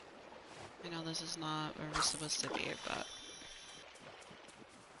 I know this is not where we're supposed to be, but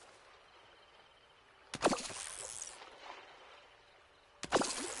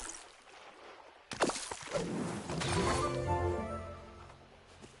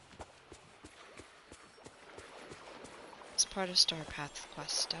it's part of Star Path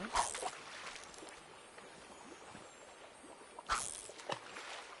quest though.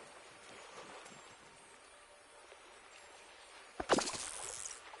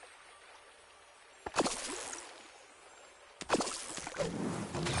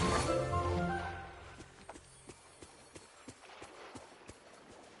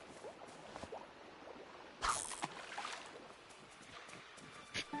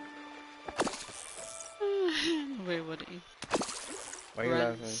 Wait, what are you? Why you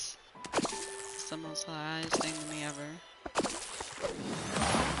laughing? It's the most hilarious thing to me ever.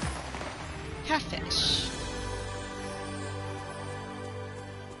 Catfish.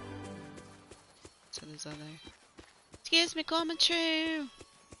 So there's other. Excuse me, coming true.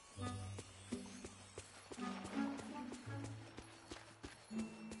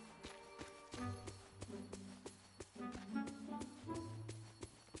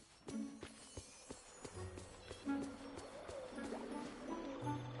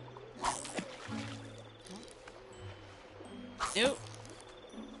 Nope.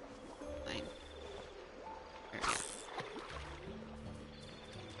 Fine. There we go.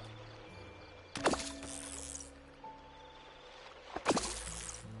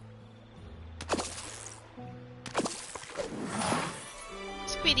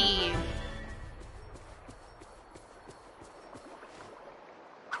 Squiddy!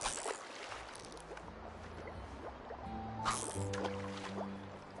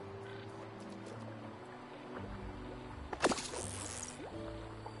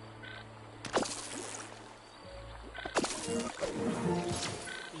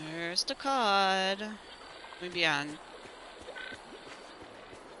 There's the cod. Maybe on.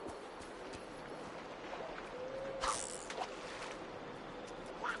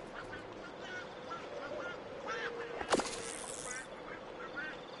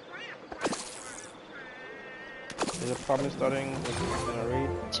 Is a problem starting in a raid?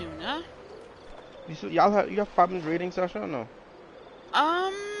 Tuna? You have problems raiding, Sasha, or no?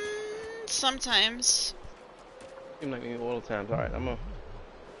 Sometimes. Seems like me all the times. Alright, I'm gonna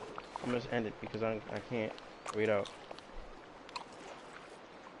just end it because I can't raid out.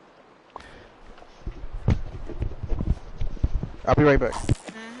 I'll be right back.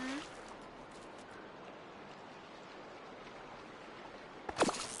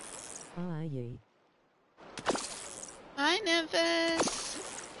 Aye. Hi, Nevis.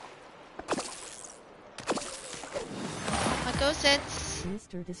 What goes it?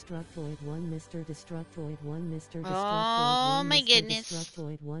 Mr. Destructoid 1, Mr. Destructoid 1, Mr. Destructoid 1. Oh my goodness.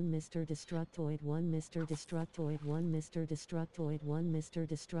 Destructoid 1, Mr. Destructoid 1, Mr. Destructoid 1, Mr. Destructoid 1, Mr.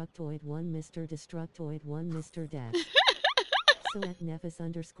 Destructoid 1, Mr. Destructoid 1, Mr. Death. So at Nevis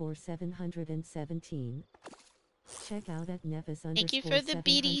 _ 717. Check out at Nevis _ Thank you for the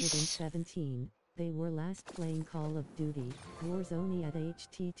beaties. 717. They were last playing Call of Duty Warzone at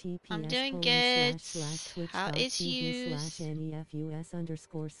https I'm doing good. How is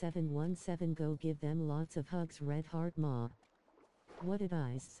twitch.tv/nefus _717. Go give them lots of hugs. Red Heart Ma. What it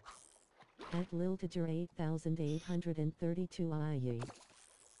is? At Liltager 8832 IE.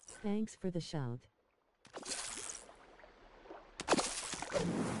 Thanks for the shout.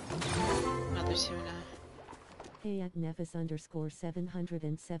 Another tuna. Hey at Nevis _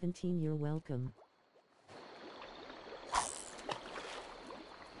 717. You're welcome.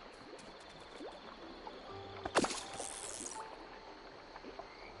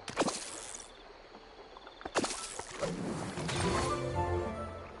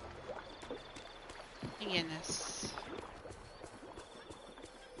 Goodness.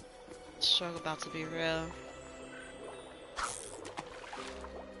 Struggle about to be real.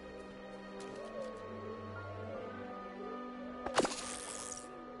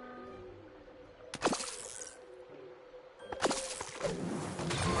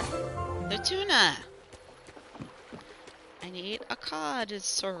 The tuna. I need a cod,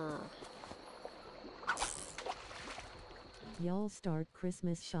 sir. Y'all start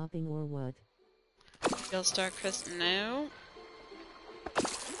Christmas shopping or what? You'll start Christmas. No.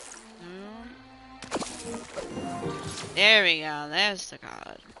 No. There we go. There's the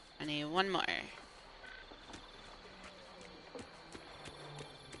cod. I need one more.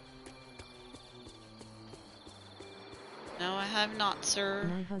 No, I have not, sir.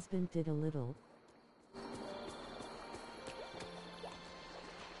 My husband did a little.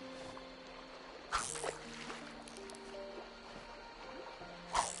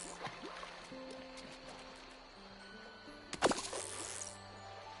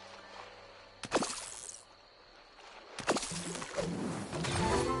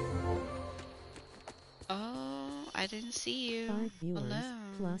 I didn't see you. 5 viewers, alone.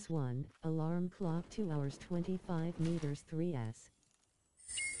 +1, alarm clock 2 hours 25 meters 3s.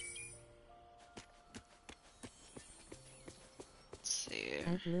 Let's see.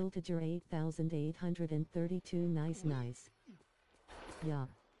 At Liltager 8832 nice. Yeah.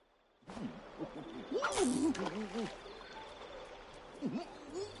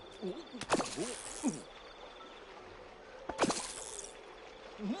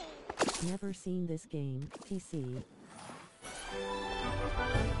 Never seen this game, PC.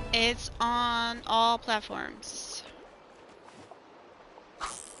 It's on all platforms.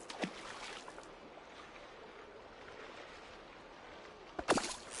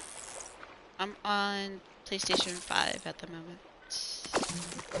 I'm on PlayStation 5 at the moment.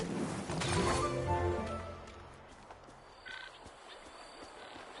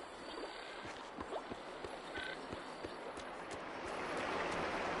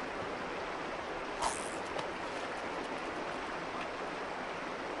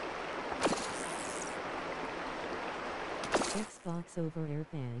 Xbox over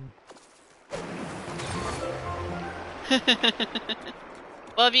Airbang.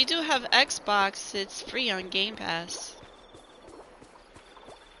 Well, if you do have Xbox, it's free on Game Pass.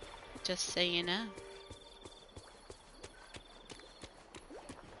 Just so you know.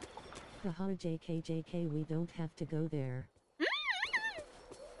 Haha, JK, we don't have to go there.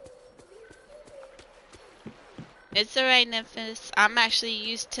 It's alright, Memphis. I'm actually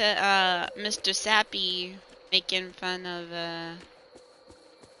used to Mr. Sappy making fun of the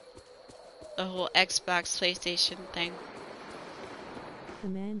whole Xbox PlayStation thing.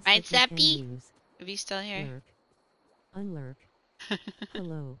 Commands Right, that you can Sappy? use. If he's still here. Lurk. Unlurk.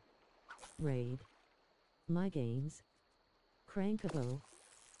 Hello. Raid. My games. Crankable.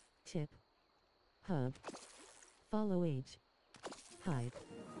 Tip. Hub. Follow age. Hype.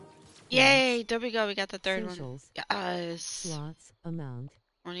 Yay! There we go. We got the third Socials. one. Yes. Slots. Amount.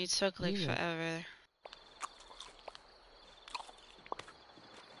 We need to click Unit. forever.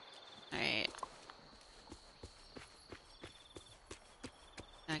 Alright.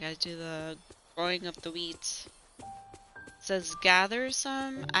 I gotta do the growing up the weeds. It says gather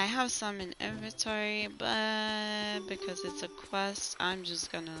some. I have some in inventory, but because it's a quest, I'm just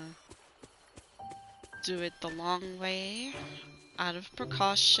gonna do it the long way out of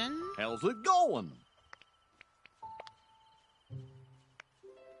precaution. How's it going?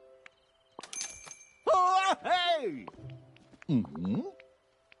 Oh, hey!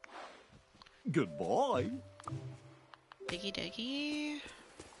 Goodbye. Diggy diggy.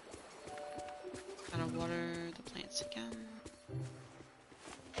 Gotta water the plants again.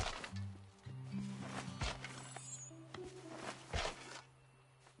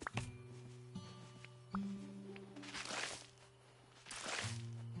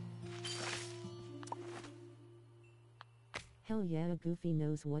 Hell yeah, Goofy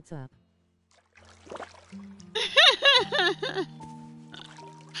knows what's up.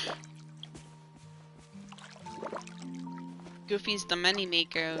 Goofy's the money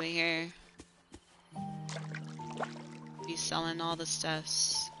maker over here. He's selling all the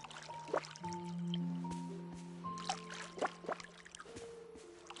stuffs.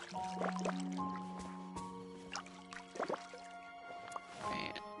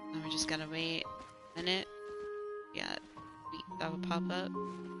 Right, now we just gotta wait a minute. Yeah, that will pop up.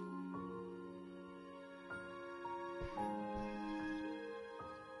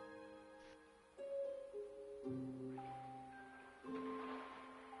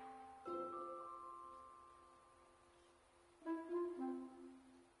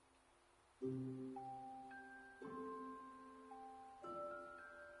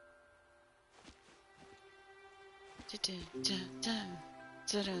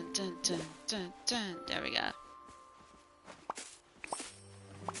 There we go.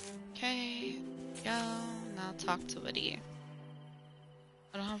 Okay, go. Now talk to Woody.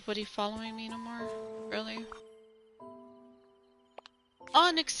 I don't have Woody following me no more. Really?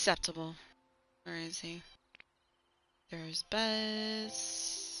 Unacceptable. Where is he? There's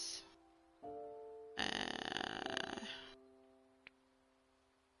Buzz.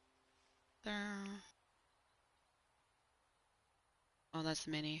 There. Oh, that's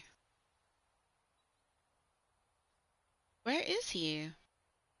Minnie. Where is he?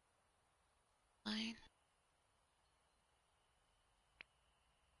 Fine.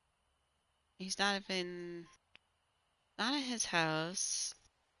 He's not even... not at his house.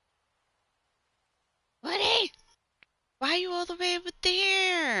 Woody! Why are you all the way over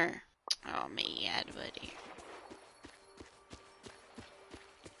there? Oh, man, Woody.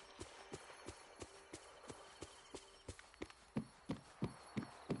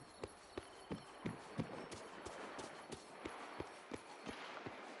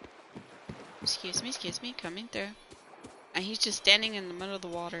 Excuse me, coming through. And he's just standing in the middle of the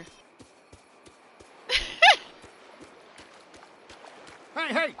water.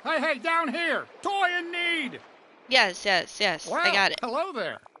 Hey, down here! Toy in need! Yes. Well, I got it. Hello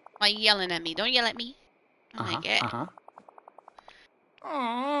there. Why are you yelling at me? Don't yell at me. Oh my god.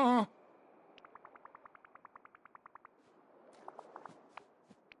 Aww.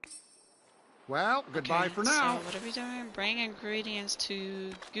 Well, goodbye for now. So what are we doing? Bring ingredients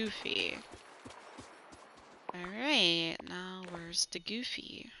to Goofy. Alright, now where's the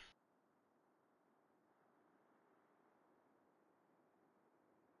Goofy?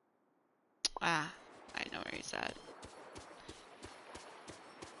 Ah, I know where he's at.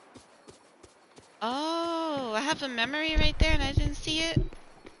 Oh, I have a memory right there and I didn't see it?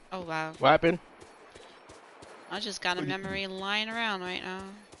 Oh wow. What happened? I just got a memory lying around right now.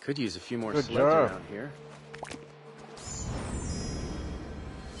 Could use a few more Good sleds job. around here.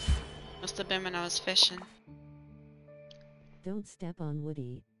 Must have been when I was fishing. Don't step on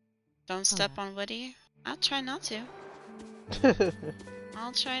Woody. Don't step on Woody? I'll try not to.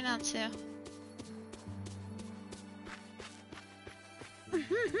 I'll try not to.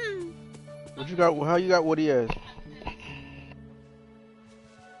 What you got? How you got Woody as?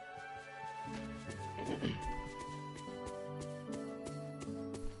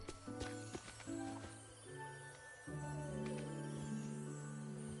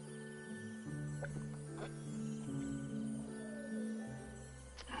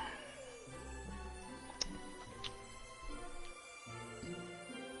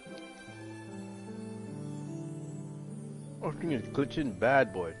 Oh, thing is glitching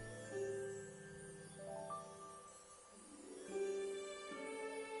bad, boy.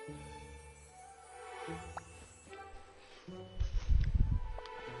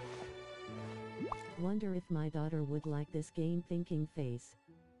 Wonder if my daughter would like this game. Thinking face.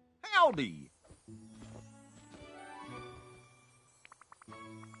 Howdy!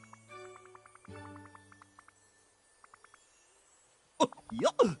 Yeah.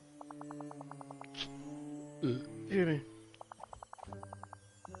 Hear me?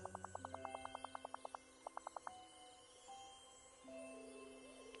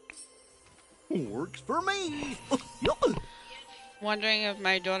 Works for me. Wondering if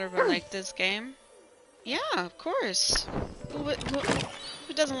my daughter would like this game? Yeah, of course.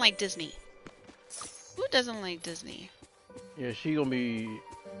 Who doesn't like Disney? Who doesn't like Disney? Yeah, she gonna be.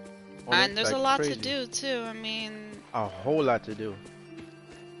 And there's like a lot crazy. to do too. I mean, A whole lot to do.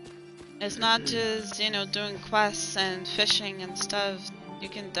 it's not just, you know, doing quests and fishing and stuff. You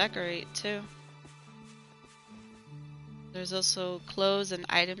can decorate too. There's also clothes and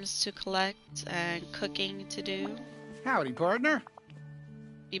items to collect and cooking to do. Howdy, partner.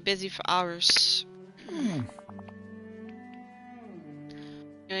 Be busy for hours. The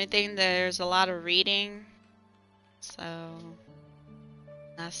only thing, there's a lot of reading, so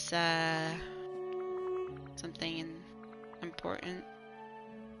that's something important.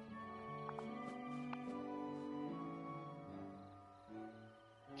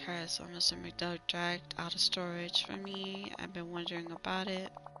 Carousel Mr. McDuck dragged out of storage for me. I've been wondering about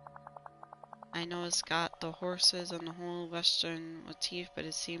it. I know it's got the horses and the whole western motif, but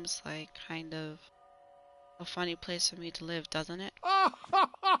it seems like kind of a funny place for me to live, doesn't it?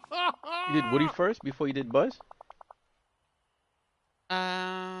 You did Woody first before you did Buzz?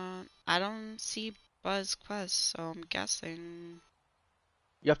 I don't see Buzz Quest, so I'm guessing.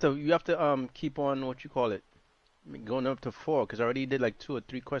 You have to keep on what you call it, going up to 4, because I already did like 2 or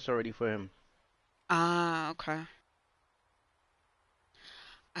 3 quests already for him. Ah, okay.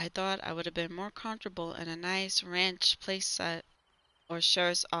 I thought I would have been more comfortable in a nice ranch playset or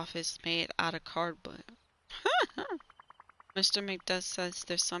sheriff's office made out of cardboard. Mr. McDuck says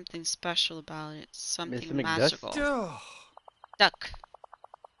there's something special about it, something Mr. McDuck? magical. Duck.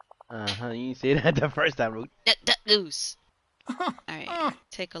 Uh-huh, you didn't say that the first time, Root. Duck goose. Alright,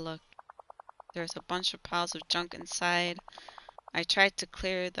 take a look. There's a bunch of piles of junk inside. I tried to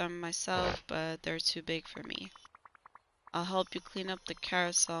clear them myself, but they're too big for me. I'll help you clean up the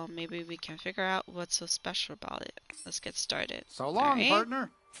carousel. Maybe we can figure out what's so special about it. Let's get started. So long, Alright? partner.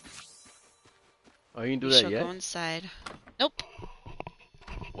 Oh, you didn't do We that shall yet? go inside. Nope.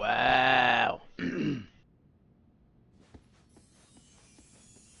 Wow.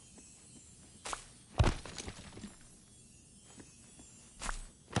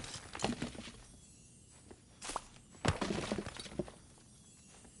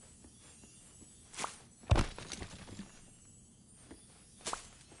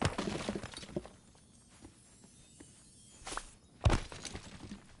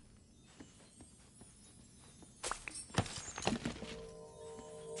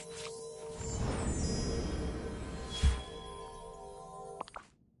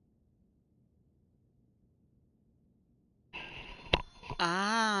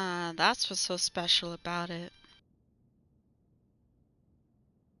 Ah, that's what's so special about it.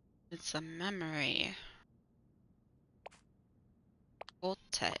 It's a memory. Old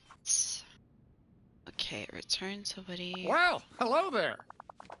text. Okay, return to Woody. Well, hello there.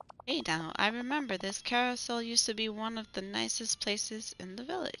 Hey now, I remember this carousel used to be one of the nicest places in the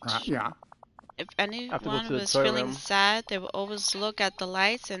village. Yeah. If to go anyone to the was toy feeling room. sad, they would always look at the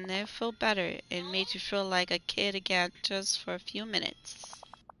lights and they'd feel better. It made you feel like a kid again just for a few minutes.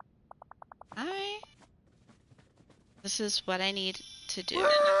 Alright. This is what I need to do.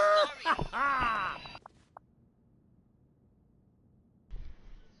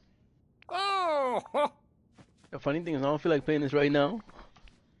 Oh! The funny thing is, I don't feel like playing this right now.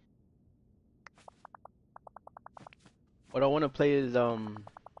 What I want to play is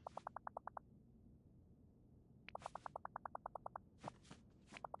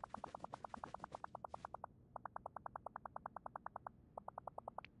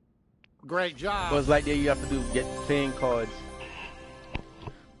Great job. Buzz Lightyear, you have to get playing cards.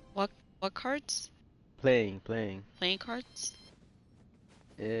 What cards? Playing. Playing cards?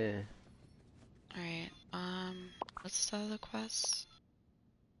 Yeah. Alright, what's the other quest?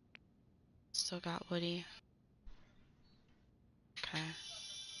 Still got Woody. Okay.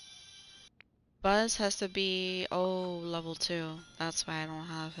 Buzz has to be, level 2. That's why I don't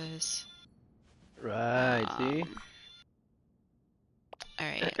have his. Right, see?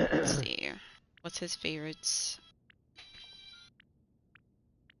 Alright, let's see. What's his favorites?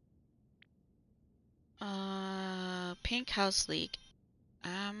 Pink House League,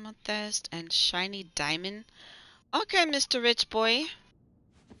 Amethyst, and Shiny Diamond. Okay, Mr. Rich Boy.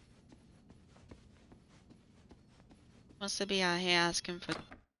 Wants to be out here asking for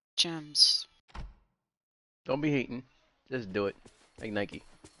gems. Don't be hating. Just do it. Like Nike.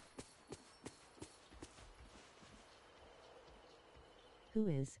 Who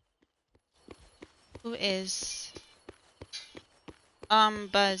is?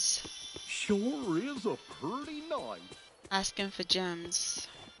 Buzz. Sure is a pretty night. Asking for gems.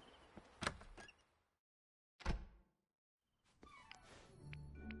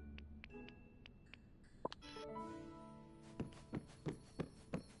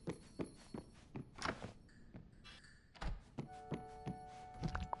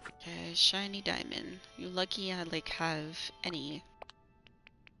 Okay, Shiny Diamond. You lucky I have any.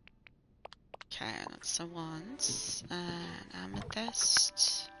 Okay, that's the ones. And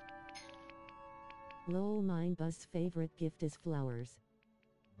Amethyst. Lol, mine Buzz's favorite gift is flowers.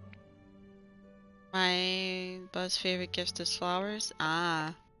 My Buzz favorite gift is flowers?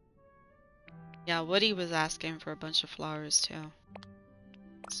 Ah. Yeah, Woody was asking for a bunch of flowers too.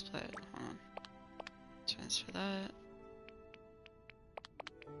 Let's put, hold on. Transfer that.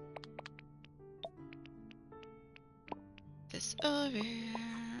 This over.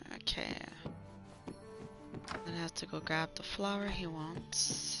 Okay. Then I have to go grab the flower he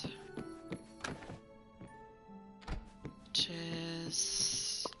wants. Which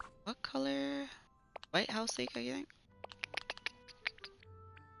is what color? White House League, I think.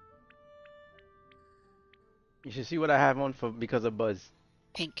 You should see what I have on for because of Buzz.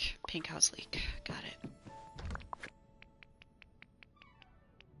 Pink House League. Got it.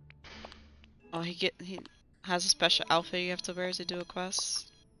 Oh, he has a special outfit you have to wear to do a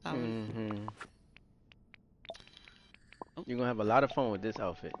quest. That one. Oh. You're gonna have a lot of fun with this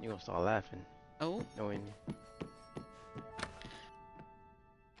outfit. You're gonna start laughing. Oh. Knowing.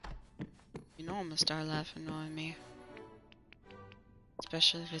 You know I'm gonna start laughing knowing me.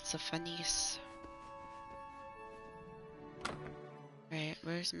 Especially if it's a funnies. Right,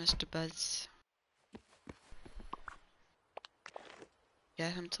 where's Mr. Buzz?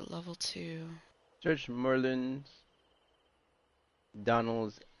 Get him to level 2. Search Merlin's,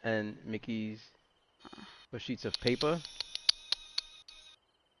 Donald's, and Mickey's for sheets of paper.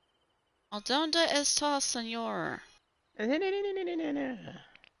 ¿Dónde está, señor?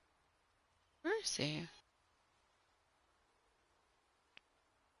 Where is he?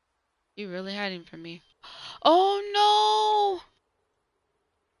 You really hiding from me? Oh no!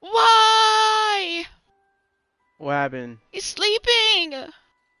 Why? What happened? He's sleeping!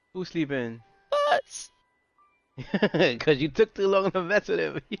 Who's sleeping? Buzz! Because you took too long to mess with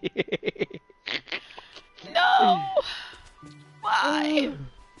him. No! Why?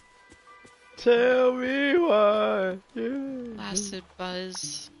 Tell me why. Blasted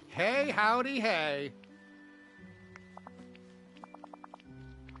Buzz. Hey, howdy, hey.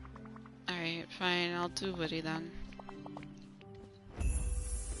 Alright, fine. I'll do Woody then.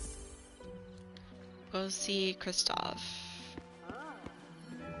 Go see Kristoff.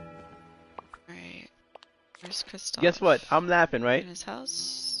 Alright. Where's Kristoff? Guess what? I'm laughing, right? In his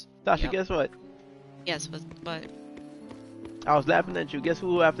house? Sasha, Yep. guess what? Yes, but... I was laughing at you. Guess who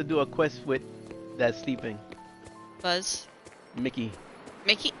will have to do a quest with that's sleeping? Buzz? Mickey.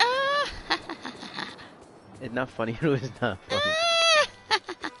 Mickey? Ah! It's not funny. It's not funny.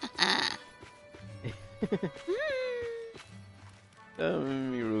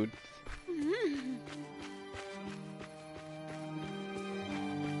 Me rude.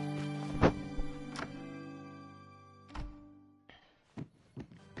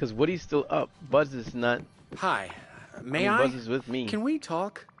 Because Woody's still up. Buzz is not. Hi. May Buzz is with me. Can we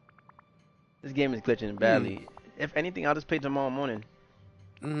talk? This game is glitching badly. If anything, I'll just play tomorrow morning.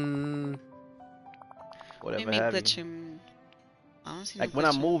 Whatever Maybe have you. glitching. I don't see Like no when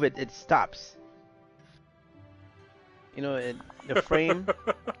I glitching. move it, it stops. You know, the frame.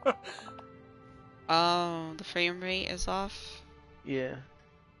 Oh, the frame rate is off? Yeah.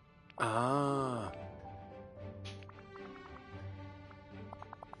 Ah.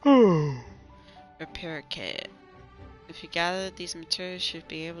 repair kit. If you gather these materials, you should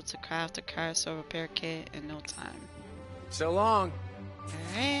be able to craft a carousel repair kit in no time. So long.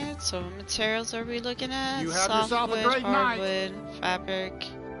 Alright, so what materials are we looking at? You have yourself a Softwood, great night. hardwood, fabric,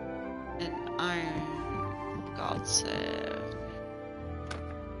 and iron. God said.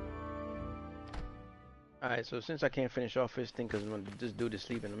 Alright, so since I can't finish off this thing because this dude is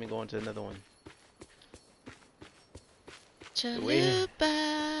sleeping, let me go on to another one.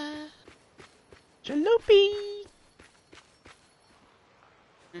 Chalupa. Chalupi.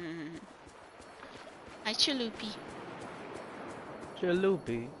 Hi, Chalupi.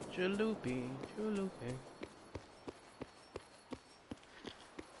 Chalupi, Chalupi, Chalupi.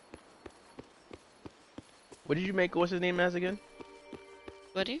 What did you make? What's his name as again?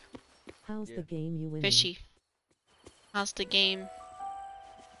 What do you? How's the game you winning? Fishy. How's the game?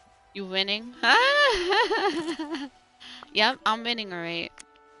 You winning? Yep, I'm winning, alright.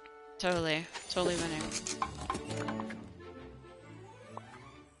 Totally winning.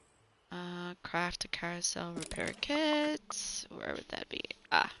 Craft a carousel repair kit. Where would that be?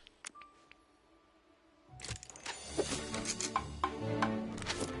 Ah.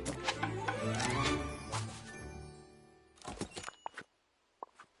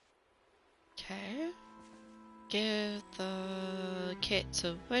 Okay. Give the kit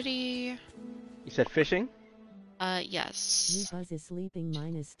to Woody. You said fishing? Yes. Your Buzz is sleeping,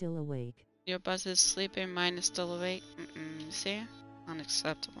 mine is still awake. Your Buzz is sleeping, mine is still awake. See?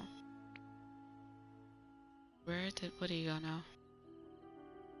 Unacceptable. Where did Woody go now?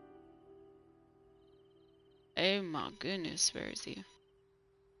 Oh my goodness, where is he?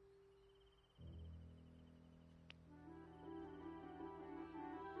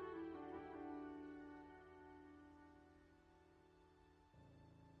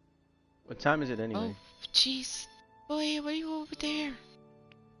 What time is it anyway? Oh, jeez. Boy, what are you over there?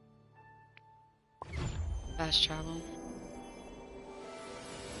 Fast travel.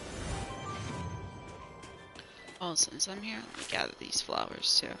 Oh, since I'm here, let me gather these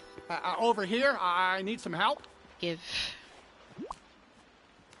flowers too. Over here, I need some help. Give.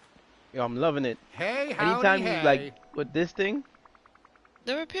 Yo, I'm loving it. Hey, howdy, Anytime hey. you like with this thing,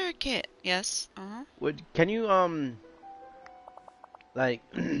 The repair kit, yes. can you like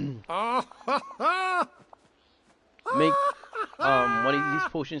make one of these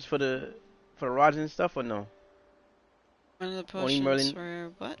potions for the rods and stuff or no? One of the Only potions Merlin.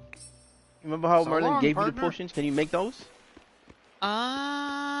 were what? Remember how So Merlin long, gave you partner. the potions? Can you make those?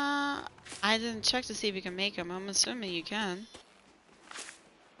 I didn't check to see if you can make them. I'm assuming you can.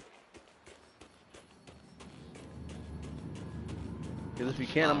 Because if you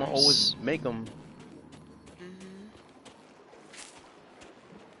can, I'm gonna always make them.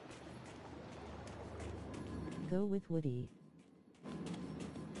 Go with Woody.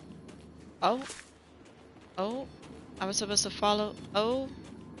 Oh. Oh. I was supposed to follow. Oh.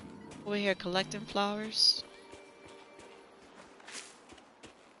 Over here collecting flowers.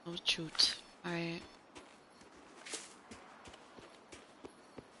 Oh shoot. Alright.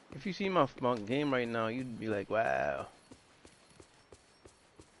 If you see my game right now, you'd be like, wow.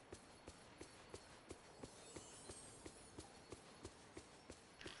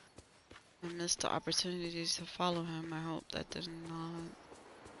 I missed the opportunities to follow him. I hope that did not.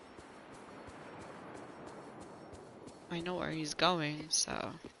 I know where he's going,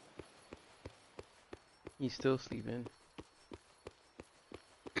 so. He's still sleeping.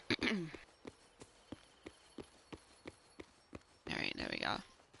 Alright, there we go.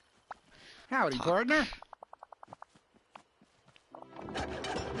 Howdy, partner.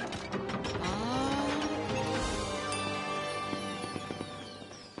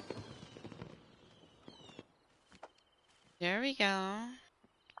 There we go.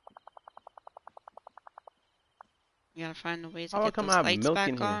 You gotta find a way to How get come those I have lights milk back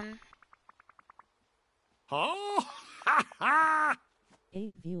in here? on. Oh, ha ha!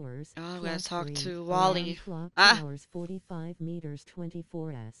 8 viewers. Oh, we gotta plus talk 3, to Wally. Clock Ah! towers 45 meters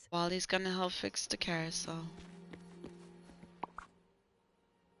 24s. Wally's gonna help fix the carousel.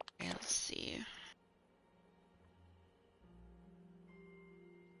 Okay, let's see.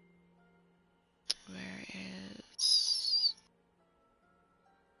 Where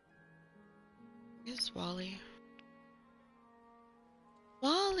is Wally?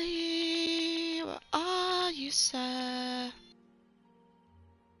 Wally, where are you, sir?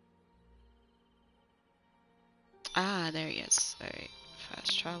 Ah, there he is. Alright,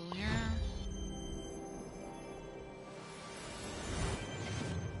 fast travel here.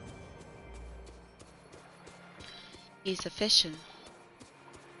 He's a fishing.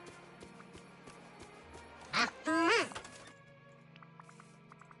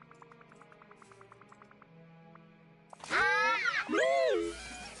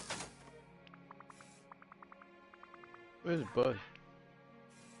 Where's Buzz?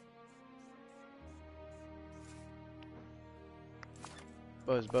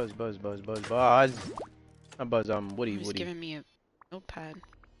 Buzz, Buzz, Buzz, Buzz, Buzz, Buzz. Not Buzz, Woody, He's Woody. giving me a notepad.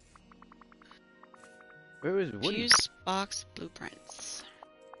 Where is Woody? Fuse box blueprints.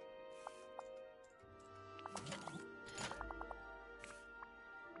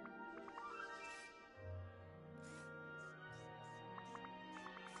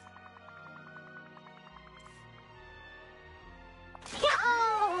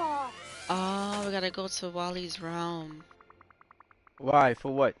 Oh, we gotta go to Wally's realm Why?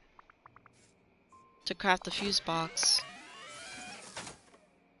 For what? to craft the fuse box.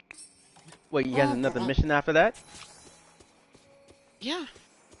 Wait, he has another mission after that? Yeah.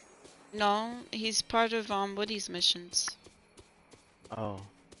 No, he's part of Woody's missions. Oh.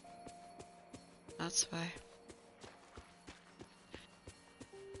 That's why.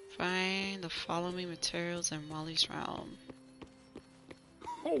 Find the following materials in Wally's realm.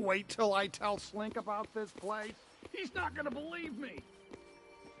 Oh, wait till I tell Slink about this place. He's not gonna believe me.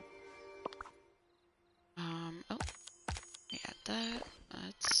 Oh, we got that.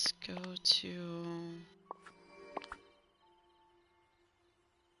 Let's go to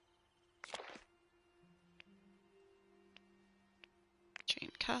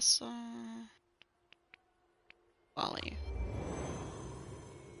Dream Castle. Wally.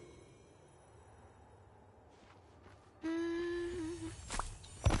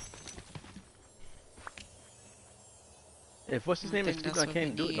 If what's his name is stupid, I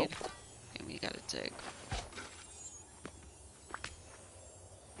can't do it. Nope. And we gotta dig.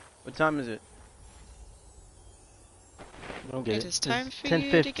 What time is it? I don't get It it. is time It's for 10:15.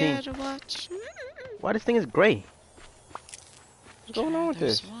 you to get a watch. Why this thing is gray? What's going on with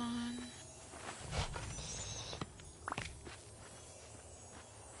There's this? one.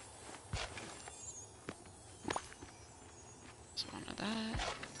 There's one of that.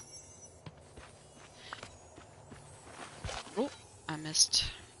 Oh, I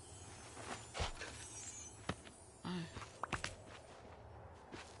missed. Oh.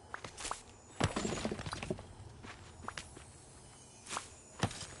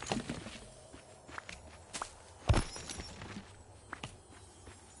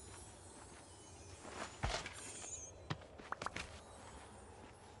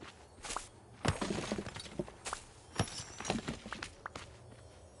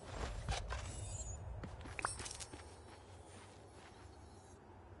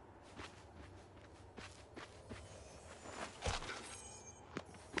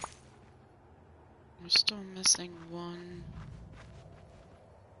 We're still missing one.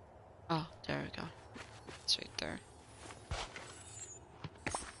 Oh, there we go. It's right there.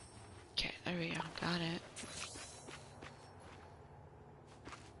 Okay, there we go. Got it.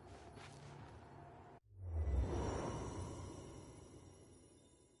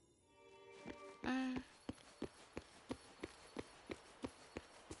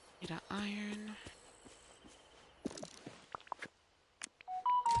 Need an iron.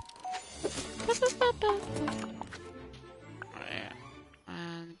 Alright.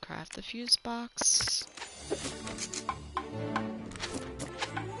 And craft the fuse box.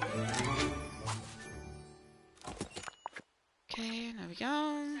 Okay, there we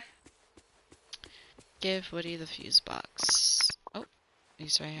go. Give Woody the fuse box. Oh,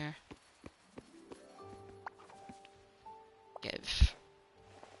 he's right here. Give.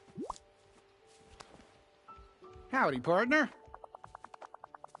 Howdy, partner.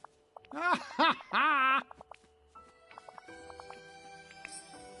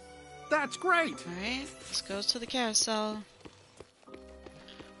 That's great. Alright, let's go to the carousel.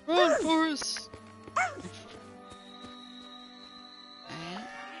 Run, Forrest!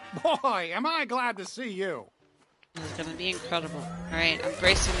 Boy, am I glad to see you. This is gonna be incredible. Alright, I'm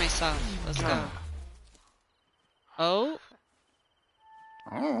bracing myself. Let's go. Oh?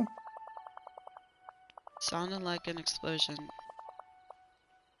 Oh. Sounded like an explosion.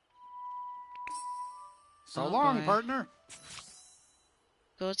 So Oh, long, boy. partner.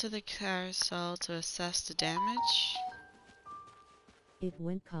 Go to the carousel to assess the damage. It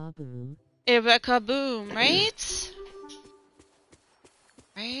went kaboom. It went kaboom, right?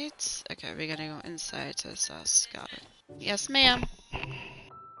 Right? Okay, we're gonna go inside to assess. Got it. Yes, ma'am.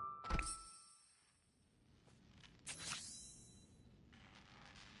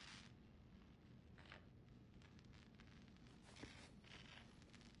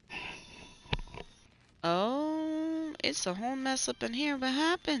 Oh, it's a whole mess up in here. What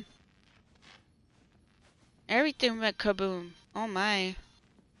happened? Everything went kaboom. Oh my.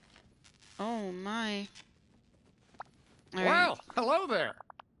 Oh my. All right. Well, hello there.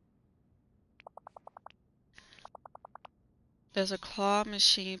 There's a claw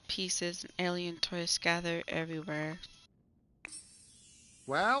machine pieces and alien toys scattered everywhere.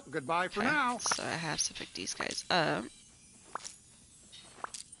 Well, goodbye for now. So I have to pick these guys up.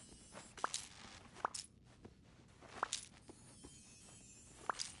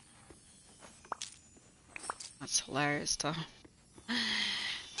 That's hilarious, though.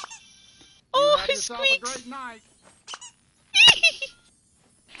 Oh, he squeaks!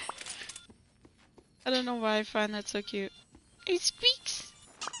 I don't know why I find that so cute. He squeaks!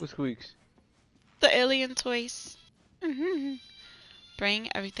 Who squeaks? The alien toys. Bring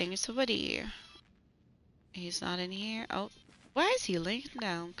everything to Woody. He's not in here. Oh, why is he laying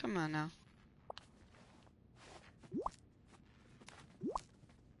down? Come on now.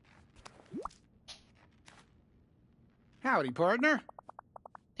 Howdy, partner.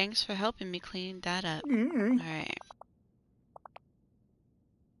 Thanks for helping me clean that up. Alright.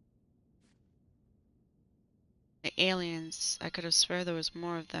 The aliens. I could have swear there was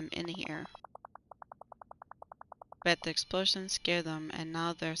more of them in here. Bet the explosion scared them and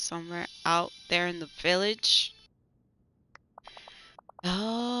now they're somewhere out there in the village.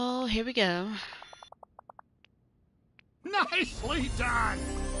 Oh, here we go. Nicely done!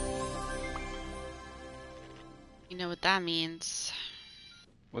 You know what that means.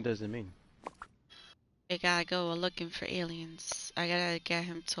 What does it mean? I gotta go looking for aliens. I gotta get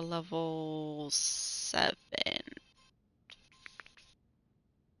him to level 7.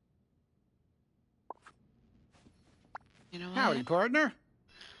 You know what? Howdy, partner.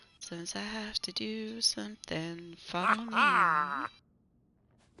 Since I have to do something, follow me.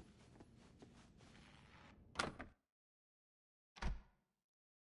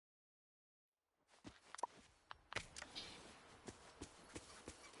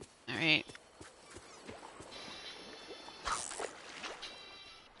 Alright.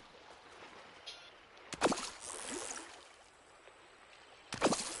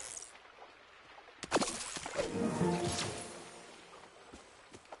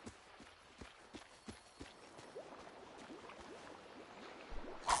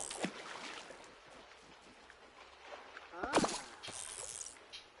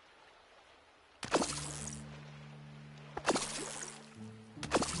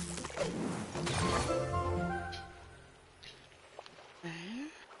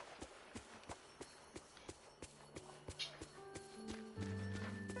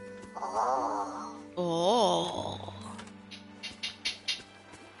 Oh.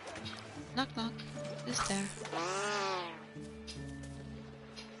 Knock knock. Who's there?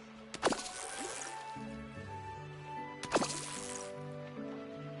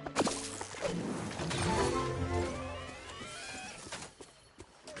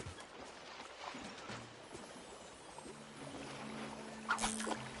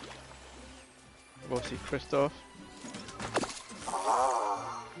 We'll see Kristoff.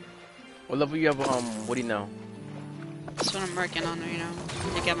 What level you have, Woody now? That's what I'm working on right now.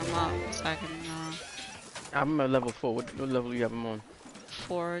 To get him up so I can, I'm at level 4. What level do you have him on?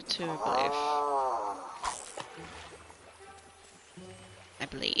 4 2, I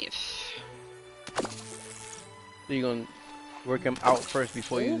believe. So you're gonna work him out first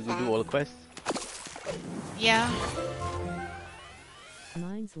before you do all the quests? Yeah.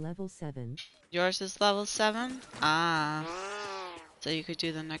 Mine's level 7. Yours is level 7? Ah. So you could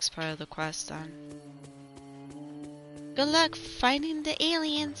do the next part of the quest then. Good luck finding the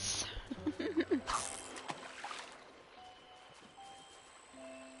aliens.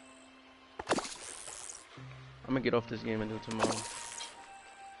 I'm gonna get off this game and do it tomorrow.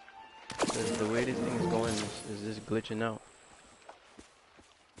 The way this thing is going is just glitching out.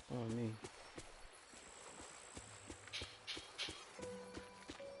 Oh me.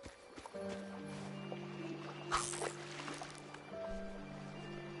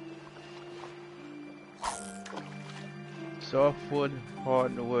 Softwood,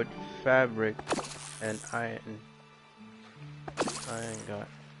 hardwood, fabric, and iron. Iron got.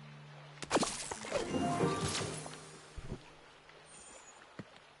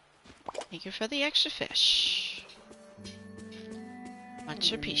 Thank you for the extra fish.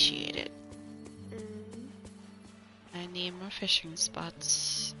 Much appreciated. I need more fishing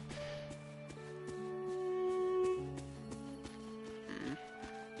spots.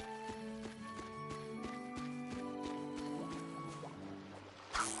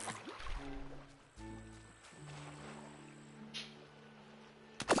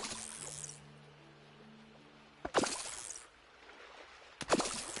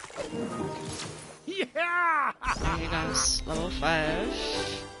 Yeah! There he goes, level 5.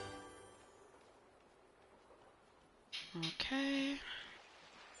 Okay.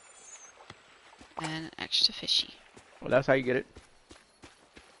 And an extra fishy. Well, that's how you get it.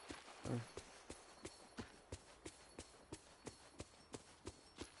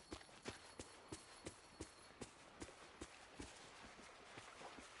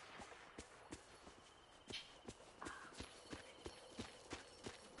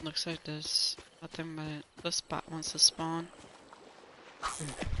 Looks like there's nothing but the spot wants to spawn.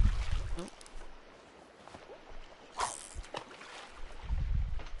 Nope.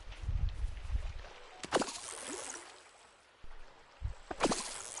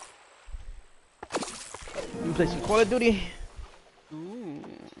 You play some Call of Duty? Ooh.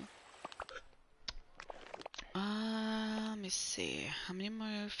 Let me see. How many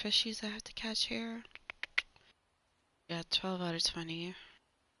more fishies I have to catch here? Yeah, 12 out of 20.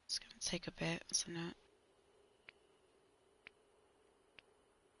 It's gonna take a bit, isn't it?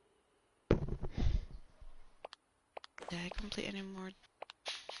 Did I complete any more?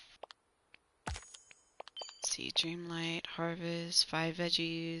 Let's see, Dreamlight, Harvest, 5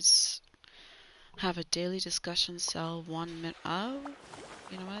 veggies. Have a daily discussion cell, 1 minute. Oh,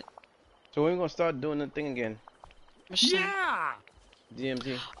 you know what? So when we gonna start doing the thing again? Machine. Yeah!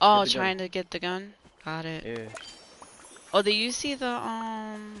 DMZ. Oh, trying to get the gun? Got it. Yeah. Oh, did you see the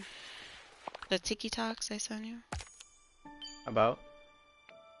Tiki Talks I sent you? About?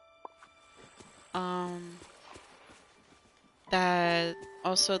 That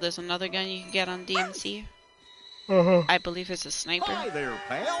also there's another gun you can get on DMC. I believe it's a sniper. Hi there,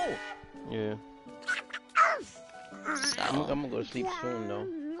 pal. Yeah. So. I'm gonna go to sleep soon though.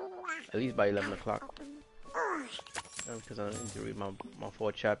 At least by 11 o'clock. Because I need to read my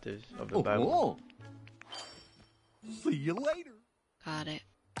 4 chapters of the Bible. See you later. Got it.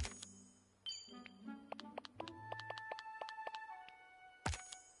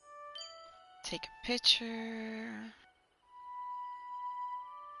 Take a picture.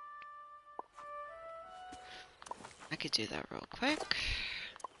 I could do that real quick.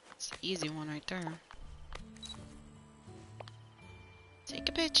 It's an easy one right there. Take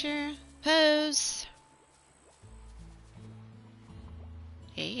a picture. Pose.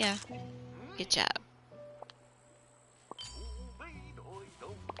 Yeah. Good job.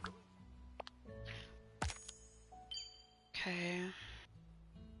 Okay.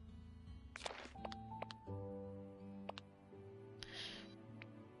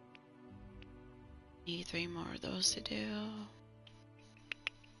 Need 3 more of those to do.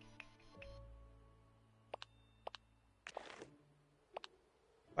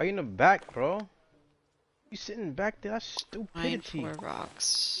 Why you in the back, bro? You sitting back there? That's stupidity. 4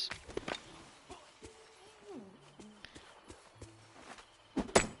 rocks.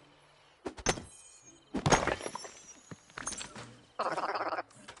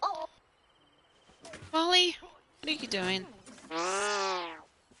 Wally, what are you doing?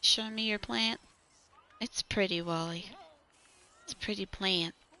 Show me your plant. It's pretty, Wally. It's a pretty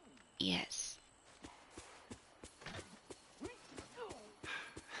plant. Yes.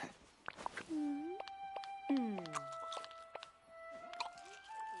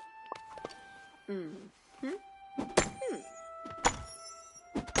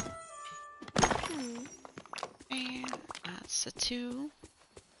 And that's a 2.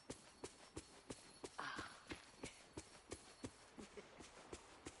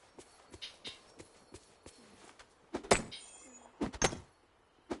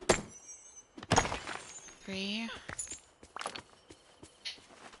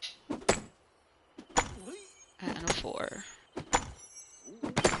 And a 4.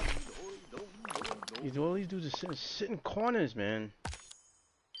 All these dudes are sitting corners, man.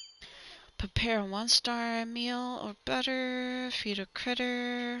 Prepare a 1-star meal or better. Feed a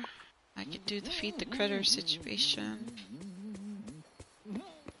critter. I could do the feed the critter situation.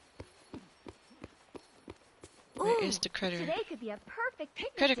 Where is the critter? Today could be a perfect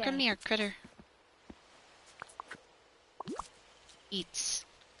picnic Critter, day. come here, critter. Eats.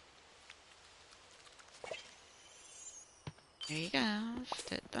 There you go.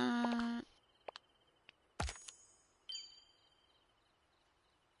 Did that.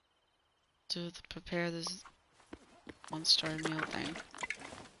 Prepare this 1-star meal thing.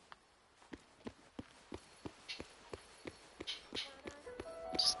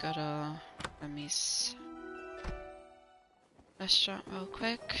 Just go to Remi's restaurant real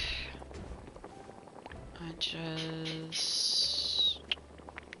quick. I just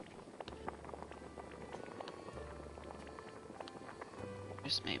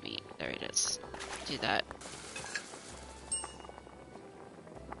maybe there it is. Do that.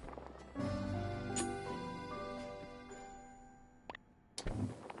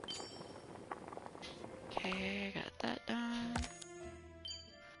 Okay, got that done.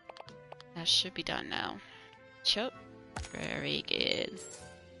 That should be done now. Chop. Very good.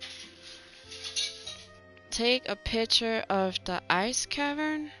 Take a picture of the ice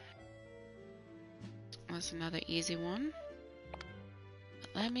cavern. That's another easy one.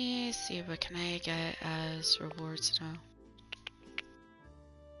 Let me see what can I get as rewards now.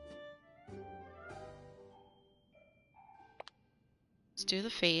 Let's do the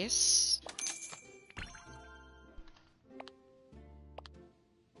face.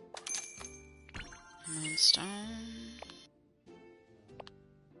 Moonstone.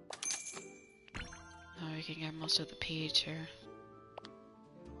 Oh, we can get most of the page here.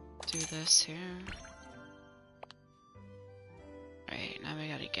 Do this here. Right, now we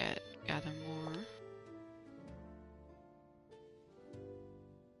gotta gather more.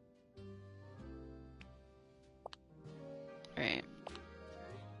 Right.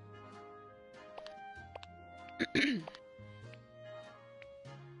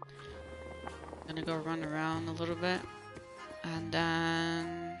 Gonna go run around a little bit, and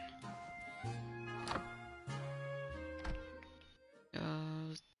then go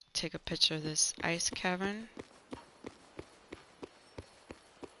take a picture of this ice cavern.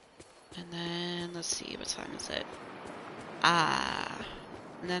 And then, let's see, what time is it? And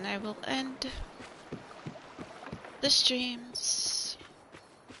then I will end the streams.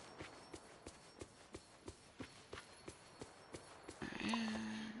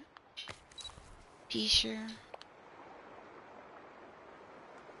 Be sure.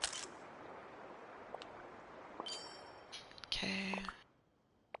 Okay.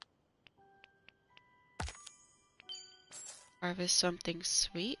 Harvest something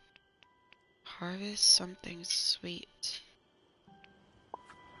sweet. Harvest something sweet.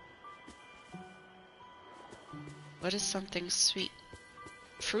 What is something sweet?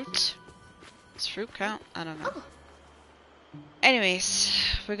 Fruit? Does fruit count? I don't know. Anyways,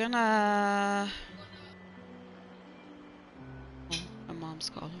 we're gonna... Oh, my mom's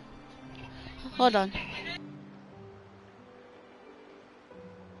calling. Hold on.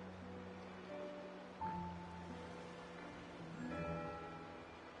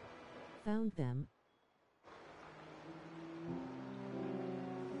 Found them.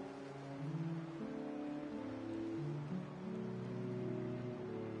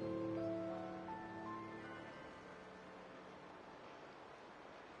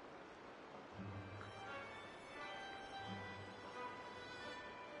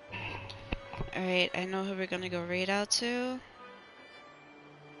 Alright, I know who we're gonna go raid out to.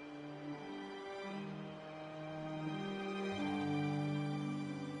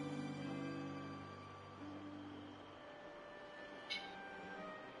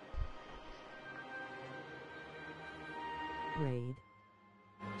 Raid.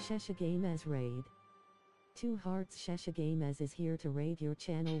 Sheshagamez raid. 2 hearts. Sheshagamez is here to raid your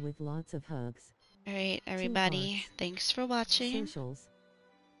channel with lots of hugs. Alright, everybody, thanks for watching. Socials.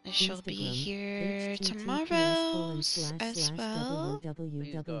 I shall be Instagram, here tomorrow as well.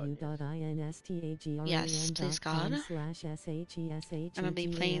 Yes, please God. I'm gonna be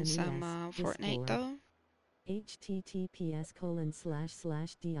playing some Fortnite though.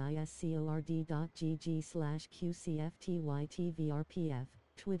 https://discord.gg/qcftytvrpf.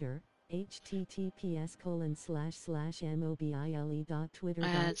 Twitter. https://mobile.twitter.com/sheshagamez.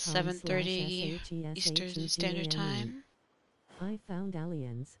 At 7:30 Eastern Standard Time. I found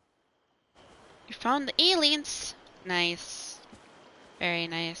aliens. You found the aliens! Nice. Very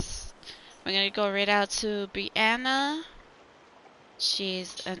nice. We're gonna go right out to Brianna.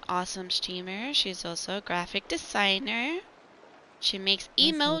 She's an awesome streamer. She's also a graphic designer. She makes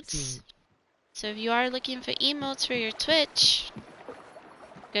emotes. So if you are looking for emotes for your Twitch,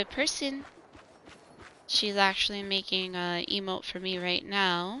 good person. She's actually making an emote for me right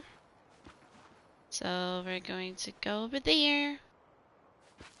now. So we're going to go over there.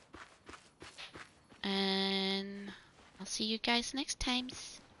 And I'll see you guys next time.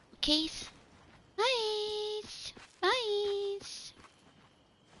 Okay? Bye! Bye!